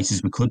good a place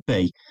as we could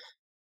be.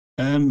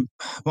 But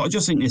I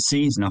just think this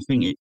season, I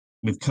think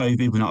with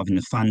COVID, we're not having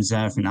the fans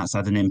there. I think that's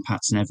had an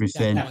impact on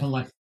everything.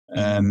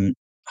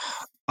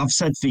 I've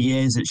said for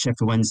years at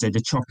Sheffield Wednesday,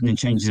 the chopping and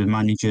changing of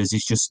managers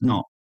is just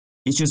not.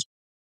 It's just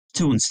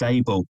too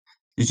unstable.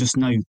 There's just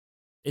no.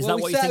 Is that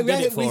what you think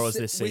did it for us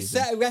this season? We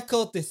set a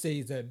record this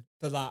season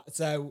for that.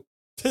 So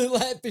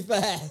let's be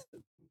fair.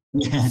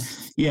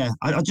 Yeah.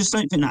 I just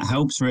don't think that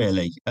helps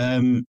really.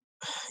 You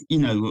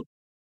know,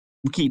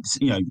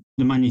 the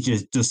manager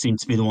does seem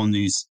to be the one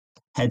whose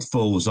head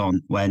falls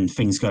on when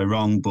things go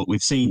wrong. But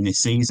we've seen this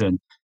season,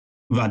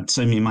 we've had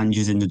so many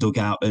managers in the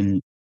dugout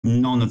and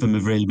none of them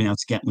have really been able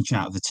to get much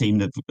out of the team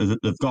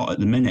they've got at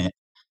the minute.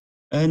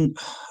 And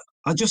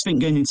I just think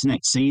going into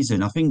next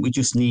season, I think we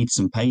just need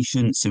some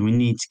patience and we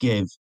need to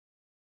give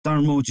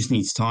Darren Moore just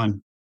needs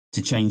time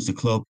to change the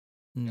club.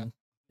 Yeah.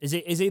 Is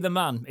he the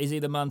man? Is he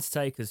the man to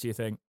take us, do you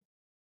think?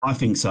 I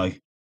think so.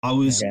 I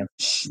was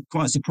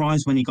quite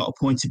surprised when he got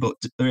appointed, but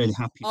really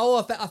happy.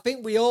 Oh, I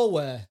think we all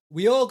were.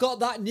 We all got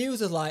that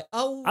news of like,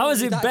 oh. I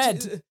was in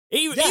bed.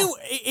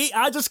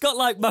 I just got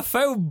like my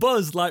phone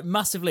buzzed like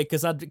massively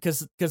because I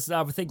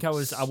think I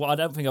was. I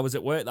don't think I was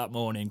at work that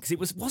morning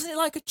because wasn't it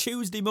like a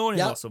Tuesday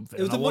morning or something?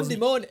 It was a Monday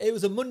morning. It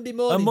was a Monday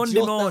morning. A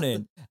Monday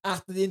morning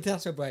after the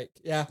international break.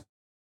 Yeah.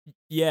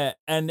 Yeah,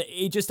 and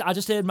I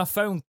just heard my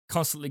phone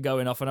constantly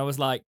going off, and I was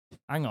like,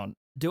 hang on.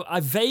 Do I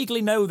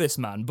vaguely know this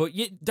man? But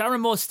Darren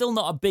Moore's still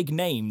not a big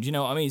name, do you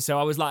know what I mean? So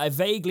I was like, I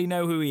vaguely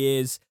know who he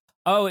is.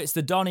 Oh, it's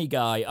the Donny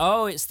guy.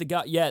 Oh, it's the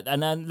guy. Yeah,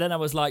 and then I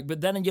was like,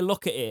 but then you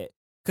look at it,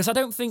 because I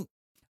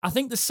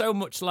think there's so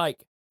much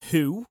like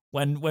who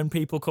when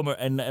people come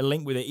and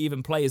link with it,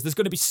 even players. There's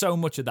going to be so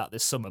much of that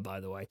this summer, by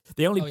the way.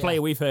 The only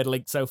player we've heard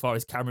linked so far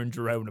is Cameron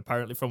Jerome,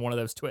 apparently from one of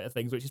those Twitter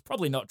things, which is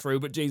probably not true,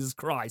 but Jesus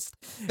Christ.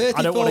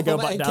 I don't want to go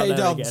back down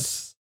there again.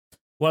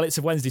 Well, it's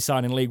a Wednesday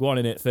sign in League One,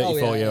 isn't it?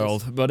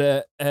 34-year-old.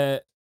 But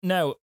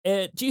no.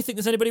 Do you think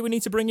there's anybody we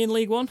need to bring in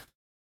League One?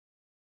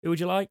 Who would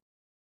you like?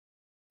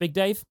 Big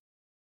Dave?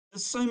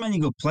 There's so many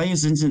good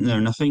players, isn't there?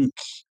 And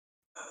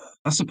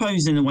I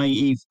suppose in a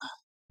way,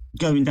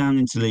 going down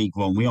into League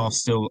One, we are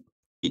still,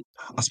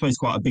 I suppose,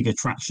 quite a big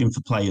attraction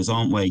for players,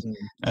 aren't we?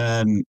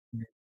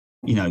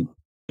 You know,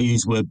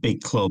 we're a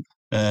big club.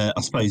 I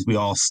suppose we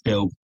are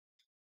still,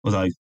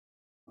 although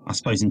I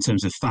suppose in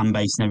terms of fan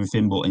base and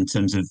everything, but in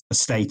terms of a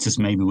status,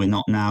 maybe we're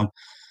not now.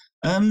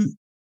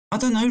 I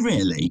don't know,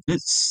 really.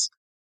 There's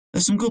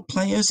some good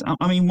players.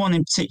 I mean, one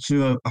in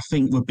particular, I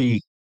think would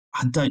be,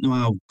 I don't know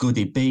how good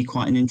he'd be,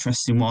 quite an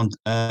interesting one.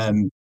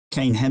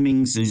 Kane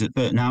Hemmings, who's at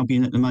Burton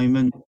Albion at the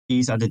moment.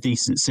 He's had a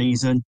decent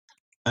season.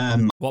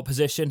 What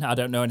position? I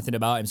don't know anything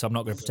about him, so I'm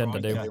not going to pretend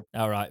I do.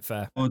 All right,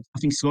 fair. I think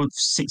he scored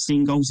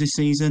 16 goals this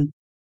season.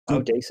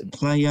 Good decent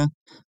player.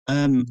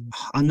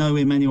 I know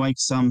him anyway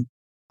because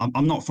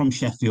I'm not from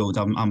Sheffield.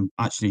 I'm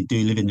actually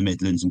do live in the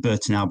Midlands, and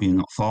Burton Albion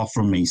not far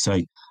from me, so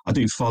I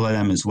do follow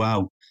them as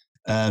well.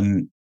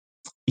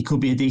 He could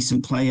be a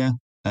decent player.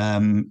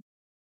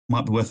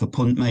 Might be worth a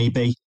punt,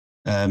 maybe.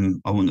 I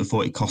wouldn't have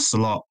thought it costs a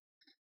lot.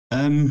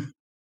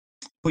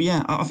 But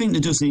yeah, I think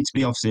there does need to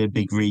be obviously a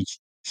big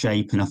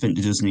reshape, and I think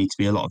there does need to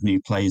be a lot of new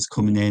players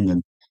coming in.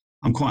 And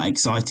I'm quite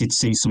excited to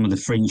see some of the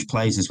fringe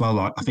players as well.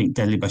 Like I think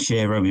Deli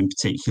Bashiro in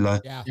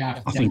particular.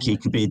 Yeah, I think he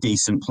could be a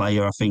decent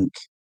player.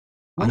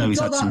 I know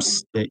he's had some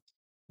stick.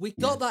 We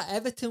got that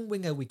Everton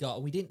winger and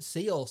we didn't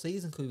see all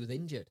season because he was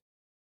injured.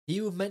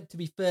 He was meant to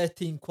be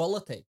 13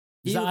 quality.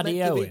 Is that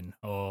Addy Owen?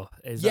 Or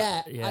is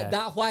that,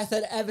 that's why I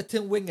said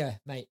Everton winger,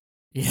 mate.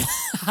 Yeah,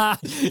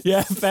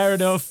 yeah, fair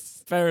enough.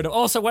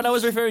 Also, when I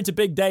was referring to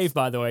Big Dave,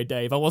 by the way,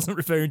 Dave, I wasn't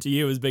referring to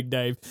you as Big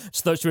Dave.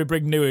 Just thought, should we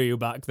bring Nuhiu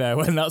back there?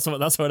 When that's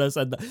what I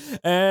said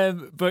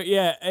that. But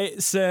yeah,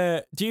 it's.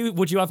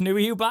 Would you have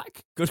Nuhiu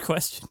back? Good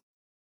question.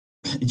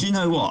 Do you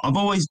know what? I've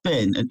always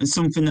been, and it's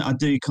something that I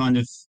do kind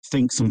of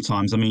think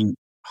sometimes. I mean,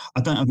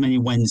 I don't have many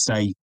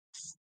Wednesday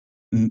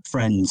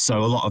friends, so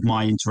a lot of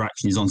my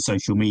interaction is on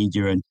social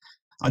media, and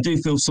I do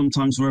feel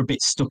sometimes we're a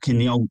bit stuck in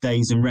the old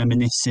days and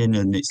reminiscing,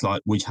 and it's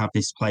like, would you have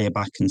this player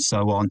back and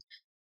so on.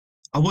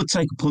 I would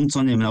take a punt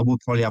on him, and I would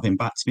probably have him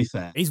back, to be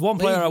fair. He's one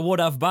player I would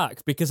have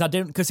back because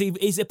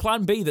he's a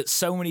plan B that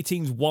so many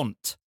teams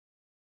want,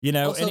 you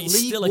know, also, and it's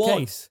still a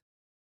case.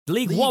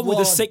 League One with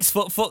a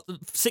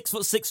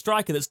 6'6"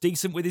 striker that's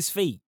decent with his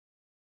feet.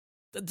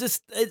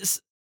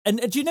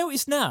 And do you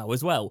notice now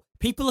as well?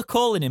 People are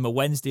calling him a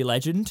Wednesday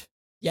legend.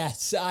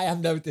 Yes, I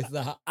have noticed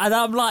that. And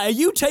I'm like, are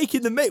you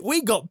taking the mick?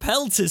 We got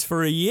pelters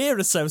for a year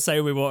or so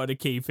saying we wanted to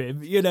keep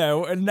him, you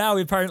know, and now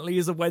apparently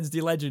he's a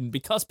Wednesday legend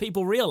because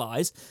people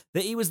realise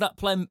that he was that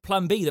plan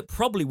B that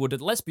probably would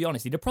have, let's be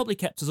honest, he'd have probably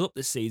kept us up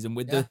this season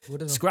with the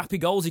scrappy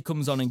goals he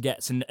comes on and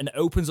gets and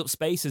opens up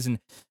spaces, and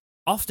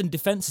often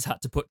defences had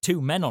to put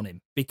two men on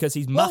him because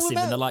he's massive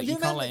and they're like, you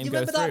can't let him go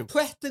through. You remember that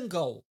Preston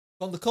goal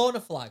from the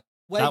corner flag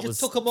where he just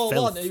took them all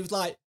on and he was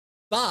like,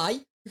 bye?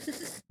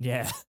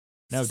 Yeah,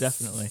 no,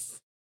 definitely.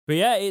 But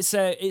yeah,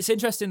 it's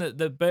interesting that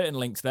the Burton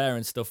link's there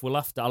and stuff. I'll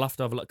have to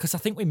have a look because I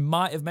think we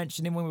might have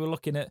mentioned him when we were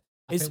looking at.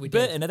 Is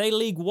Burton? Are they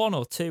League 1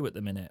 or 2 at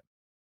the minute?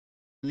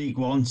 League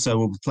 1, so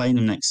we'll be playing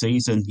them next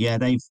season. Yeah,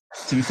 to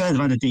be fair,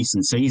 they've had a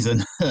decent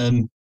season.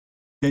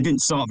 They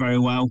didn't start very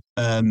well.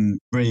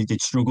 Really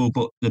did struggle,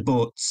 but they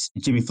bought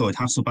Jimmy Floyd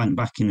Hasselbank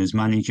back in as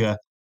manager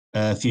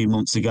a few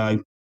months ago,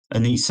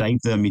 and he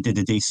saved them. He did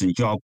a decent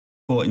job.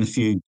 Brought in a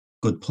few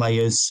good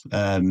players,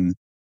 a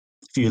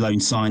few loan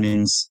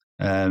signings.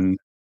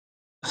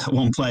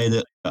 One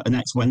player an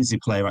ex-Wednesday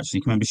player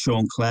actually, remember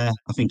Sean Clare?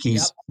 I think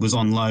was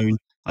on loan.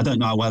 I don't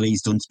know how well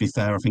he's done, to be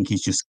fair. I think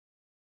he's just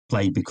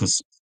played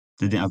because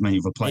they didn't have many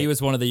other players. He was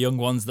one of the young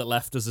ones that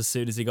left us as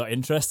soon as he got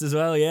interest as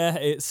well. Yeah,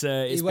 he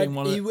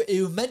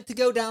was meant to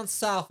go down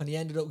south and he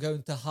ended up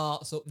going to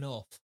Hearts up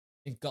north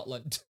in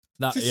Scotland.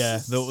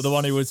 The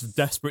one who was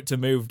desperate to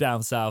move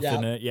down south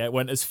and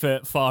went as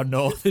far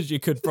north as you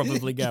could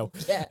probably go.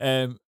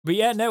 But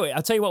yeah, no,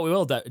 I'll tell you what we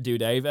will do,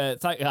 Dave.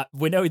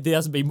 We know there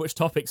hasn't been much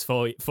topics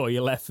for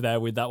you left there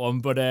with that one,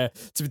 but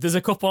there's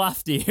a couple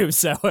after you,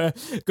 so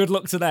good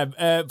luck to them.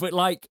 But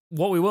like,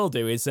 what we will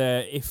do is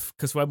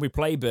because when we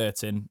play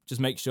Burton,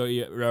 just make sure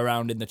you're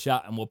around in the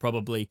chat, and we'll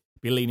probably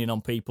be leaning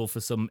on people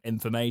for some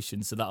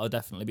information, so that'll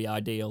definitely be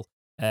ideal.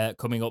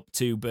 Coming up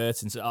to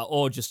Burton,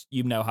 or just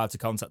you know how to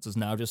contact us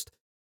now. Just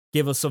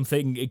give us some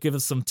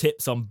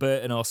tips on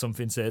Burton or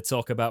something to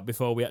talk about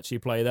before we actually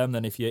play them.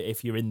 Then if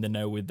you're in the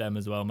know with them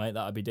as well, mate,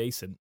 that'd be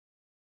decent.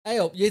 Hey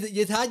up,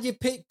 you'd had your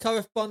pick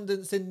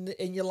correspondence in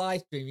your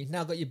live stream. You've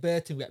now got your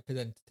Burton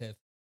representative.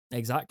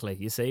 Exactly.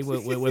 You see,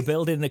 we're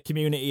building a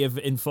community of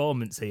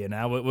informants here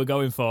now. We're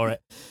going for it.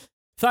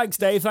 Thanks,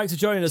 Dave. Thanks for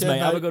joining us, Cheers, mate.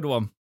 Have a mate. good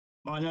one.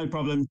 Oh, no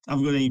problem. Have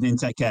a good evening.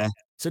 Take care.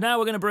 So now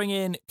we're going to bring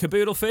in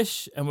Caboodle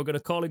Fish, and we're going to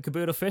call him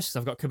Caboodle Fish because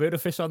I've got Caboodle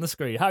Fish on the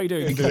screen. How are you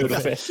doing, Caboodle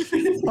Fish?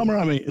 I'm all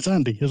right, mate. It's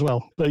Andy as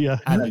well. But yeah,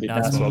 Andy,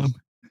 nice one.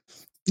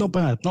 Not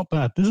bad.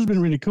 This has been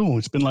really cool.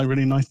 It's been like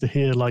really nice to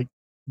hear like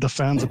the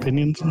fans'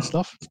 opinions and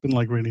stuff. It's been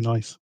like really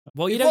nice.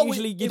 Well, you don't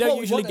usually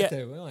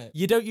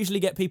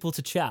get people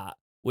to chat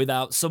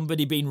without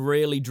somebody being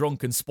really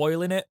drunk and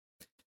spoiling it.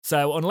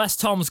 So unless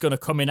Tom's going to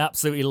come in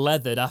absolutely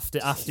leathered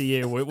after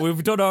you,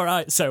 we've done all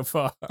right so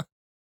far.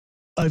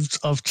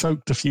 I've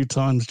choked a few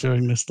times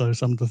during this though.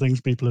 Some of the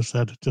things people have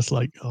said, just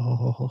like,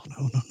 oh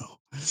no.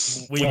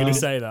 Were you going to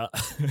say that,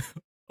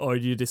 or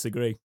do you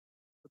disagree?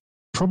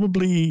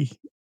 Probably,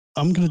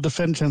 I'm going to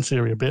defend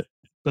Chansiri a bit,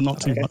 but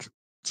not too much.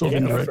 Sort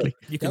of indirectly.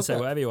 You can say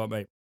whatever you want,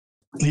 mate.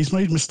 He's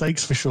made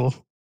mistakes for sure,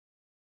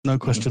 no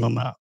question on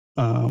that.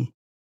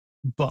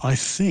 But I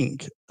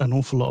think an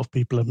awful lot of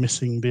people are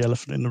missing the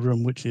elephant in the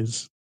room, which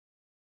is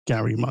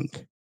Gary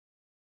Monk.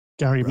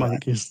 Gary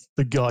Monk is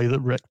the guy that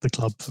wrecked the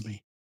club for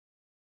me.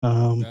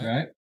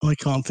 I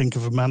can't think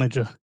of a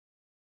manager.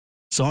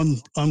 So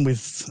I'm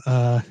with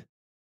what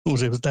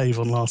was it? It was Dave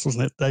on last,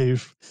 wasn't it?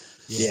 Dave.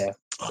 Yeah.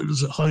 I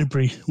was at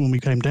Highbury when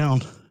we came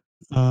down.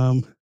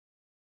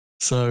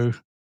 So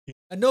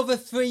another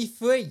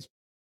 3-3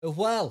 as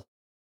well.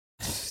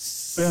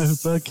 Yeah,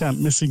 Bergkamp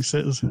missing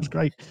sitters. It's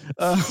great.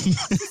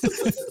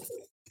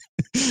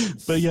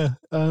 But yeah,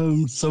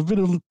 so I've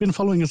been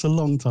following us a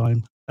long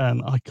time,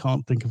 and I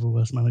can't think of a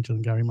worse manager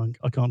than Gary Monk.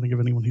 I can't think of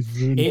anyone who's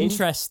ruined it.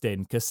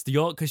 Interesting,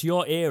 because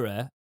your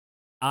era,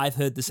 I've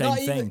heard the same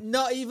thing.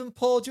 Not even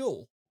Paul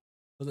Jewell.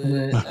 A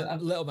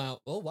little amount.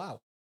 Oh wow.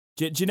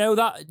 Do you know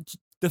that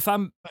the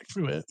fan back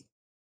through it?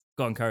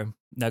 Go on, Karen.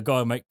 No, go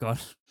on, mate. Go on.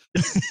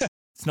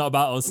 It's not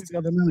about us. The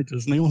other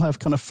managers, and they all have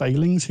kind of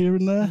failings here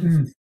and there.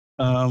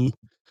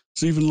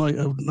 So even like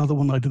another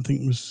one I didn't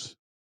think was.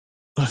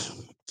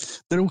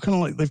 They're all kind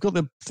of like they've got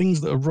the things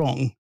that are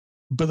wrong,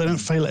 but they don't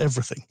fail at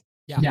everything.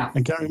 Yeah.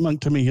 And Gary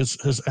Monk to me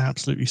has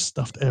absolutely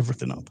stuffed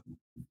everything up,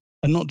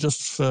 and not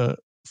just for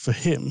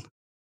him.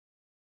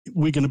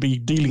 We're going to be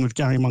dealing with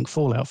Gary Monk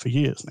fallout for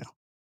years now.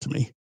 To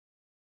me,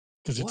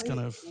 because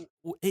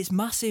it's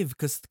massive.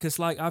 Because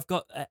like I've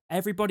got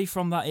everybody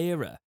from that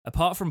era,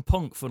 apart from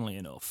Punk, funnily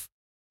enough,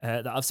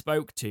 that I've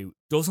spoke to,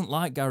 doesn't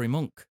like Gary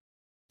Monk.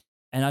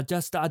 And I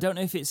don't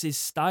know if it's his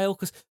style,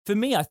 because for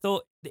me, I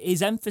thought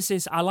his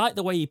emphasis, I liked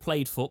the way he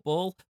played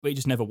football, but it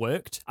just never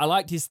worked. I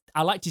liked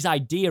his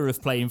idea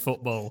of playing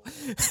football.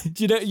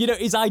 you know,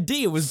 his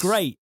idea was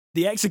great.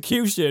 The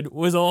execution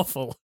was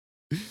awful.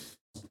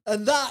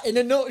 And that, in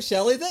a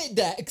nutshell, is it,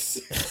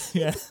 Dex?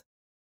 Yeah.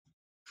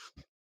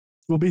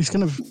 Well, but he's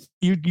kind of,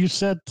 you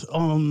said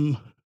on,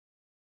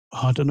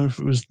 I don't know if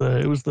it was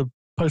the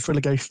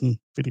post-relegation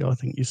video, I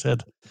think you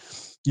said,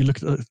 you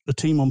look at the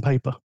team on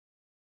paper,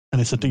 and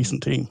it's a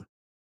decent team.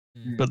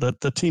 But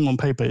the team on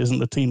paper isn't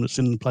the team that's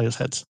in the players'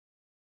 heads.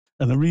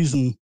 And the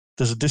reason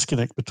there's a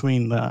disconnect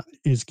between that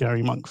is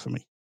Gary Monk for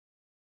me.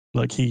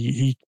 Like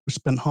he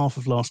spent half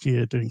of last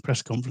year doing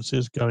press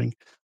conferences going,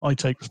 I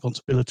take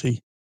responsibility,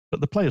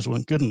 but the players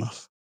weren't good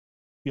enough,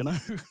 you know?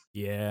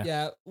 Yeah.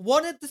 Yeah.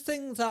 One of the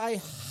things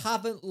I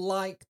haven't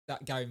liked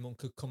that Gary Monk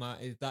could come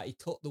out is that he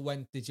took the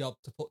Wednesday job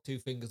to put two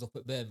fingers up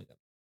at Birmingham.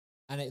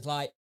 And it's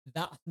like,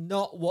 that's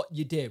not what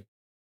you do.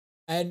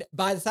 And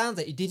by the sounds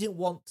of it, he didn't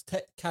want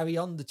to carry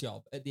on the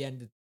job at the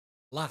end of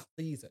last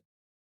season.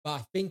 But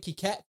I think he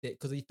kept it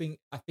because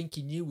I think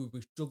he knew we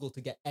would struggle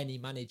to get any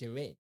manager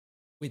in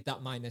with that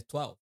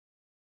 -12.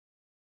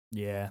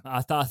 Yeah,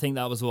 I think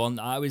that was one.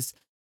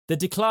 The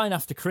decline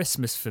after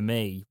Christmas for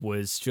me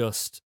was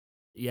just,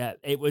 yeah,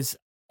 it was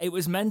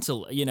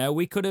mental. You know,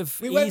 we could have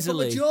went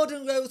from a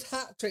Jordan Rose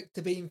hat trick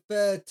to being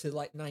third to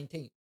like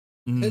 19th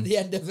at the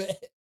end of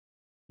it.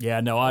 Yeah,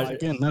 no,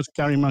 again, that's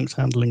Gary Monk's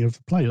handling of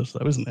the players,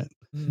 though, isn't it?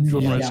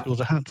 Jordan Rose scores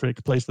a hat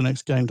trick, plays the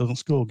next game, doesn't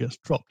score, gets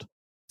dropped.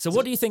 So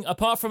what do you think,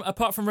 apart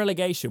from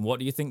relegation, what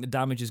do you think the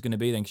damage is going to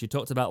be then? Because you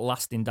talked about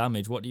lasting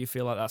damage. What do you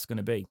feel like that's going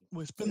to be?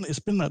 Well, it's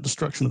been that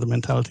destruction of the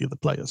mentality of the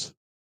players.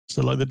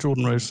 So like the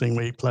Jordan Rose thing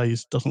where he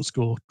plays, doesn't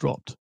score,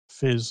 dropped.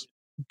 Fizz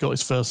got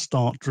his first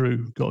start,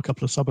 drew, got a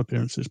couple of sub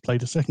appearances,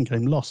 played a second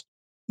game, lost.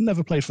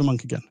 Never played for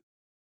Monk again.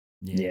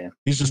 Yeah.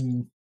 He's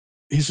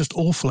just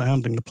awful at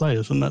handling the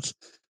players. And that's,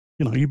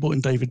 you know, you brought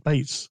in David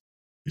Bates.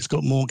 He's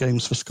got more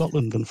games for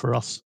Scotland than for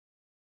us.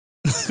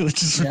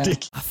 Which is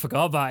ridiculous. I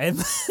forgot about him.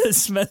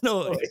 It's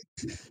mental.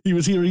 He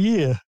was here a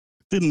year,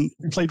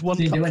 played one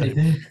cup game.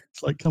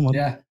 It's like, come on.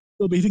 Yeah.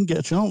 Well, but he didn't get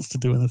a chance to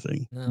do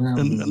anything. No.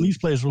 And these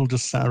players were all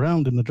just sat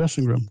around in the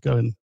dressing room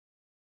going,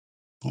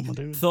 what am I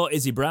doing? Thought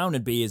Izzy Brown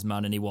would be his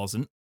man and he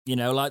wasn't. You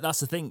know, like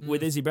that's the thing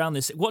with Izzy Brown.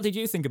 What did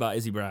you think about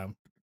Izzy Brown?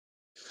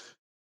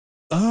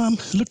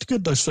 Looked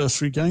good those first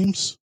 3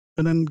 games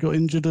and then got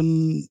injured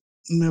and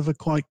never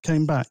quite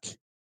came back.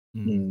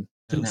 And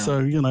No. So,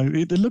 you know,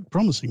 it looked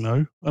promising,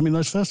 though. I mean,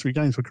 those first 3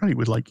 games were great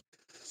with, like,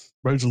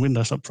 Rhodes and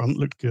Windass up front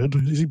looked good.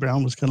 Izzy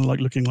Brown was kind of like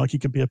looking like he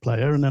could be a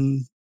player. And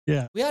then,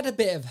 yeah. We had a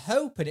bit of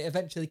hope and it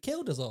eventually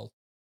killed us all.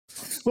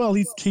 Well,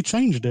 he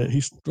changed it.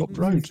 He's dropped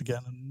Rhodes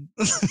again.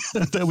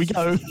 And there we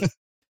go.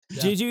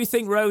 Do you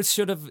think Rhodes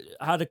should have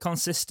had a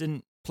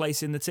consistent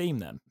place in the team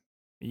then?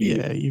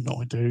 Yeah, you know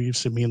I do. You've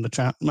seen me in the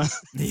chat, man.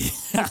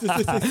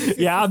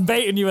 Yeah, I'm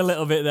baiting you a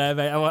little bit there,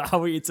 mate. I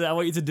want you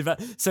to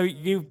develop. So do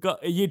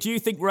you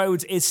think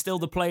Rhodes is still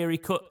the player he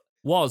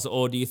was,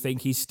 or do you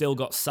think he's still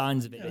got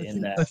signs of it in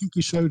there? I think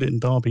he showed it in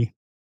Derby.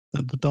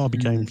 The Derby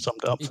game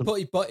summed it up.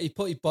 He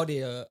put his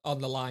body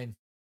on the line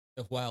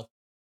as well.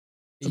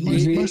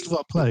 Most of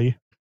our play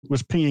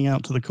was pinging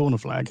out to the corner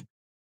flag,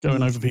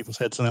 going over people's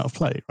heads and out of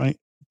play, right?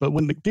 But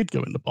when it did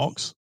go in the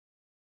box,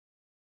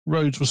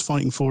 Rhodes was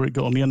fighting for it,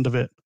 got on the end of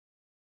it.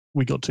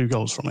 We got 2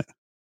 goals from it.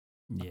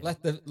 Yeah.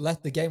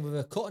 Left the game with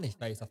a cut on his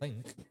face, I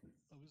think.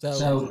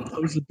 So I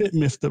was a bit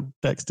miffed that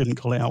Dex didn't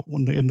call it out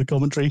in the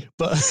commentary,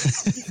 but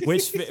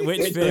which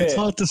it's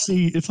hard to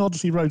see. It's hard to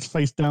see Rhodes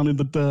face down in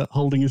the dirt,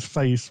 holding his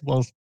face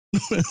whilst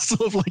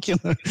sort of like, you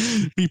know,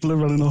 people are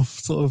running off.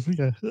 Sort of,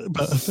 yeah.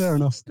 But fair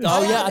enough.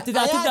 Oh yeah, I did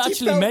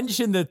actually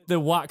mention the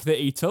whack that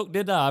he took,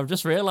 didn't I? I've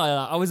just realised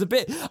that.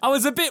 I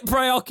was a bit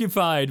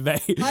preoccupied,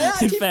 mate. I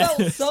actually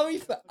felt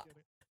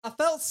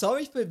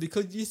sorry for him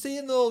because you see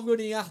him all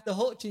running after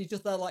Hutch and he's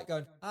just there like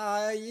going,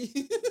 hi.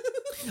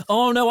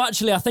 Oh no,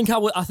 actually, I think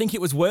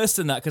it was worse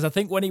than that because I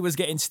think when he was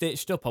getting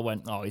stitched up, I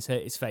went, oh, he's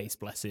hurt his face,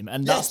 bless him,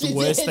 and that's the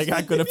worst thing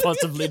I could have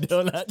possibly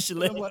done.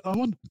 Actually,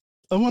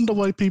 I wonder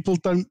why people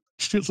don't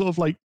sort of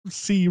like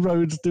see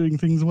Rhodes doing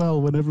things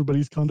well when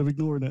everybody's kind of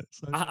ignoring it.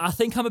 So. I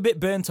think I'm a bit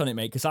burnt on it,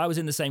 mate, because I was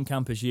in the same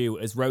camp as you.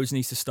 As Rhodes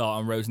needs to start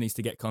and Rhodes needs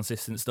to get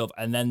consistent stuff,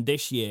 and then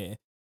this year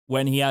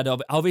when he had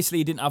obviously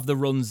he didn't have the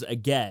runs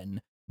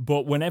again.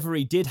 But whenever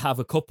he did have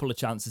a couple of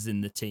chances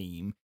in the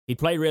team, he'd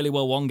play really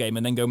well one game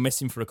and then go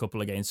missing for a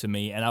couple of games for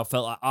me. And I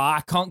felt like,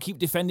 I can't keep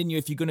defending you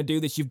if you're going to do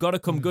this. You've got to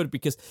come good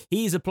because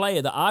he's a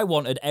player that I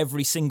wanted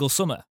every single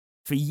summer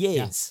for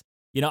years.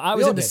 Yeah. You know, I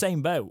was in the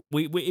same boat.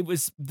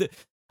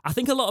 I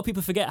think a lot of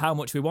people forget how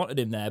much we wanted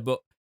him there,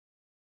 but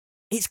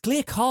it's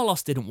clear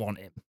Carlos didn't want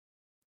him.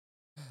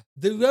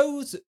 The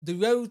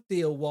Rhodes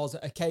deal was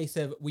a case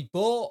of we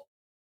bought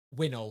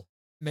Winnall,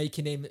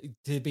 making him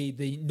to be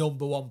the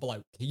number 1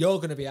 bloke. You're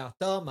going to be our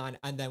third man,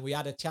 and then we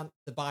had a chance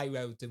to buy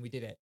Rhodes, and we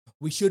did it.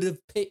 We should have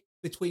picked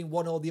between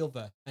one or the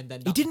other, and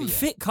then he didn't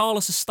fit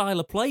Carlos'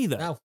 style of play, though.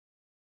 No.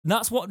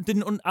 That's what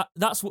didn't.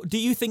 That's what. Do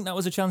you think that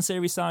was a chance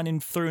series signing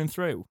through and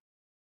through?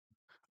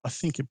 I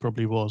think it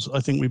probably was. I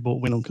think we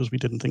bought Winnall because we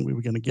didn't think we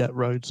were going to get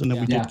Rhodes, and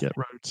then we did get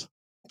Rhodes.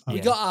 We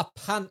got our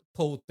pant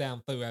pulled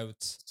down for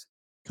Rhodes.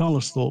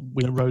 Carlos thought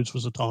Rhodes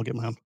was a target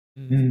man.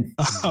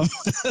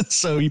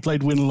 So he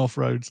played Winnall off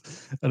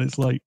Rhodes, and it's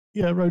like,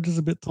 yeah, Rhodes is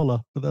a bit taller,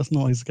 but that's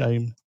not his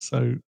game.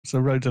 So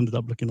Rhodes ended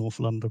up looking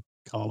awful under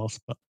Carlos.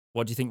 But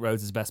what do you think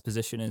Rhodes' best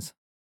position is?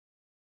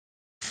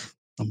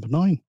 Number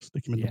 9,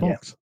 stick him in the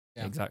box.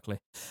 Yeah. Exactly.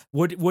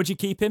 Would you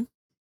keep him?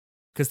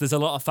 Because there's a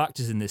lot of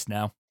factors in this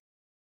now.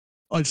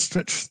 I'd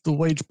stretch the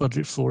wage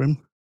budget for him.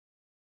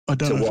 I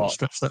don't know if I'd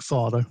stretch that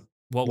far though.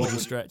 What would you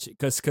stretch?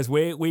 Because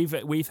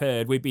we've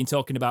heard, we've been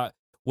talking about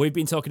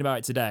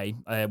it today.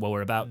 Well,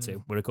 we're about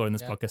to. We're recording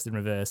this podcast in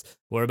reverse.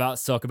 We're about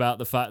to talk about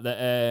the fact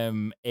that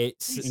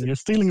you're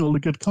stealing all the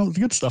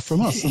good stuff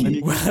from us. And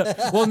then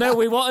well, no,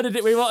 we wanted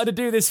to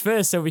do this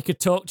first so we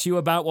could talk to you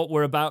about what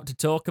we're about to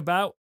talk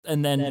about,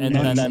 and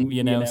then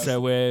you know,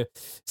 so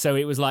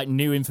it was like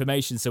new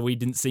information, so we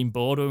didn't seem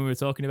bored when we were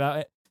talking about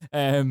it.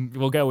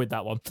 We'll go with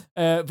that one.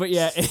 But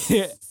yeah,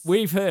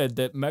 we've heard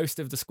that most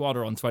of the squad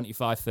are on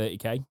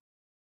 25-30k.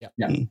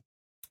 Yeah.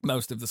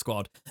 Most of the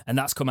squad, and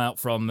that's come out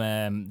from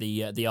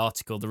the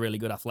article, the really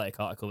good Athletic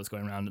article that's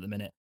going around at the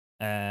minute.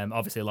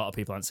 Obviously, a lot of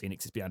people aren't seen it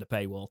because it's behind a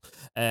paywall.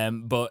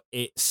 But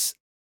it's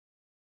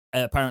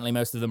apparently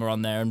most of them are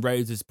on there, and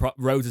Rhodes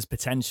is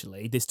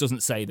potentially. This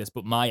doesn't say this,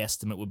 but my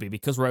estimate would be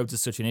because Rhodes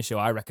is such an issue.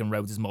 I reckon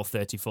Rhodes is more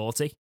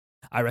 30-40.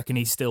 I reckon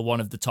he's still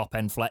one of the top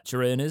end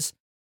Fletcher earners.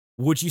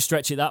 Would you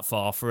stretch it that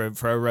far for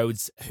a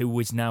Rhodes who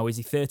is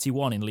he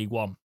 31 in League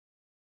One?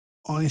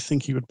 I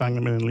think he would bang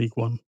him in League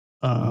One.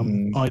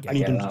 I'd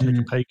need him to take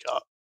a pay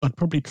cut. I'd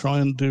probably try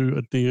and do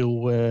a deal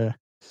where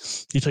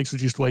he takes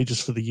reduced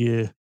wages for the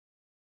year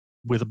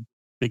with a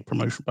big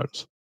promotion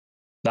bonus.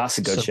 That's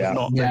a good shout.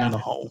 Not in a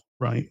hole,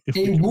 right? If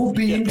it will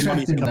be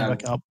interesting to come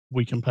back up,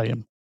 we can pay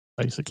him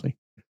basically.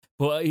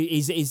 But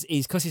he's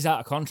because he's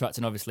out of contract,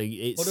 and obviously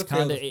it's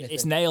kind of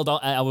it's nailed on.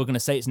 We're going to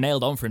say it's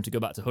nailed on for him to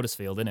go back to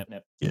Huddersfield, isn't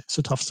it? Yeah, it's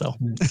a tough sell.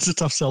 It's a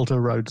tough sell to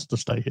Rhodes to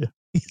stay here.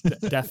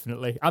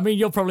 Definitely. I mean,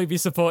 you'll probably be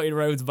supporting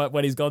Rhodes, but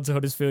when he's gone to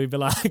Huddersfield, you'll be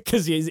like,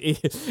 because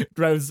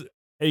Rhodes.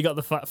 He got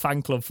the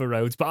fan club for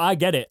Rhodes, but I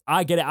get it.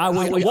 I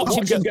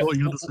watch him go.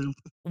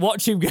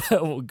 Watch him go.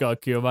 Oh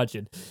God, can you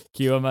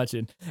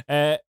imagine?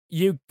 They'll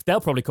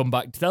probably come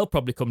back. They'll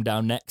probably come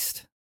down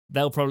next.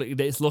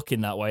 It's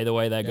looking that way, the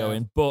way they're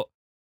going, but.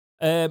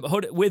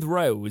 With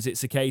Rhodes,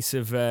 it's a case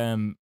of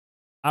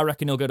I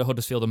reckon he'll go to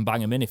Huddersfield and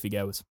bang him in if he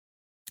goes.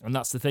 And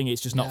that's the thing;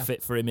 it's just not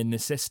fit for him in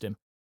this system.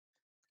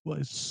 Well,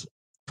 it's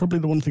probably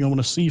the one thing I want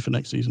to see for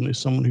next season is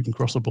someone who can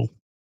cross a ball.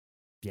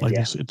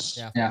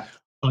 Yeah.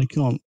 I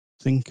can't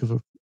think of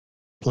a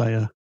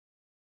player.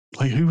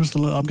 Like, who was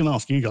I'm going to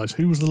ask you guys,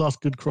 who was the last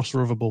good crosser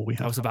of a ball we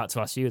had? I was about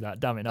to ask you that.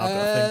 Damn it!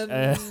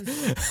 I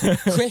think.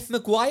 Chris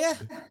Maguire.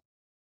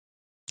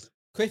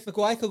 Chris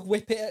Maguire could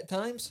whip it at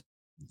times.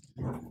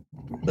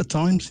 At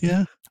times,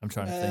 yeah. I'm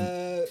trying to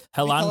think.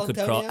 Helan could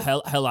cross.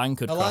 Helan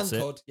could cross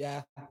it.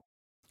 Yeah.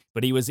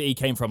 But he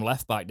came from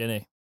left back,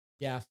 didn't he?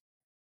 Yeah.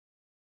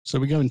 So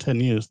we go in 10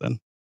 years then.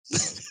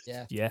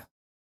 Yeah. Yeah.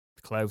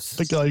 Close.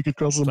 The guy who could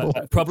cross the ball.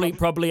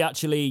 Probably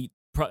actually.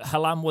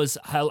 Helan was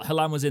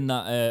in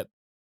that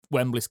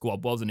Wembley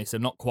squad, wasn't he? So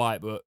not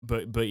quite, but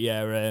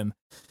yeah,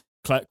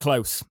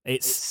 close.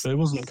 It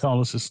wasn't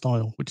Carlos's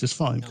style, which is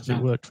fine because it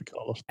worked for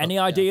Carlos. Any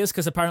ideas?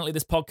 Because apparently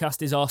this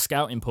podcast is our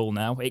scouting pool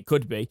now. It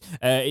could be.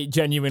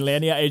 Genuinely,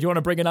 do you want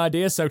to bring an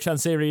idea so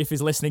Chansiri, if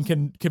he's listening,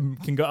 can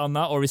get on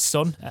that, or his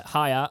son,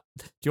 Hayat?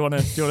 Do you want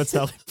to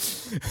tell him?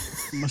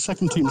 My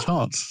second team's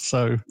Hearts,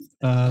 so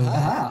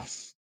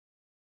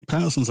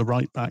Patterson's a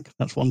right back.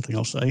 That's one thing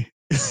I'll say.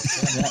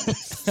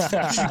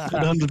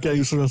 100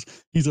 games for us.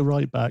 He's a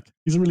right back.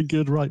 He's a really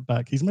good right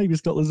back. He's maybe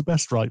Scotland's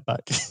best right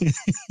back,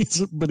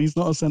 but he's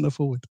not a centre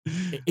forward.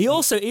 He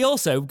also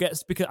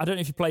gets, because I don't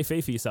know if you play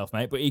FIFA yourself,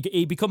 mate, but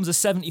he becomes a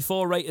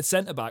 74 rated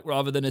centre back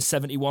rather than a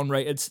 71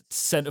 rated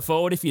centre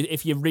forward if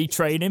you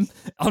retrain him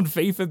on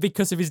FIFA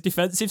because of his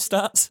defensive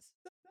stats.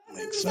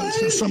 Makes sense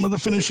for some of the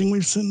finishing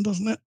we've seen,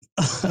 doesn't it?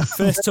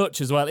 First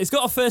touch as well. He's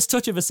got a first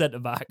touch of a centre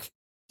back.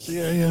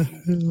 Yeah.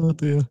 Oh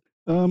dear.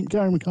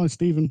 Gary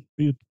Mackay-Steven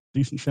be a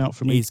decent shout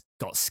for me. He's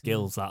got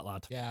skills, that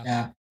lad.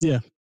 Yeah.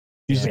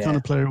 He's the kind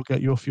of player who'll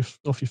get you off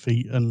your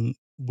feet, and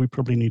we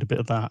probably need a bit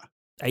of that.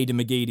 Aidan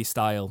McGeady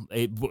style.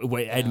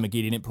 Aidan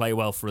McGeady didn't play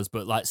well for us,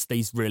 but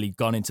he's really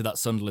gone into that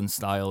Sunderland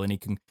style, and he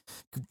can.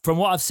 From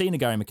what I've seen of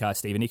Gary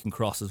Mackay-Steven, he can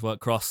cross as well,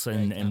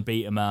 and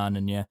beat a man,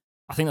 and yeah,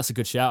 I think that's a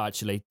good shout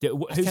actually.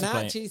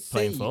 Who's he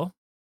playing for?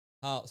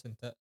 Hearts, isn't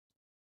it?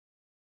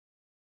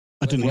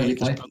 I didn't hear you.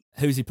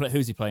 Who's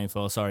he playing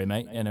for? Sorry,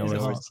 mate. He's at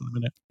Hearts at the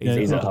minute.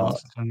 He's at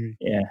Hearts.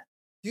 Yeah.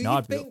 Do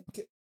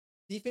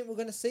you think we're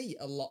going to see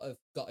a lot of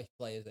Scottish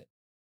players in?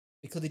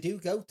 Because they do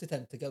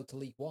tend to go to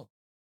League One.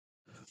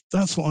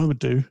 That's what I would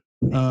do.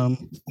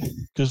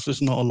 Because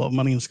there's not a lot of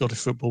money in Scottish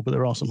football, but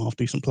there are some half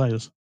decent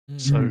players.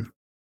 So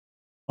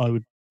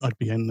I'd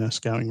be in there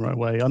scouting right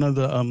away. I know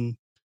that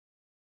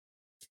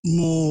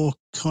more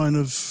kind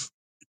of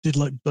did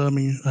like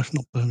Bournemouth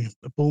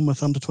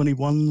under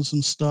 21s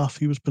and stuff.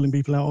 He was pulling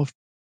people out of.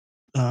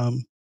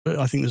 But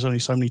I think there's only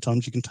so many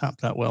times you can tap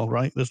that well,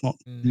 right? There's not.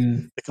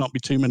 There can't be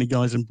too many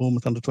guys in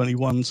Bournemouth under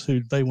 21s who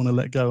they want to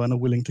let go and are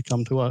willing to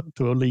come to a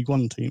League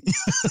One team.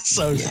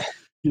 So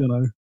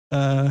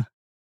I'd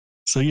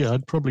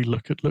probably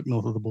look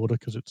north of the border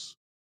because it's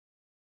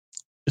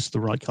the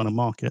right kind of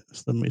market.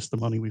 It's the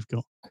money we've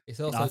got.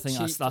 I think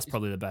that's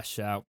probably the best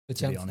shout,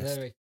 to be honest.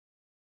 Theory.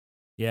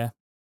 Yeah.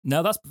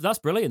 No, that's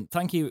brilliant.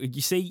 Thank you.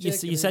 You see, you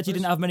said you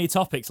didn't have many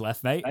topics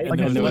left, mate. I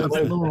can do a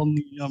bit more on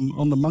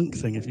the Monk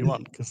thing if you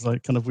want, because we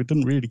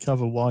didn't really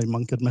cover why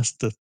Monk had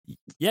messed it.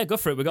 Yeah, go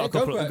for it. We got a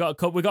couple of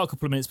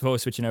minutes before we're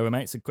switching over,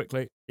 mate. So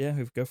quickly,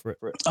 go for it.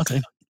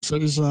 Okay, so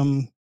it was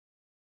I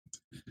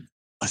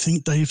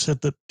think Dave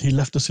said that he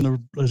left us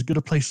in as good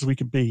a place as we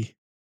could be.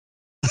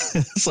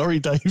 Sorry,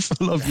 Dave.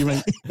 I love you,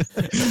 mate.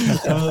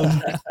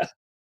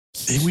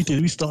 We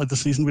did. We started the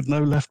season with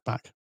no left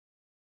back.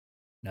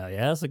 No,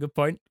 yeah, that's a good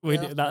point.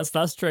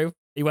 That's true.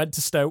 He went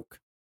to Stoke.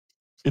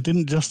 It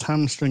didn't just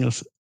hamstring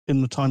us in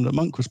the time that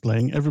Monk was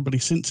playing. Everybody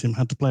since him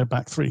had to play a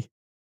back three.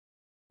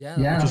 Yeah,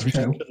 because we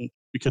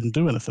couldn't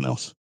do anything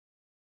else.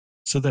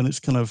 So then it's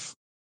kind of,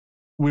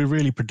 we're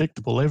really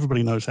predictable.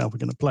 Everybody knows how we're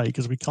going to play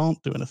because we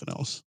can't do anything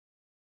else.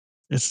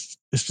 It's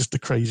just a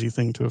crazy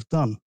thing to have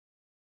done.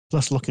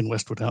 Plus locking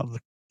Westwood out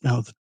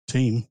of the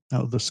team,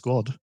 out of the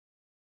squad.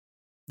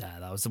 Yeah,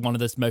 that was one of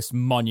the most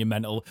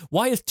monumental.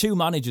 Why have two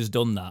managers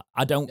done that?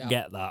 I don't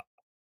get that.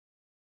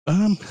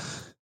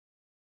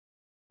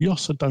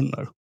 Jos, I don't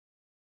know.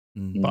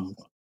 But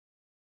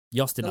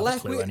Jos didn't have a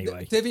clue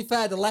anyway. To be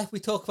fair, the less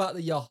we talk about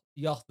the Jos,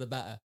 the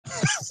better.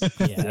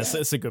 Yeah,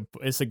 it's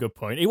a good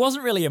point. He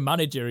wasn't really a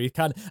manager.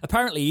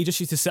 Apparently he just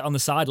used to sit on the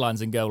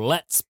sidelines and go,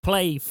 "Let's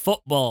play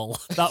football."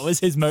 That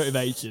was his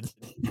motivation.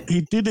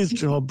 He did his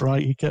job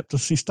right. He kept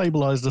us. He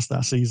stabilised us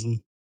that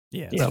season.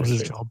 Yeah, that was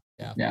his job.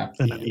 Yeah.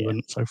 And then he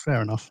wouldn't. So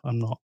fair enough. I'm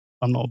not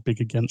big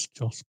against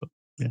Jos, but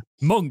yeah.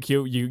 Monk,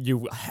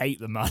 you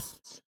hate the man.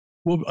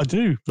 Well, I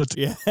do, but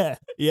yeah.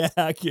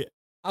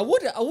 I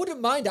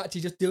wouldn't mind actually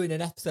just doing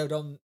an episode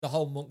on the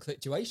whole Monk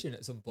situation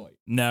at some point.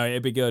 No,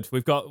 it'd be good.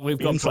 We've got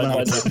plenty.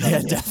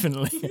 Yeah,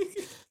 definitely.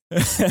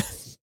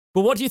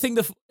 But what do you think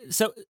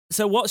so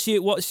what's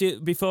your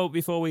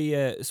before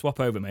we swap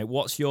over, mate?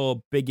 What's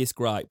your biggest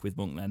gripe with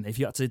Monk then? If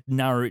you had to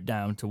narrow it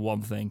down to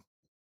one thing.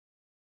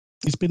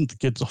 He's been the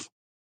kids off.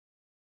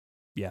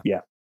 Yeah.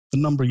 The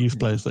number of youth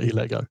players that he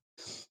let go.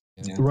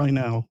 Yeah. Right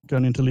now,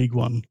 going into League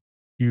One,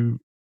 you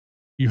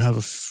have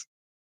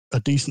a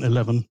decent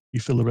 11, you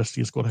fill the rest of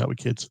your squad out with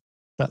kids.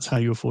 That's how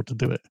you afford to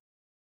do it.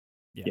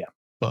 Yeah.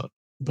 But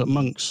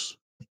Monks,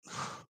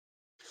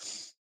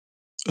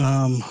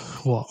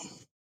 what?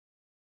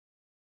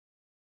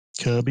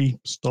 Kirby,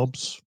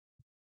 Stobbs,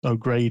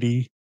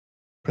 O'Grady,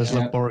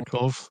 Preslav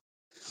Borikov,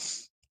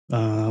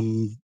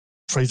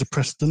 Fraser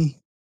Preston,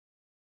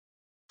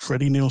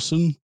 Freddie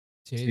Nielsen.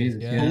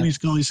 All these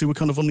guys who were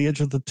kind of on the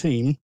edge of the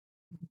team,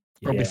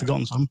 probably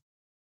forgotten some.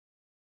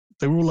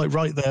 They were all like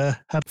right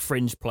there, had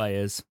fringe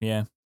players,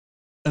 yeah.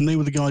 And they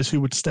were the guys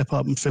who would step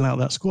up and fill out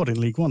that squad in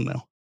League One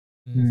now.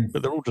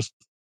 But they're all just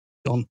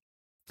gone.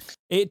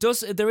 It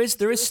does. There is.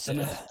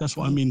 That's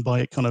what I mean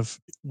by it. Kind of,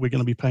 we're going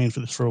to be paying for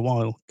this for a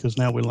while because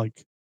now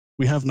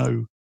we have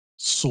no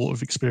sort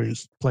of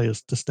experienced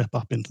players to step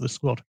up into the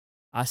squad.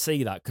 I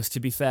see that because, to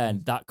be fair,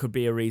 that could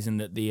be a reason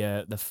that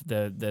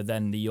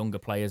the younger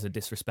players are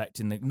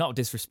disrespecting not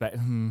disrespect,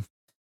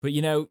 but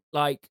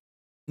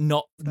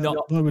not.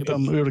 Why would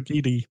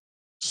Uragidi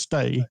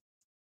stay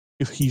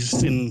if he's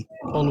seen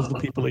all of the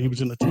people that he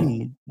was in the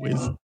team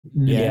with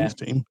in his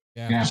team?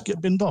 Just get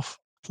binned off.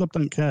 Club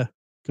don't care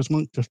because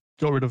Monk just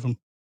got rid of him.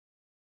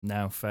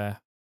 No,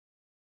 fair.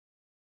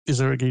 Is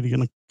Uragidi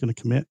going to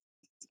commit?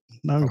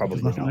 No,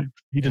 probably not.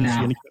 He didn't see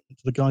any commitment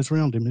to the guys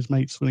around him, his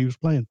mates, when he was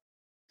playing.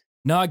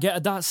 No, I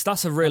get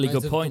that's a really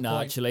good point. Now,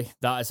 actually,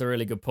 that is a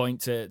really good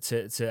point to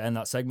end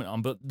that segment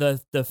on. But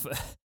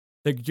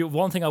the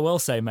one thing I will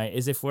say, mate,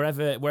 is if we're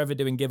ever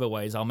doing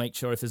giveaways, I'll make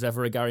sure if there's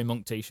ever a Gary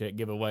Monk t-shirt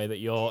giveaway that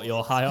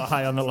you're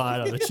high on the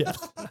line on the chat.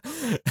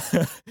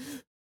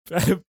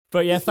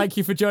 But yeah, thank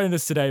you for joining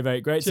us today,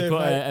 mate. Great to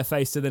put a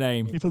face to the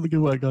name. Keep up the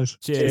good work, guys.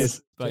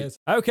 Cheers.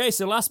 Okay,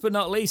 so last but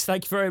not least,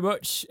 thank you very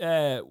much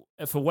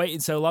for waiting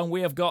so long.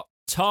 We have got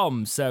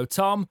Tom. So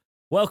Tom,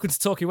 welcome to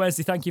Talking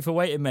Wednesday. Thank you for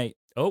waiting, mate.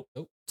 Oh,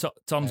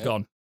 Tom's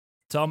gone.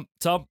 Tom.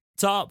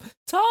 Are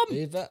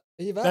you back?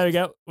 There we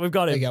go. We've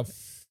got him. There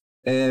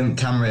you go.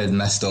 Camera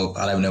messed up.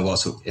 I don't know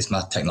what's up. It's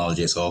my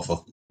technology. It's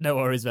awful. No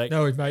worries, mate.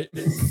 No worries, mate.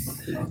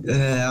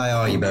 How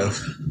are you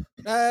both?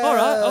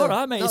 All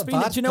right, mate. It's been.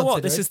 Do you know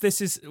what? This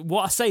is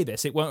what I say.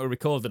 It won't be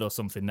recorded or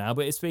something now,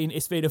 but it's been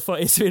a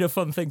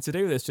fun thing to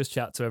do. This just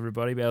chat to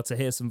everybody, be able to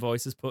hear some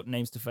voices, put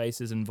names to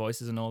faces and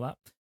voices and all that.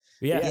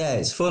 Yeah,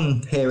 it's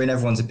fun hearing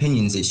everyone's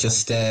opinions. It's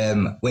just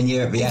when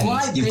you're at the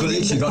end, you've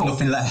literally got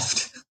nothing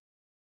left.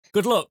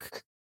 Good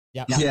luck.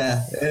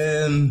 Yeah.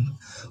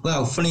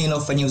 Well, funny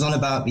enough, when you was on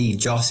about the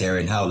Joss here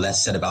and how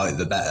less said about it,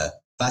 the better.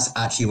 That's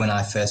actually when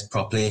I first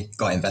properly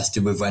got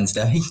invested with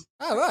Wednesday.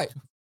 Oh, right.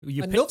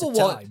 You picked a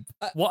time.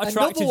 What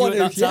attracted you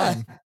at that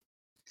time?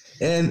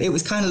 It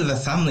was kind of a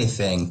family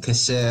thing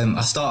because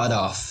I started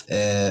off,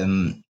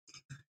 I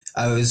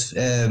was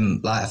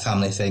like a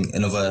family thing,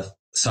 another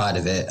side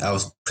of it. I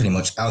was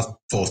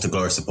forced to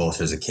Glory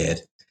supporter as a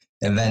kid.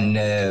 And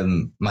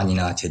then Man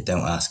United,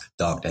 don't ask,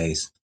 dark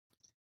days.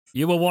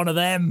 You were one of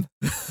them.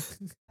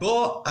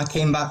 But I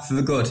came back for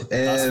the good.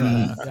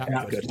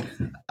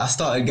 Good. I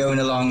started going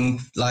along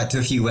to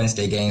a few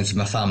Wednesday games with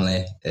my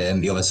family,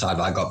 the other side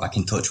that I got back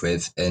in touch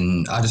with,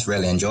 and I just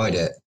really enjoyed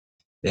it.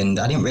 And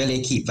I didn't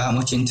really keep that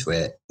much into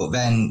it. But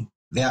then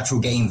the actual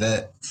game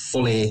that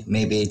fully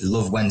maybe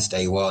loved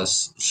Wednesday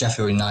was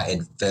Sheffield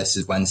United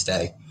versus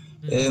Wednesday.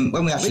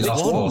 When we actually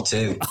lost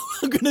 4-2.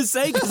 I'm going to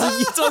say, because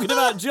if you're talking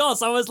about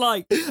Joss, I was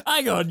like,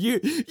 hang on,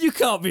 you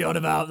can't be on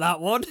about that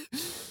one.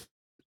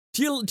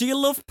 Do you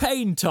love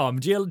pain, Tom?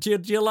 Do you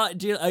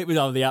it was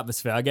on the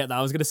atmosphere? I get that.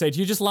 I was going to say, do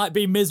you just like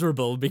being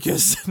miserable?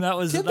 Because that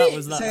was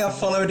that. Say I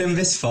followed him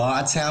this far.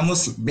 I'd say I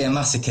must be a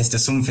masochist or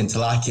something to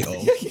like it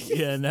all.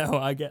 Yeah, no,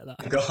 I get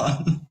that. Go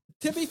on.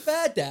 To be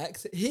fair,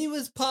 Dex, he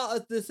was part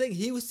of the thing.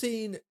 He was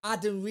seeing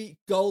Adam Reek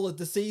goal of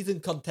the season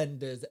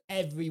contenders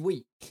every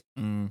week.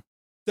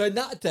 So in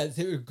that sense,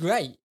 it was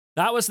great.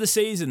 That was the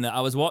season that I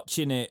was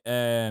watching it.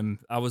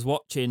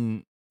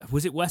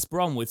 Was it West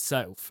Brom with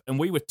South? And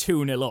we were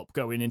 2-0 up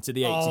going into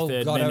the 83rd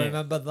minute. Oh, God, I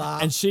remember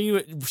that. And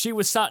she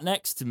was sat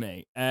next to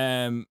me.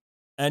 And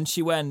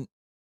she went,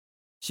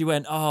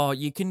 oh,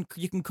 you can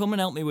come and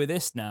help me with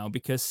this now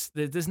because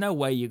there's no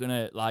way you're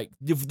going to,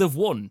 they've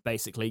won,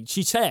 basically.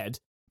 She said,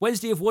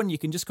 Wednesday have won, you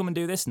can just come and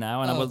do this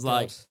now. And I was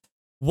like,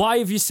 why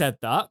have you said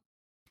that?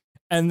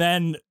 And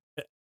then,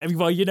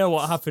 well, you know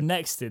what happened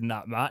next in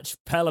that match.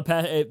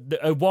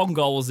 One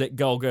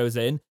goal goes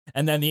in,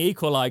 and then the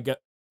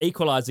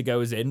equaliser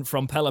goes in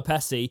from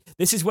Pelopessi.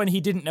 This is when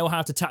he didn't know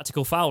how to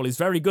tactical foul. He's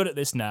very good at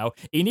this now.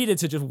 He needed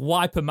to just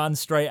wipe a man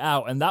straight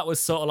out, and that was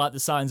sort of like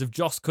the signs of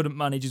Joss couldn't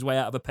manage his way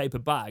out of a paper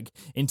bag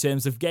in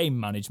terms of game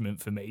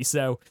management for me.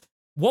 So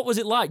what was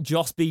it like,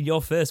 Joss being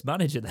your first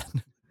manager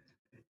then?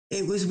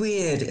 It was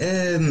weird.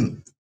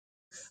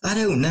 I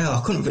don't know.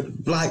 I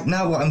couldn't,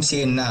 now what I'm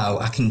seeing now,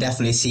 I can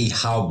definitely see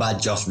how bad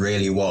Joss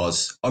really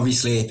was.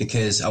 Obviously,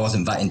 because I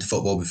wasn't that into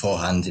football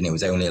beforehand and it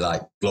was only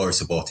Glory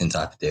supporting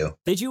type of deal.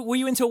 Were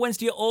you into a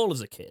Wednesday at all as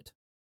a kid?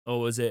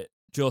 Or was it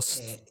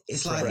just...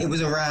 It's it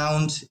was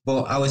around,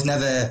 but I was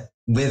never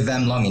with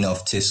them long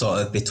enough to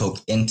sort of be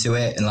tucked into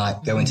it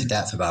and go into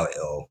depth about it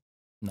all.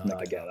 No,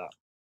 I get that.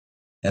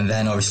 And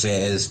then obviously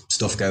as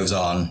stuff goes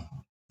on,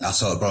 I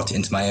sort of brought it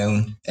into my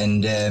own.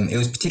 And it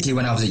was particularly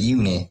when I was at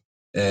uni.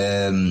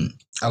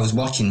 I was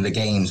watching the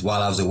games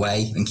while I was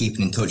away and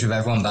keeping in touch with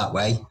everyone that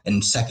way.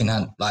 And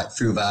secondhand, like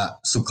through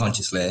that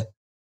subconsciously,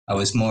 I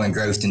was more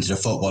engrossed into the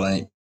football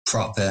and it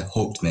proper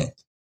hooked me,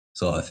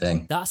 sort of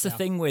thing. That's the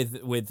thing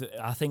with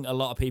I think a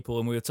lot of people,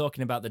 when we were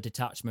talking about the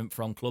detachment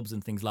from clubs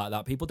and things like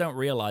that, people don't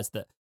realise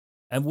that.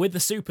 And with the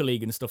Super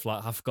League and stuff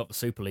like, I've got the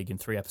Super League in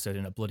 3 episodes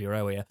in a bloody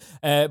row here.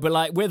 But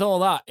like with all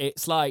that,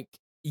 it's like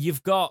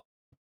you've got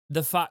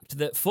the fact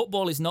that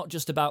football is not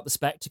just about the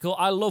spectacle.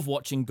 I love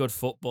watching good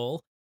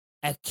football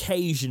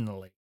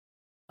occasionally.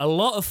 A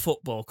lot of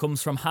football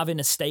comes from having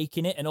a stake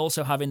in it and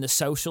also having the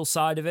social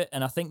side of it.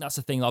 And I think that's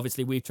the thing,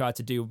 obviously, we've tried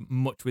to do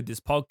much with this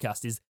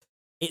podcast is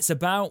it's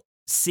about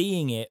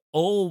seeing it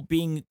all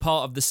being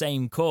part of the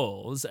same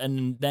cause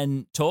and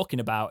then talking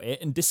about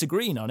it and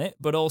disagreeing on it,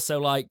 but also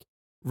like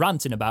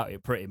ranting about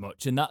it pretty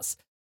much. And that's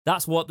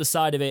what the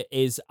side of it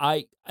is.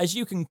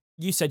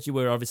 You said you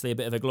were obviously a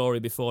bit of a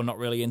glory before, not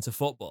really into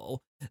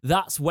football.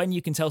 That's when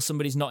you can tell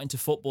somebody's not into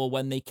football,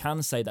 when they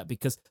can say that,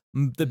 because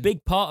the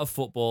big part of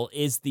football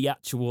is the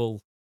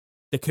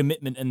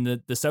commitment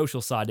and the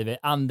social side of it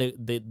and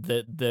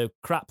the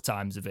crap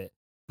times of it.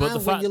 But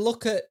and when you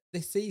look at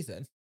this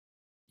season,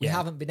 we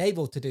haven't been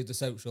able to do the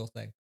social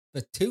thing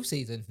for 2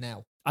 seasons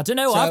now. I don't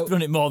know, I've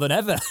done it more than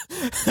ever.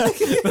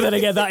 But then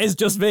again, that is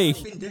just me.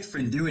 It's been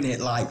different doing it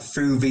like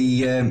through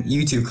the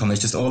YouTube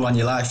comments, just all on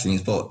your live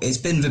streams, but it's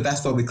been the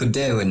best what we could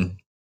do, and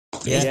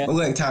it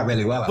worked out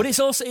really well. But it's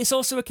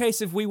also a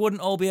case of we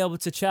wouldn't all be able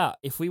to chat.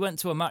 If we went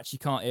to a match, you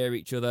can't hear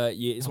each other.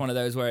 It's one of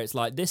those where it's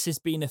like, this has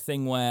been a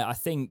thing where I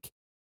think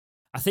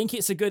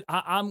it's a good...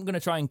 I'm going to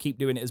try and keep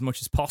doing it as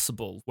much as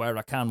possible where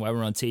I can, where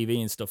we're on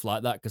TV and stuff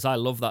like that, because I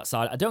love that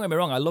side. Don't get me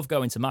wrong, I love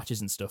going to matches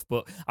and stuff,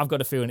 but I've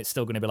got a feeling it's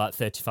still going to be like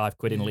 35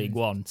 quid in League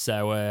One.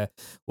 So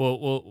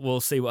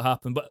we'll see what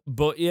happens.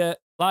 But yeah,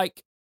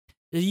 like...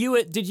 Are you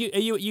at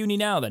uni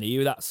now then? Are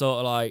you that sort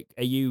of like,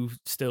 are you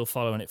still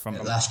following it from...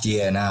 Last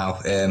year now,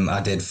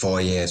 I did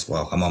 4 years.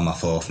 Well, I'm on my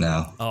 4th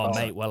now. Oh,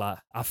 mate, well,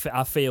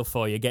 I feel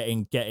for you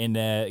getting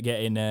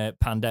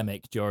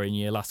pandemic during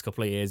your last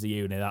couple of years of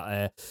uni.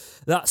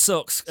 That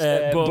sucks.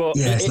 But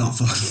it's not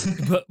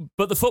fun.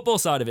 but the football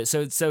side of it,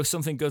 so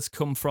something good's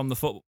come from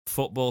the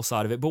football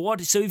side of it.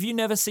 But so have you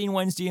never seen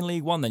Wednesday in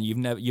League One then?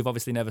 You've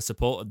obviously never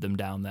supported them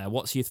down there.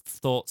 What's your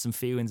thoughts and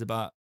feelings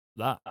about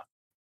that?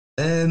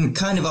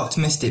 Kind of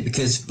optimistic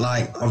because,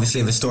 like,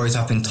 obviously the stories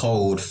I've been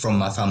told from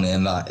my family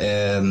and that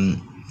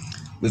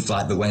with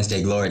like the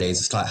Wednesday glory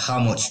days, it's like how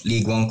much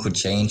League One could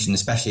change, and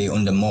especially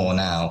under Moore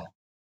now.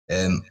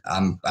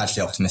 I'm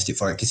actually optimistic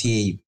for it because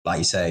he, like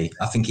you say,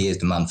 I think he is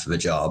the man for the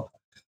job.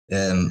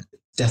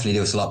 Definitely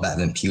do us a lot better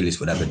than Pulis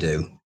would ever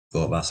do,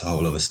 but that's a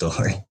whole other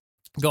story.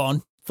 Go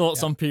on,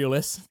 thoughts on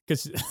Pulis?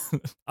 Because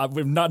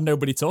we've not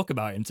nobody talk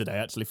about him today,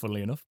 actually,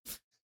 funnily enough.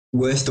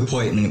 Worst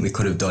appointment we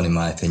could have done, in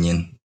my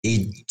opinion.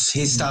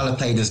 His style of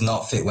play does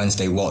not fit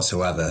Wednesday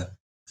whatsoever.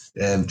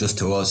 Just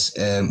to us,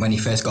 when he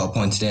first got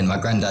appointed in, my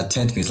granddad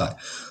turned to me, he's like,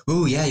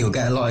 "Oh yeah, you'll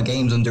get a lot of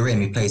games under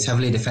him. He plays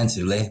heavily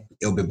defensively.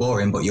 It'll be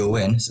boring, but you'll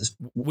win."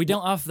 We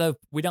don't have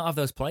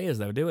those players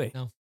though, do we?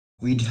 No.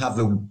 We'd have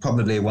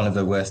probably one of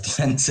the worst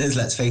defences.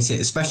 Let's face it.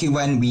 Especially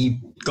when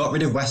we got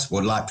rid of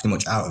Westwood, like pretty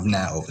much out of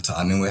net over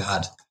time, and we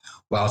had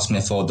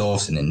Wildsmith or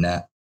Dawson in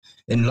net.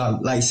 And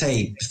like you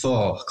say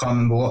before, I can't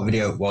remember what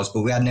video it was,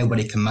 but we had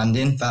nobody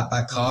commanding that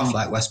back half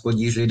like Westwood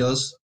usually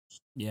does.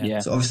 Yeah.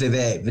 So obviously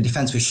the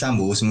defence was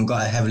shambles, and we've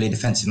got a heavily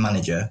defensive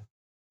manager.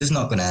 It's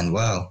not going to end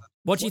well.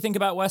 What do you think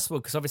about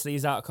Westwood? Because obviously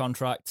he's out of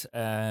contract.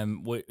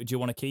 Do you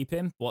want to keep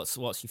him? What's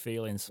your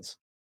feelings?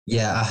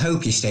 Yeah, I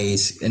hope he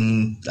stays.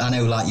 And I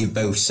know, like you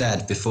both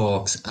said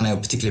before, 'cause I know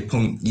particularly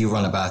point you were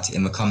on about it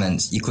in the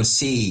comments, you could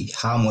see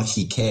how much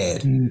he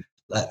cared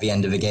at the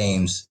end of the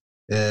games.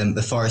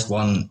 The Forest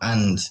one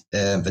and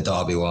the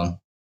Derby one.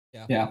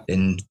 Yeah.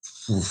 And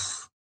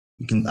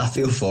I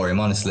feel for him,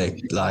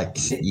 honestly. Like,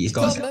 he's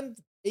got...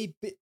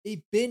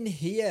 He'd been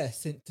here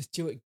since the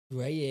Stuart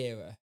Gray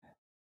era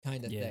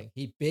kind of thing.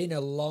 He'd been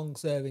a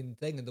long-serving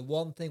thing. And the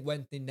one thing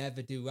when they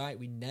never do right,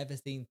 we never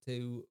seem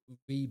to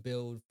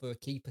rebuild for a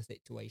keeper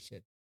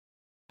situation.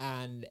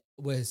 And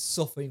we're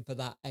suffering for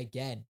that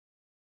again.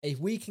 If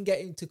we can get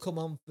him to come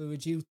on for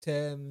reduced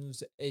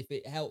terms, if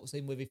it helps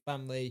him with his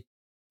family,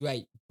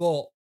 great.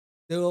 But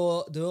there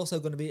are also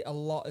going to be a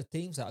lot of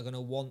teams that are going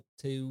to want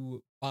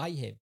to buy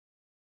him.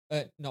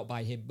 Not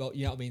buy him, but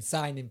you know what I mean,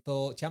 sign him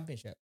for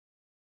Championship.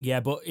 Yeah,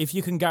 but if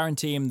you can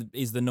guarantee him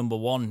he's the number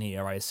one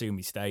here, I assume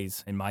he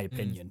stays, in my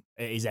opinion,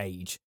 at his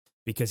age.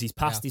 Because he's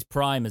past his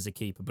prime as a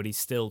keeper, but he's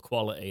still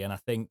quality. And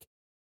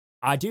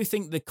I do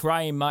think the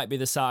crying might be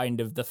the sign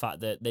of the fact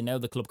that they know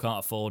the club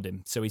can't afford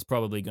him, so he's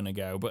probably going to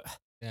go. But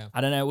I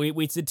don't know,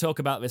 we did talk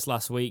about this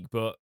last week,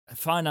 but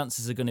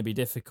finances are going to be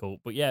difficult.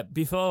 But yeah,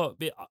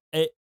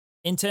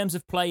 in terms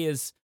of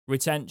players'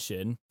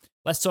 retention,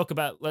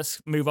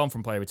 let's move on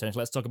from player retention.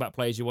 Let's talk about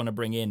players you want to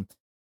bring in.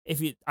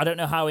 I don't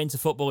know how into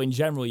football in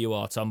general you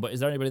are, Tom, but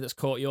is there anybody that's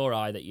caught your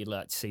eye that you'd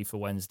like to see for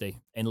Wednesday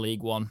in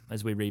League One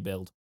as we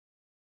rebuild?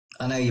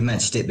 I know you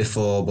mentioned it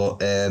before,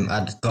 but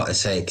I'd got to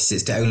say, because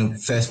it's the only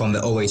first one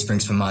that always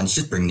springs to my mind, is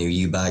just bring New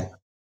You back.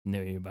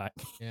 New You back.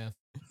 Yeah.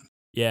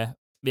 Yeah.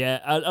 Yeah,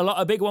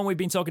 a big one we've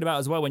been talking about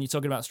as well when you're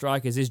talking about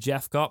strikers is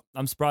Jephcott.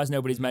 I'm surprised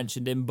nobody's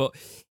mentioned him, but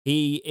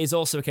he is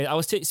also a case. I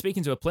was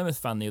speaking to a Plymouth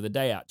fan the other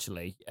day,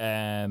 actually,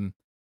 that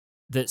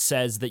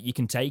says that you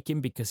can take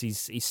him because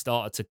he's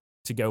started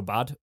to go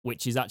bad,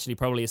 which is actually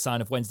probably a sign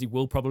of Wednesday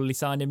will probably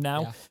sign him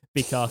now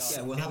because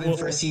we'll have him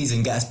for a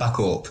season, get us back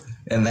up,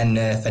 and then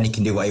he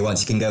can do what he wants.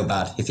 He can go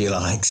bad if he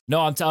likes.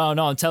 No,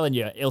 I'm telling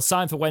you, he'll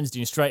sign for Wednesday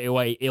and straight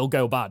away he'll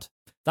go bad.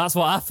 That's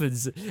what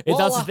happens.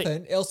 What'll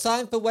happen, he'll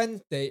sign for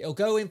Wednesday, he'll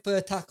go in for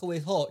a tackle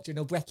with Hutch and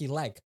he'll break his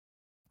leg.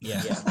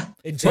 Yeah.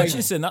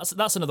 Hutchinson,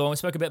 that's another one. We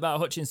spoke a bit about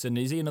Hutchinson.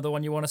 Is he another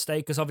one you want to stay?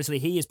 Because obviously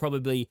he has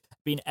probably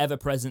been ever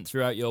present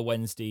throughout your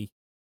Wednesday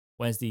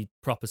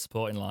proper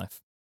supporting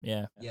life.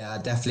 Yeah. Yeah,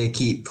 definitely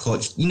keep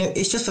Hutch.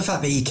 It's just the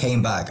fact that he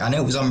came back. I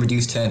know it was on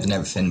reduced terms and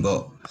everything,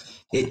 but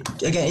it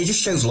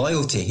just shows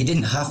loyalty. He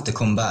didn't have to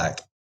come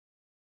back.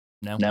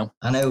 No.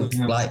 I know,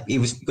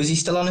 was he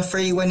still on a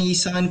free when he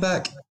signed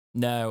back?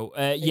 No,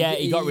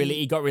 he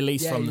got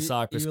released from the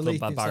Cyprus club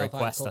by Barry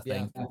Quest, I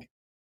think. Yeah.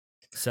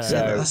 So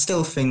I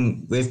still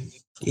think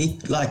because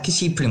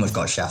he pretty much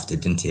got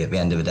shafted, didn't he, at the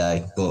end of the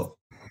day? But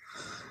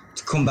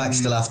to come back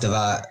still after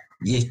that,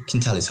 you can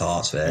tell his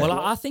heart's there. Well,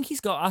 I think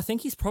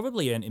he's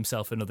probably earned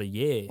himself another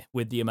year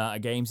with the amount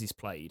of games he's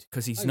played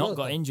because he's not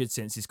got injured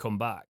since he's come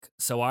back.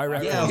 So I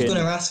reckon. Yeah, I was going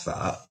to ask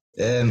that.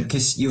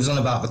 Because you was on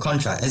about the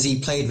contract. Has he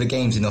played the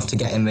games enough to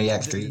get him the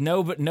extra?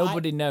 No, but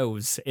nobody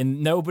knows.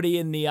 Nobody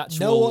in the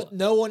actual.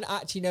 No one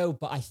actually knows,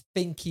 but I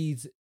think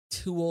he's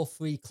 2 or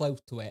 3 close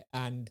to it.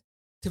 And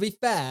to be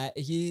fair,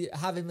 if you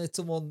have him with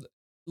someone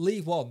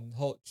League One,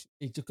 Hutch,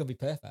 he's just going to be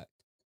perfect.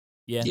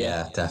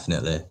 Yeah,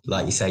 definitely.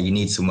 Like you say, you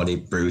need somebody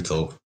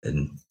brutal,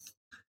 and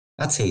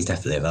I'd say he's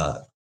definitely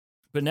that.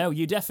 But no,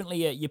 you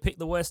definitely you picked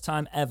the worst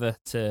time ever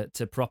to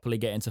properly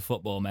get into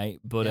football,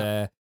 mate.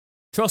 But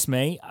trust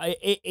me,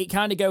 it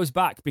kind of goes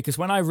back because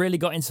when I really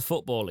got into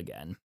football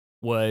again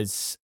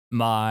was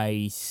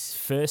my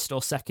first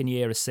or second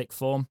year of sixth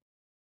form.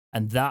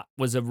 And that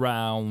was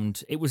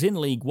it was in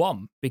League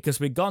One because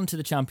we'd gone to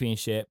the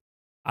Championship.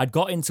 I'd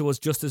got into us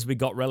just as we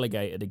got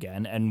relegated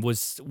again and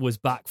was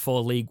back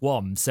for League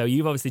One. So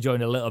you've obviously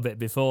joined a little bit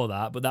before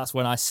that, but that's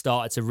when I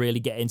started to really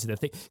get into the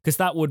thing because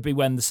that would be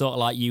when the sort of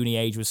like uni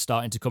age was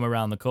starting to come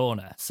around the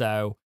corner.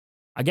 So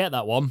I get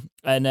that one,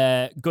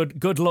 and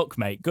good luck,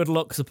 mate. Good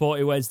luck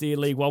supporting Wednesday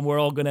in League One. We're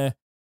all gonna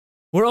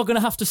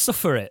have to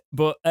suffer it.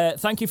 But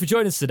thank you for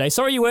joining us today.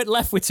 Sorry you weren't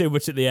left with too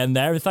much at the end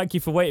there, and thank you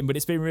for waiting. But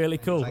it's been really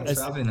cool. Thanks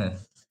for having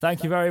us.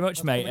 Thank you very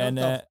much, mate.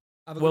 And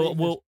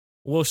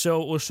we'll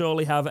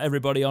surely have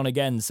everybody on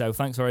again. So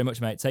thanks very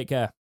much, mate. Take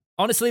care.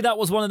 Honestly, that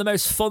was one of the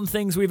most fun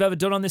things we've ever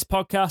done on this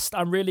podcast.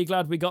 I'm really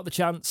glad we got the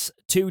chance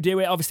to do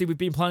it. Obviously, we've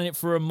been planning it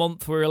for a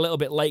month. We're a little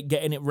bit late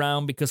getting it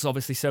round because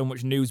obviously so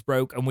much news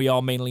broke and we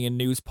are mainly a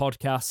news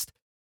podcast.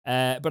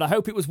 But I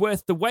hope it was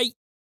worth the wait.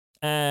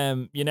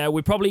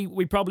 We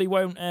probably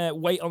won't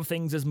wait on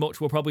things as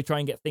much. We'll probably try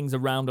and get things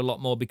around a lot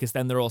more because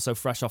then they're also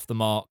fresh off the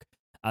mark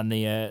and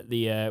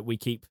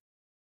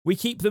we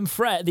keep them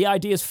fresh. The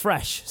idea's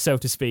fresh, so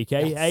to speak.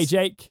 Yes. Hey,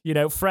 Jake,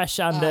 fresh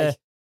and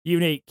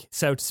unique,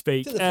 so to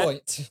speak. To the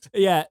point.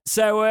 Yeah.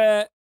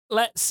 So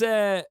let's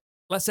end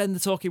the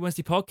Talking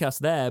Wednesday podcast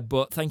there.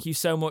 But thank you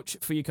so much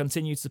for your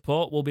continued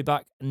support. We'll be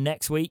back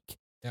next week.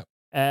 Yep.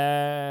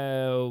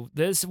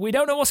 We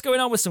don't know what's going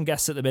on with some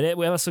guests at the minute.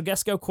 We have some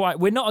guests go quiet.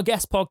 We're not a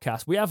guest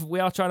podcast. We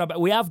are trying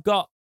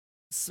to.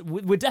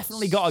 We've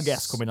definitely got a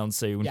guest coming on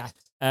soon.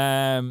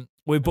 Yeah.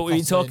 We've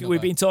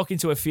been talking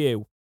to a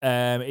few.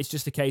 It's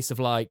just a case of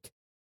like.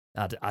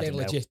 I don't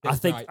know. I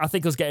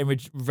think us getting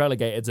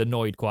relegated's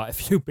annoyed quite a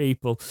few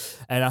people,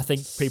 and I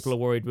think people are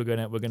worried we're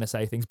gonna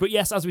say things. But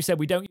yes, as we said,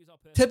 we don't use our.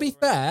 To be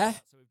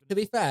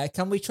fair,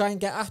 can we try and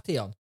get Atty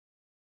on?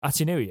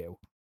 Atty knew you?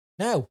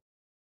 No,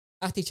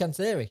 Atty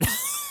Chansiri.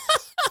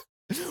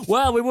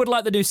 Well, we would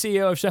like the new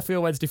CEO of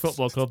Sheffield Wednesday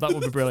Football Club. That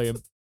would be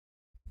brilliant.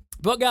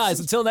 But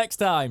guys, until next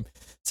time,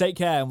 take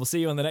care, and we'll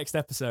see you on the next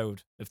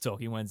episode of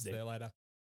Talking Wednesday. See you later.